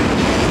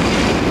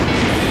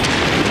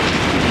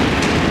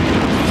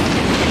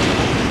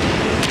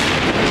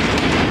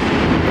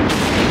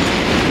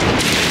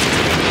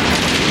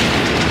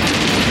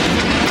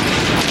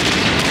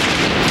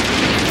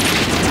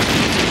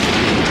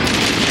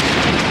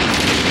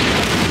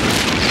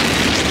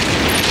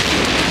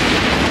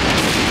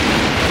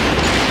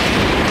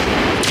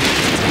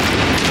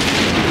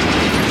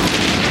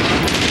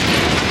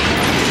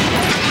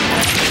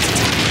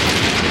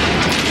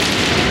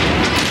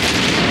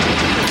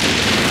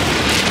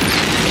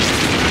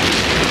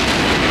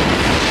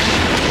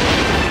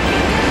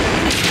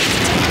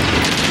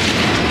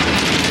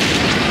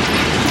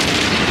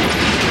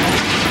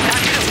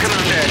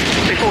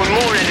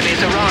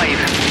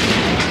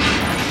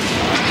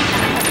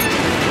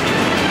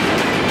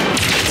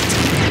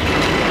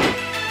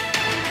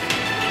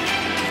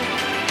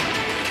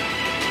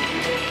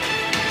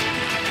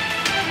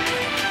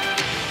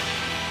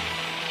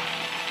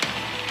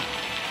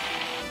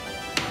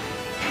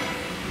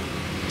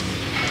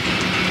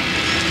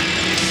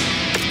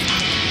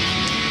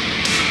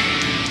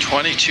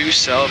 .22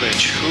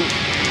 salvage. Ooh.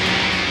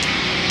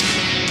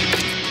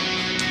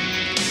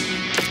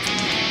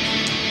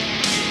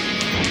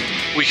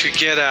 We could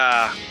get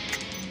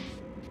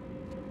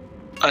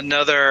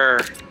another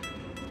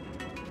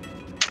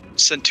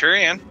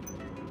Centurion.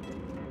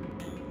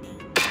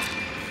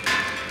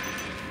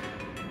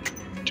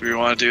 Do we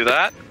want to do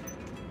that?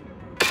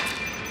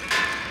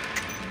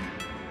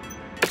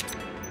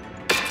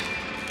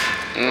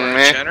 Or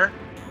a Jenner?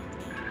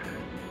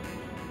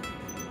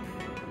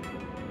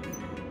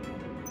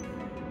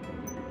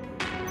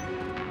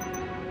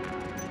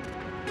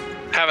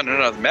 Having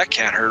another mech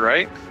can't hurt,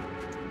 right?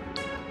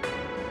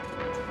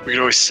 We could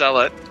always sell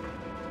it.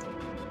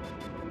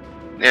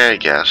 Yeah, I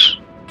guess.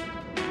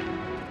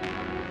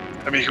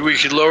 I mean, we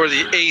could lower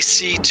the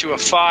AC to a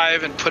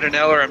 5 and put an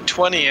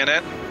LRM-20 in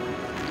it.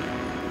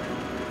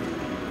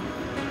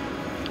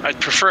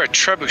 I'd prefer a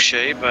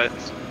trebuchet, but...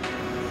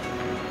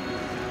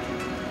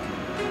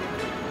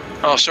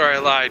 Oh, sorry, I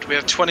lied. We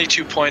have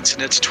 22 points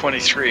and it's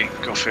 23.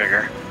 Go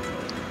figure.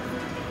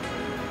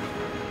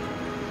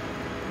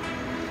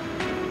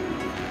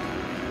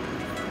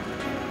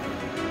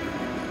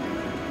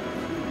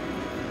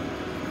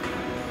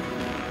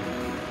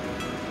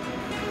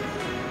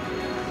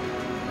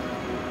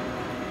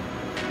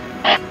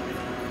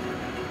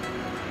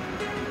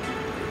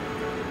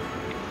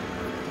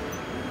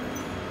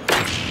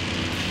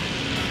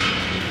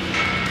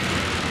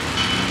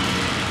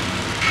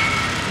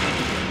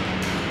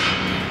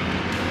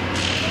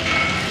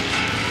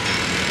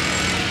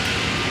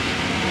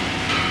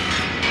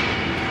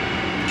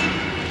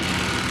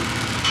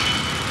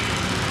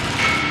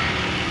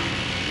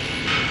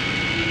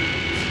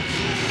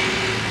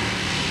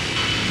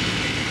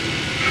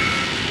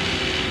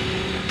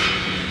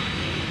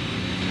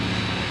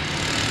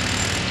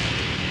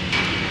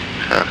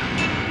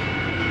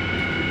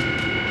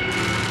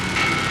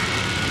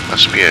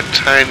 Must be a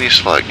tiny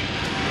slug.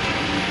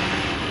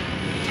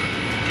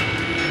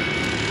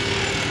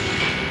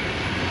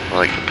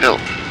 Like a pill.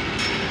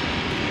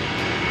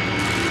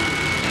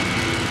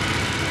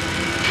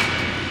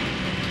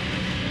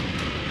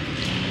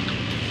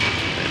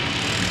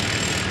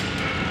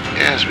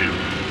 It has to be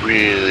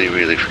really,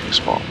 really freaking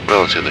small,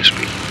 relatively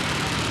speaking.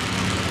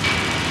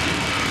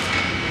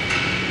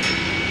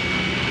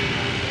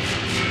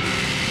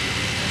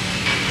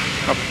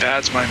 How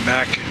bad's my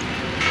mech?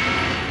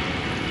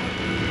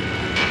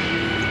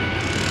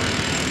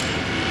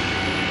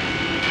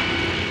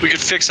 We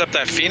could fix up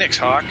that Phoenix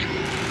Hawk.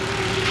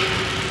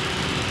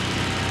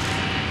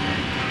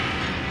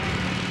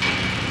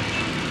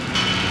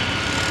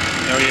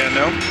 Oh yeah,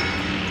 no?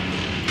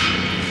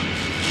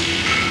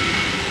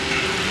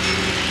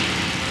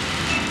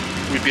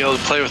 We'd be able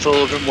to play with a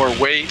little bit more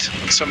weight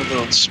on some of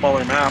the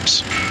smaller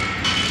maps.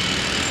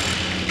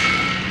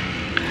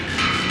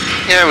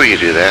 Yeah, we could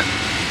do that.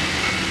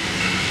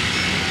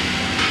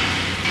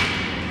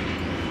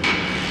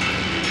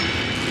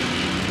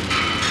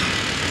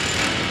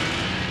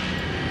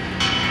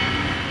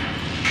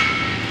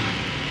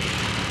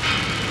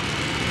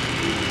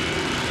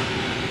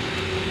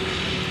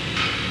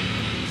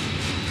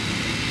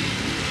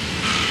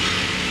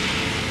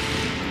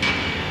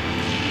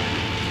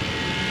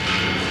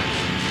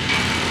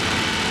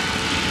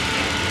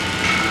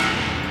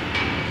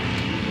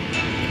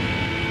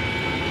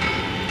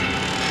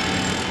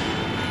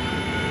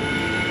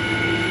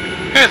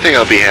 I think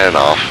I'll be heading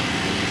off.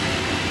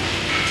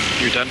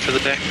 You're done for the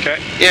day? Okay.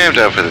 Yeah, I'm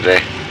done for the day.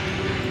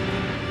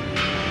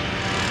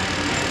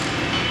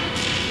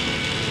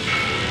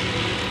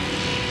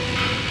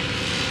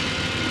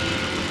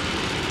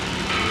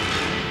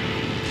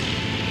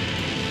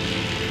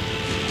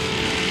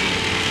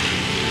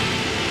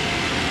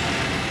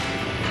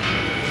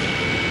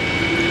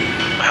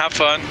 Have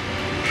fun.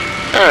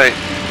 Alright.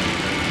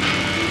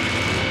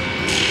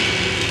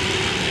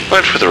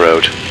 Went for the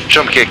road.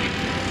 Jump kick.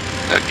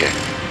 Okay.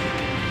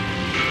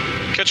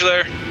 Catch you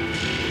there.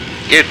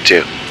 You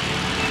too.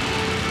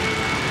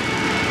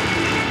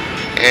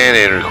 And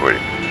in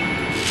recording.